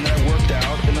 times, and then I worked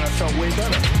out, and then I felt way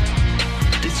better.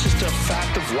 It's just a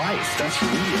fact of life. That's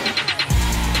real.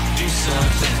 Do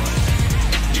something,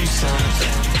 do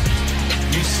something,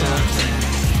 do something,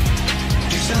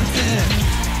 do something,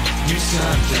 do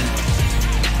something,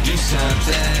 do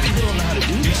something. People don't know how to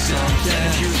do that. Something.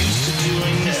 If you're used to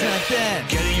doing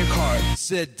something, get in your car,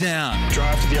 sit down,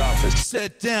 drive to the office,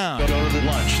 sit down, go to the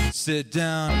lunch, sit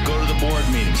down, go to the board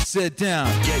meeting, sit down,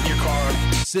 get in your car,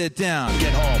 sit down,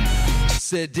 get home,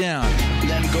 sit down, and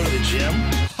then go to the gym.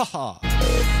 Haha.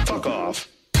 Fuck off.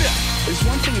 It's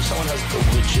one thing if someone has a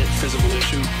legit physical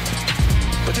issue,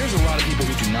 but there's a lot of people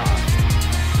who do not.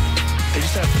 They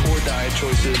just have poor diet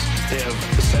choices, they have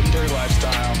a sedentary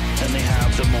lifestyle, and they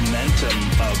have the momentum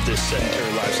of this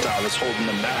sedentary lifestyle that's holding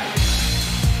them back.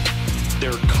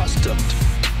 They're accustomed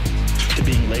to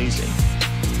being lazy.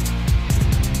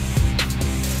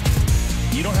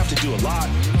 You don't have to do a lot,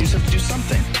 you just have to do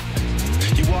something.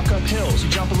 You walk up hills, you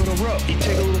jump a little rope, you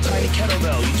take a little tiny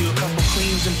kettlebell, you do a couple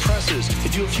cleans and presses, you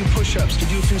do a few push-ups, you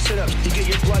do a few sit-ups, you get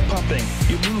your blood pumping,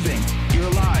 you're moving, you're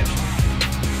alive.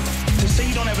 To say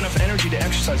you don't have enough energy to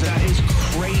exercise, that is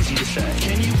crazy to say.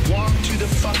 Can you walk to the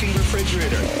fucking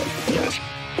refrigerator? Yes.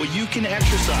 Well, you can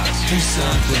exercise. Do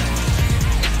something,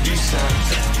 do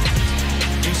something,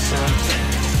 do something,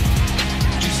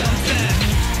 do something,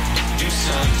 do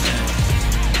something,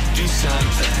 do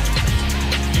something,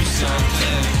 do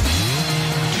something,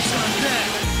 do something.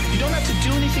 You don't have to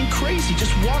do anything crazy.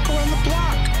 Just walk around the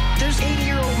block. There's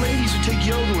 80-year-old ladies who take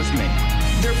yoga with me.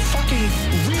 They're fucking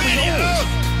really old.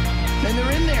 And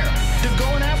they're in there. They're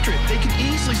going after it. They could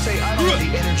easily say, I don't have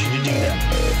the energy to do that.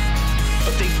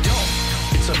 But they don't.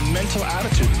 It's a mental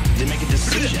attitude. They make a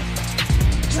decision.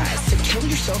 To kill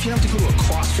yourself, you don't have to go to a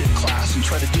CrossFit class and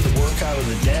try to do the workout of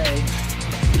the day.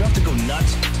 You don't have to go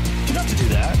nuts. You don't have to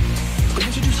do that. But you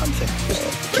have to do something. Just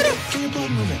get your blood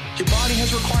moving. Your body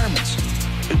has requirements.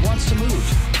 It wants to move.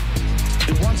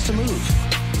 It wants to move.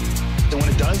 And when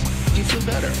it does, you feel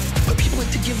better. But people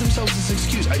like to give themselves this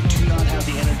excuse. I do not have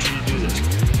the energy to do this.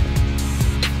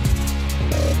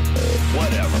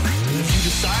 Whatever. If you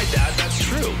decide that, that's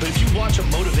true. But if you watch a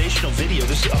motivational video,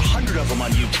 there's 100 of them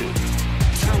on YouTube.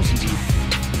 Thousands of them.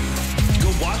 You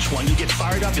go watch one, you get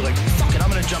fired up, you're like, fuck it, I'm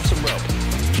gonna jump some rope.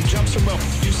 You jump some rope,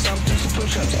 do something, do some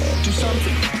push-ups, do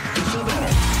something. You feel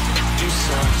better. Do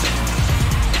something,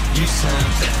 do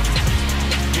something,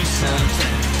 do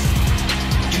something,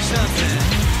 do something,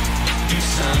 do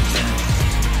something,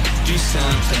 do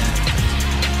something,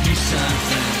 do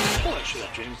something.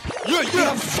 You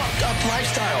have fucked up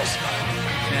lifestyles.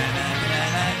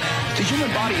 The human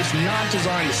body is not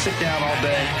designed to sit down all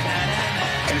day.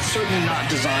 And it's certainly not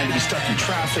designed to be stuck in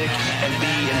traffic and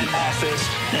be in an office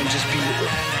and just be in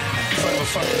front of a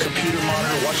fucking computer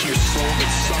monitor watching your soul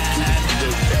get sucked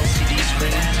through the LCD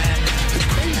screen. It's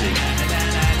crazy.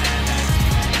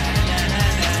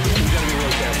 We gotta be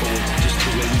really careful with just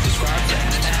the way we describe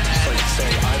things. It's like say,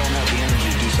 I don't have the energy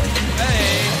to do something.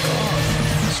 Hey!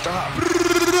 Stop.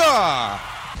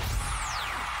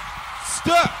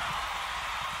 Stop!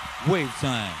 Wave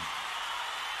time.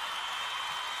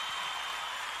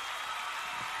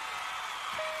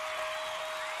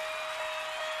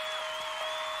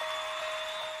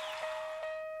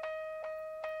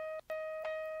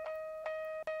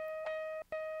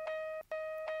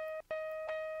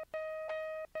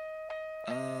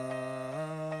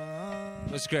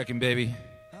 What's cracking, baby?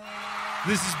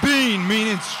 This has been Mean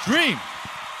and Stream.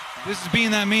 This has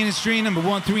been that Mean and Stream number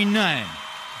 139.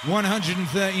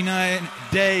 139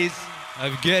 days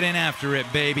of getting after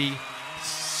it, baby.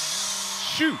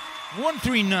 Shoot.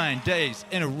 139 days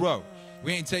in a row.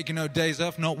 We ain't taking no days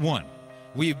off, not one.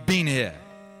 We've been here.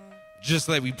 Just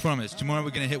like we promised. Tomorrow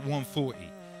we're going to hit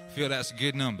 140. Feel that's a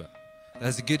good number.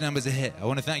 That's a good number to hit. I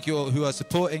want to thank you all who are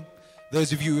supporting.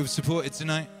 Those of you who have supported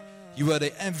tonight. You are the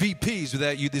MVPs.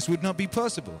 Without you, this would not be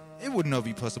possible. It would not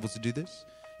be possible to do this.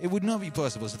 It would not be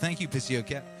possible. So thank you, Pissio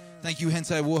Cat. Thank you,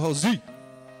 Hentai Warhol Z.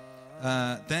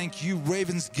 Thank you,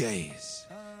 Raven's Gaze.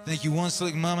 Thank you, One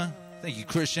Slick Mama. Thank you,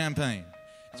 Chris Champagne.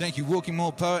 Thank you, Walking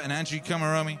More Poet and Andrew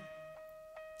Kamarami.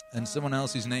 And someone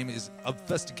else whose name is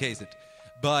obfuscated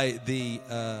by the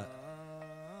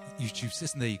YouTube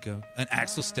system. There you go. And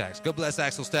Axel Stacks. God bless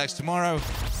Axel Stacks. Tomorrow,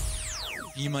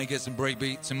 you might get some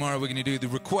breakbeat. Tomorrow, we're going to do the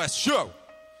request show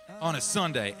on a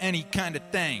Sunday. Any kind of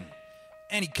thing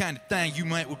you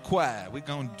might require, we're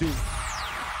going to do.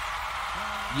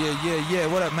 Yeah.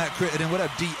 What up, Matt Crittenden? What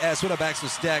up, DS? What up, Axel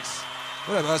Stacks?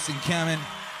 What up, Austin Cameron?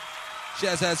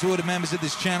 Shouts out to all the members of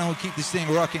this channel who keep this thing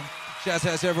rocking. Shouts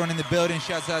out to everyone in the building.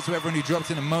 Shouts out to everyone who dropped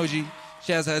an emoji.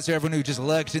 Shouts out to everyone who just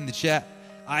lurked in the chat.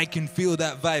 I can feel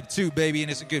that vibe too, baby, and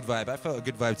it's a good vibe. I felt a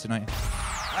good vibe tonight.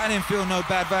 I didn't feel no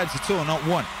bad vibes at all, not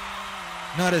one.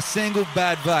 Not a single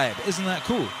bad vibe. Isn't that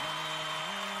cool?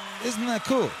 Isn't that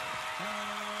cool?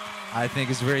 I think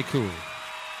it's very cool.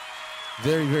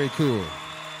 Very, very cool.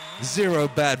 Zero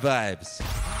bad vibes.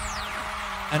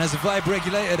 And as a vibe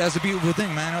regulator, that's a beautiful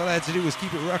thing, man. All I had to do was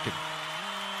keep it rocking.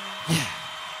 Yeah.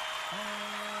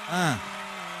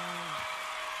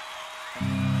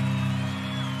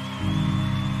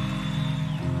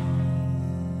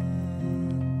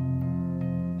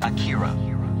 Akira.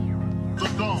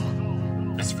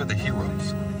 It's for the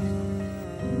heroes.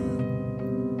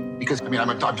 Because, I mean,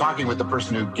 I'm talking with the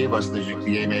person who gave us the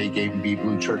AMA, gave me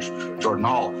Blue Church, Jordan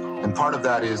Hall. And part of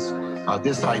that is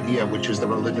this idea, which is the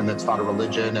religion that's not a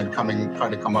religion, and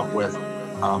trying to come up with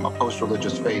a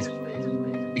post-religious faith.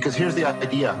 Because here's the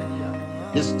idea.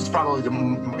 This is probably,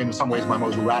 in some ways, my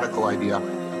most radical idea.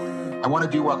 I want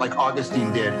to do what, like,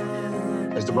 Augustine did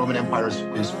as the Roman Empire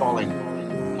is falling.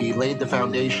 He laid the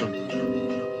foundation.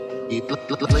 He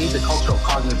laid the cultural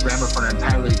cognitive grammar for an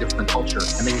entirely different culture.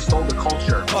 And they stole the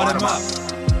culture bottom up.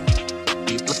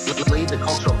 He laid the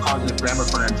cultural cognitive grammar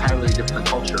for an entirely different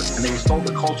culture. And they stole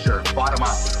the culture bottom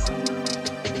up.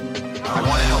 I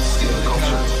want to help steal the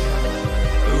culture.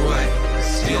 Away,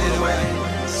 steal it away,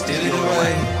 steal it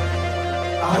away.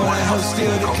 I want to help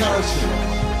steal the culture.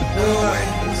 Away,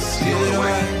 steal it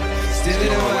away, steal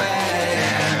it away.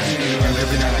 And do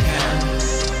everything that I can.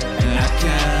 And I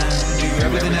can do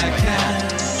everything I can.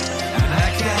 And I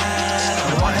can.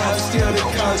 I want to help steal the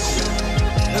culture.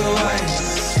 Away,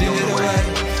 steal it away,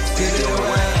 steal it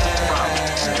away.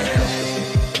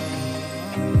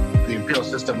 The imperial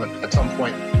system at some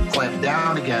point clamped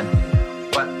down again.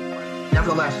 But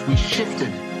nevertheless, we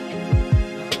shifted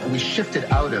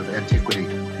out of antiquity.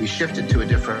 We shifted to a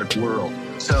different world.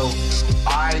 So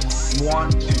I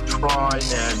want to try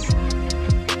and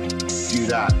do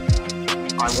that.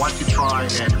 I want to try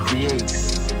and create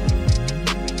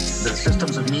the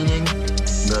systems of meaning,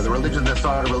 the religion that's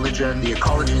not a religion, the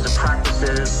ecologies of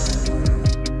practices,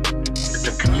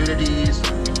 the communities,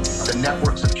 the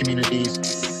networks of communities.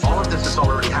 All of this is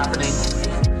already happening.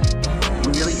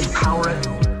 We really empower it,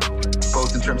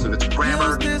 both in terms of its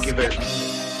grammar, give it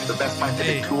the best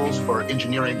scientific tools for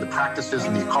engineering the practices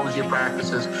and the ecology of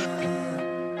practices.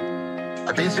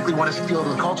 I basically want to steal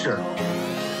the culture.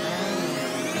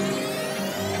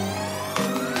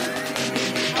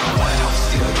 I want to help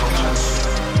steal the culture.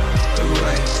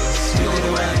 Away, steal it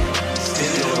away,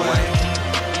 steal it away.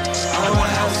 I want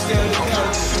to help steal the culture.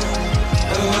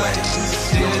 Away,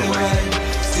 steal it away,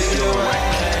 steal it away.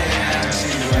 And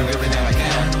do everything that I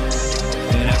can.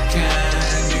 And I can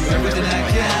do everything I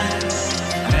can.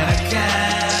 And I can,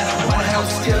 I want to help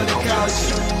steal the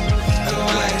culture.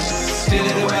 Away, steal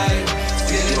it away,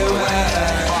 steal it away.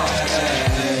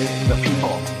 The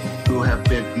people who have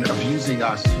been abusing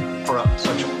us for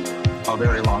such a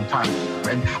very long time.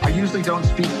 And I usually don't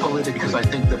speak politically because I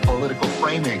think the political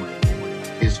framing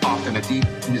is often a deep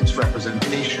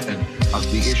misrepresentation of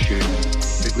the issue,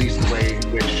 at least the way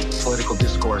in which political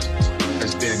discourse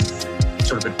has been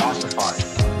sort of been ossified.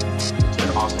 It's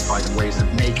been ossified in ways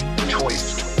that make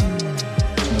choice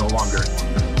no longer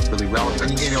really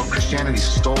relevant. And, you know, Christianity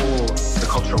stole the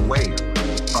culture away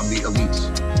from the elites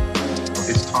of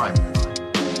its time.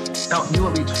 Now, new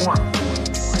elites form.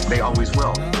 They always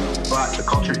will. But the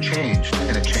culture changed,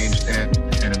 and it changed in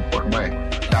an important way.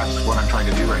 That's what I'm trying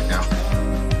to do right now.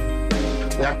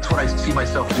 That's what I see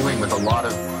myself doing with a lot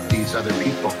of these other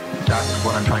people. That's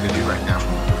what I'm trying to do right now.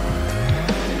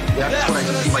 That's what I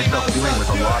see myself doing with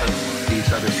a lot of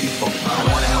these other people. I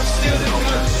want to help steal the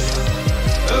culture.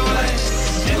 Away,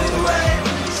 steal it away,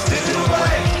 steal it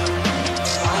away.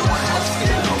 I want to help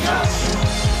steal the culture.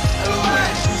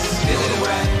 Away, steal it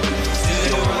away, steal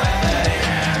it away.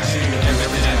 Do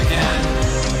everything I can,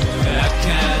 and I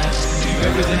can do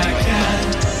everything I can,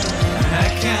 and I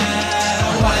can. I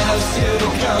want to help steal the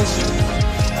culture.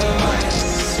 Away,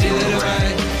 steal it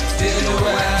away, steal it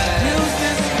away. Use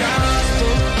this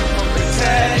gospel for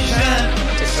protection.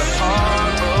 It's a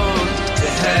horrible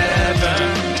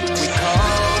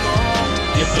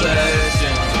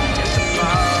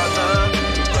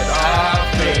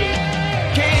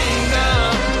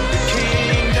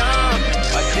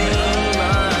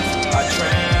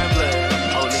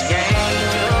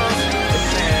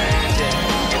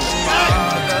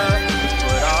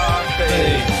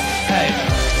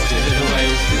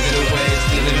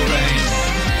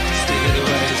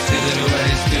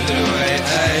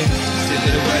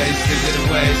steal it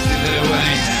away, steal it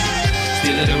away now.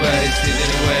 Steal it away, steal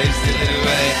it away, steal it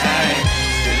away, aye.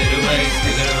 Steal it away,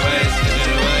 steal it away, steal it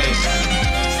away.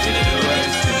 Steal it away,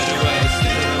 steal it away,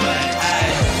 steal it away,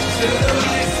 aye. Steal it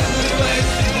away, steal it away,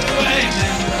 steal it away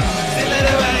now. Steal it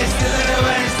away, steal it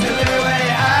away, steal it away,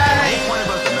 aye. The point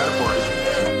about the metaphor is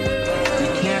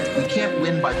we can't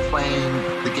win by playing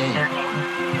the game.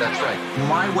 That's right.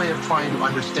 My way of trying to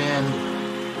understand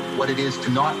what it is to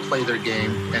not play their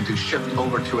game and to shift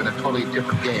over to a totally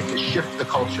different game, to shift the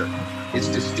culture, is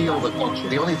to steal the culture.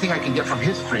 The only thing I can get from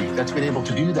history that's been able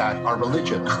to do that are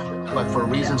religions. But for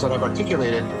reasons that I've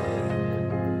articulated,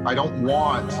 I don't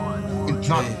want,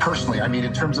 not personally, I mean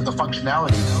in terms of the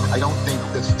functionality, I don't think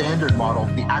the standard model,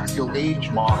 the axial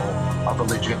age model of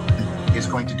religion is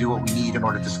going to do what we need in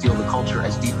order to steal the culture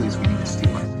as deeply as we need to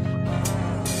steal it.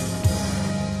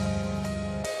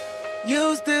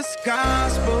 Use this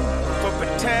gospel for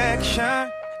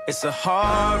protection. It's a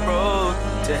hard road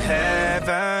to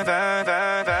heaven.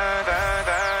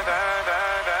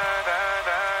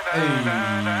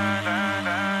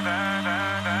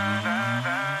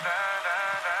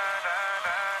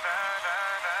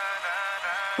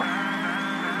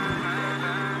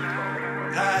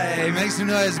 Hey, make some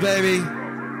noise, baby.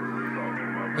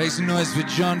 Make some noise for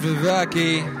John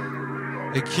Vivaki,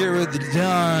 Akira the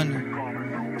Don,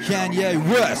 Kanye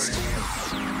West.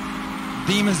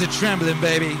 Demons are trembling,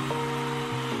 baby.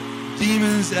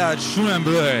 Demons are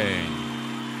trembling.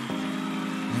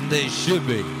 And they should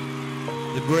be.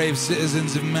 The brave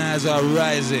citizens of Mars are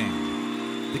rising.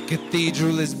 The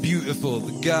cathedral is beautiful.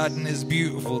 The garden is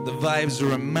beautiful. The vibes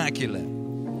are immaculate.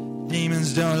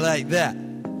 Demons don't like that.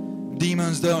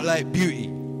 Demons don't like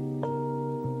beauty.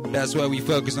 That's why we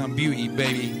focus on beauty,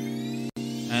 baby.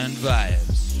 And vibes.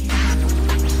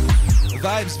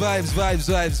 Vibes, vibes, vibes,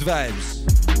 vibes, vibes.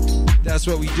 That's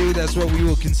what we do. That's what we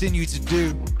will continue to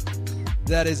do.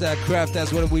 That is our craft.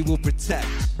 That's what we will protect.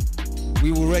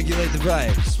 We will regulate the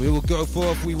vibes. We will go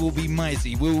forth. We will be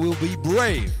mighty. We will be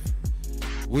brave.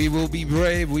 We will be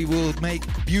brave. We will make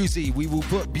beauty. We will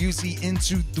put beauty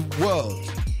into the world.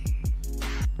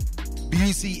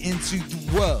 Beauty into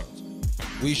the world.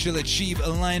 We shall achieve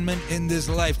alignment in this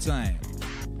lifetime.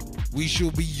 We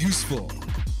shall be useful.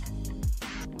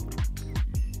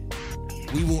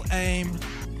 We will aim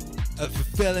at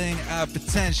fulfilling our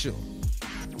potential.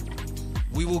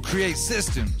 We will create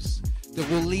systems that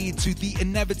will lead to the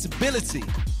inevitability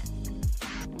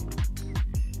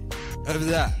of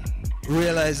that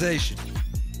realization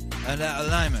and that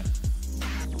alignment.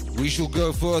 We shall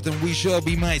go forth and we shall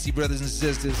be mighty, brothers and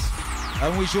sisters,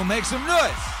 and we shall make some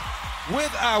noise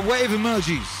with our wave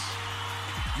emojis.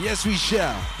 Yes, we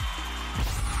shall.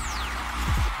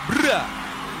 Bruh.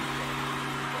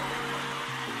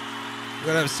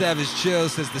 What up, Savage Chill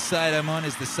says the side I'm on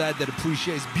is the side that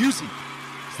appreciates beauty.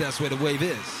 So that's where the wave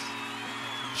is.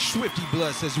 Swifty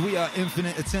Blood says we are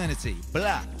infinite eternity.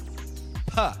 Blah.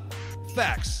 Pa.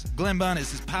 Facts. Glenn Barnett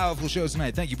says powerful show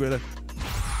tonight. Thank you, brother.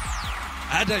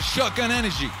 I had that shotgun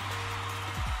energy. You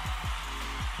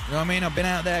know what I mean? I've been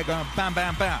out there going bam,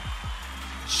 bam, bam.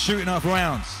 Shooting off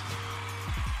rounds.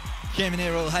 Came in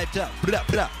here all hyped up. Blah,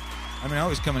 blah. I mean, I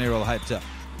always come in here all hyped up.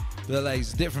 But like,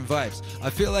 it's different vibes.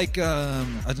 I feel like, I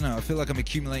don't know, I feel like I'm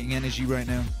accumulating energy right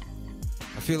now.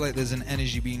 I feel like there's an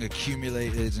energy being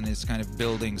accumulated and it's kind of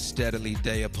building steadily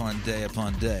day upon day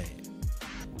upon day.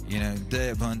 You know, day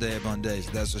upon day upon day.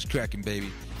 So that's what's cracking, baby.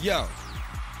 Yo,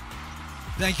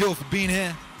 thank you all for being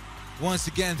here. Once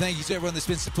again, thank you to everyone that's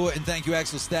been supporting. Thank you,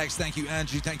 Axel Stacks. Thank you,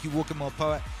 Andrew. Thank you, Walker More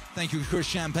Poet. Thank you, Chris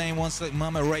Champagne, One Slick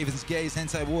Mama, Ravens Gaze,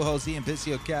 Hentai Warhols, Ian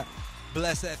Pitsio Cat.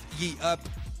 Bless F Ye Up.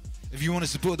 If you want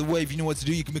to support the wave, you know what to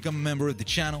do. You can become a member of the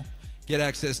channel. Get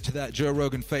access to that Joe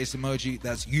Rogan face emoji.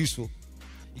 That's useful.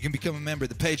 You can become a member of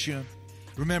the Patreon.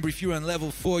 Remember, if you're on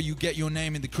level 4, you get your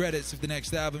name in the credits of the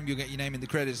next album. You'll get your name in the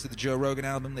credits of the Joe Rogan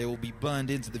album. They will be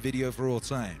burned into the video for all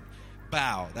time.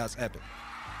 Bow. That's epic.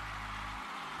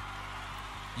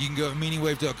 You can go to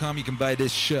meaningwave.com. You can buy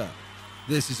this shirt.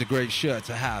 This is a great shirt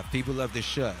to have. People love this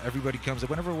shirt. Everybody comes up.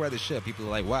 Whenever I wear this shirt, people are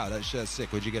like, wow, that shirt's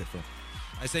sick. Where'd you get it from?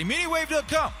 I say,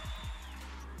 meaningwave.com.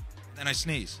 Then I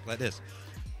sneeze like this.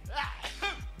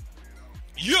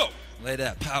 Yo! Like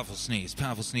that. Powerful sneeze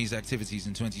activities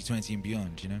in 2020 and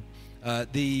beyond, you know?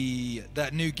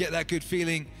 That new Get That Good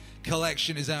Feeling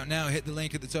collection is out now. Hit the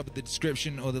link at the top of the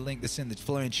description or the link that's in the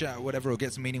flowing chat or whatever, or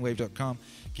get to meaningwave.com.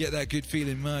 Get That Good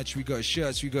Feeling merch. We got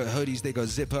shirts, we got hoodies, they got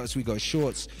zip-ups, we got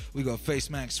shorts, we got face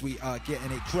masks. We are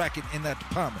getting it cracking in that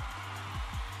department.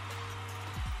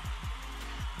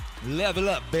 Level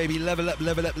up, baby. Level up,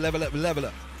 level up, level up, level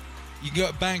up. You can go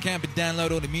to Bandcamp and download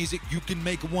all the music. You can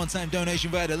make a one-time donation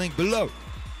via the link below.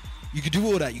 You can do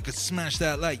all that. You can smash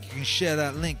that like. You can share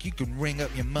that link. You can ring up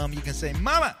your mum. You can say,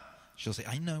 Mama. She'll say,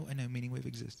 I know, Meaning Wave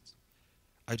exists.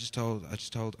 I just told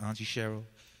Auntie Cheryl.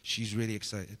 She's really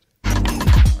excited.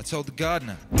 I told the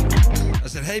gardener. I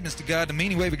said, hey, Mr. Gardener,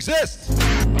 Meaning Wave exists.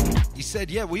 He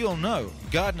said, yeah, we all know.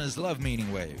 Gardeners love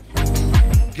Meaning Wave.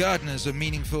 Gardeners are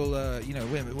meaningful,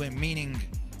 we're meaning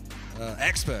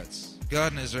experts.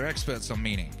 Gardeners are experts on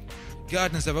meaning.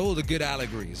 Gardeners have all the good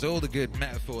allegories, all the good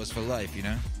metaphors for life, you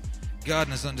know?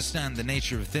 Gardeners understand the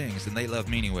nature of things, and they love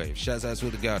Meaning Wave. Shouts out to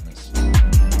all the gardeners.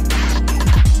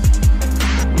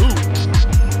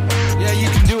 Yeah, you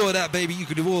can do all that, baby. You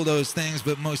can do all those things,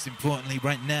 but most importantly,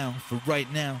 right now,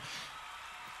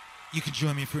 you can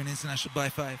join me for an international By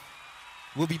 5.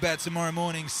 We'll be back tomorrow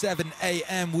morning, 7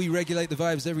 a.m. We regulate the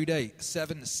vibes every day,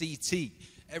 7 CT.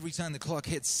 Every time the clock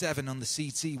hits 7 on the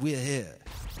CT, we're here.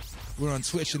 We're on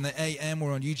Twitch in the AM,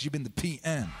 we're on YouTube in the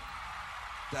PM.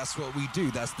 That's what we do.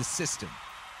 That's the system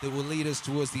that will lead us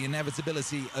towards the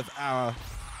inevitability of our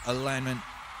alignment,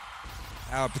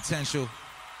 our potential,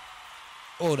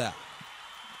 all that.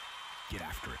 Get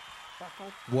after it.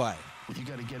 Why? You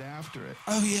got to get after it.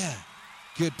 Oh, yeah.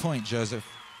 Good point, Joseph.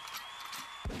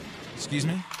 Excuse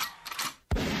me?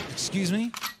 Excuse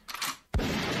me?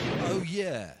 Oh,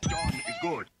 yeah. Dawn is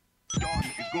good. Dawn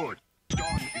is good.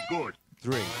 Dawn is good.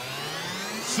 3,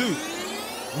 2,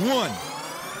 1.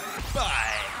 Bye.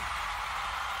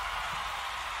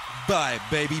 Bye,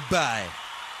 baby, bye.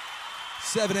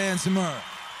 7 a.m. tomorrow.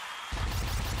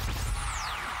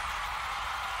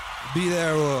 Be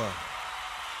there or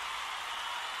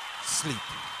sleep.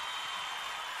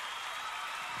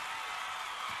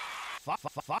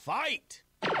 Fight!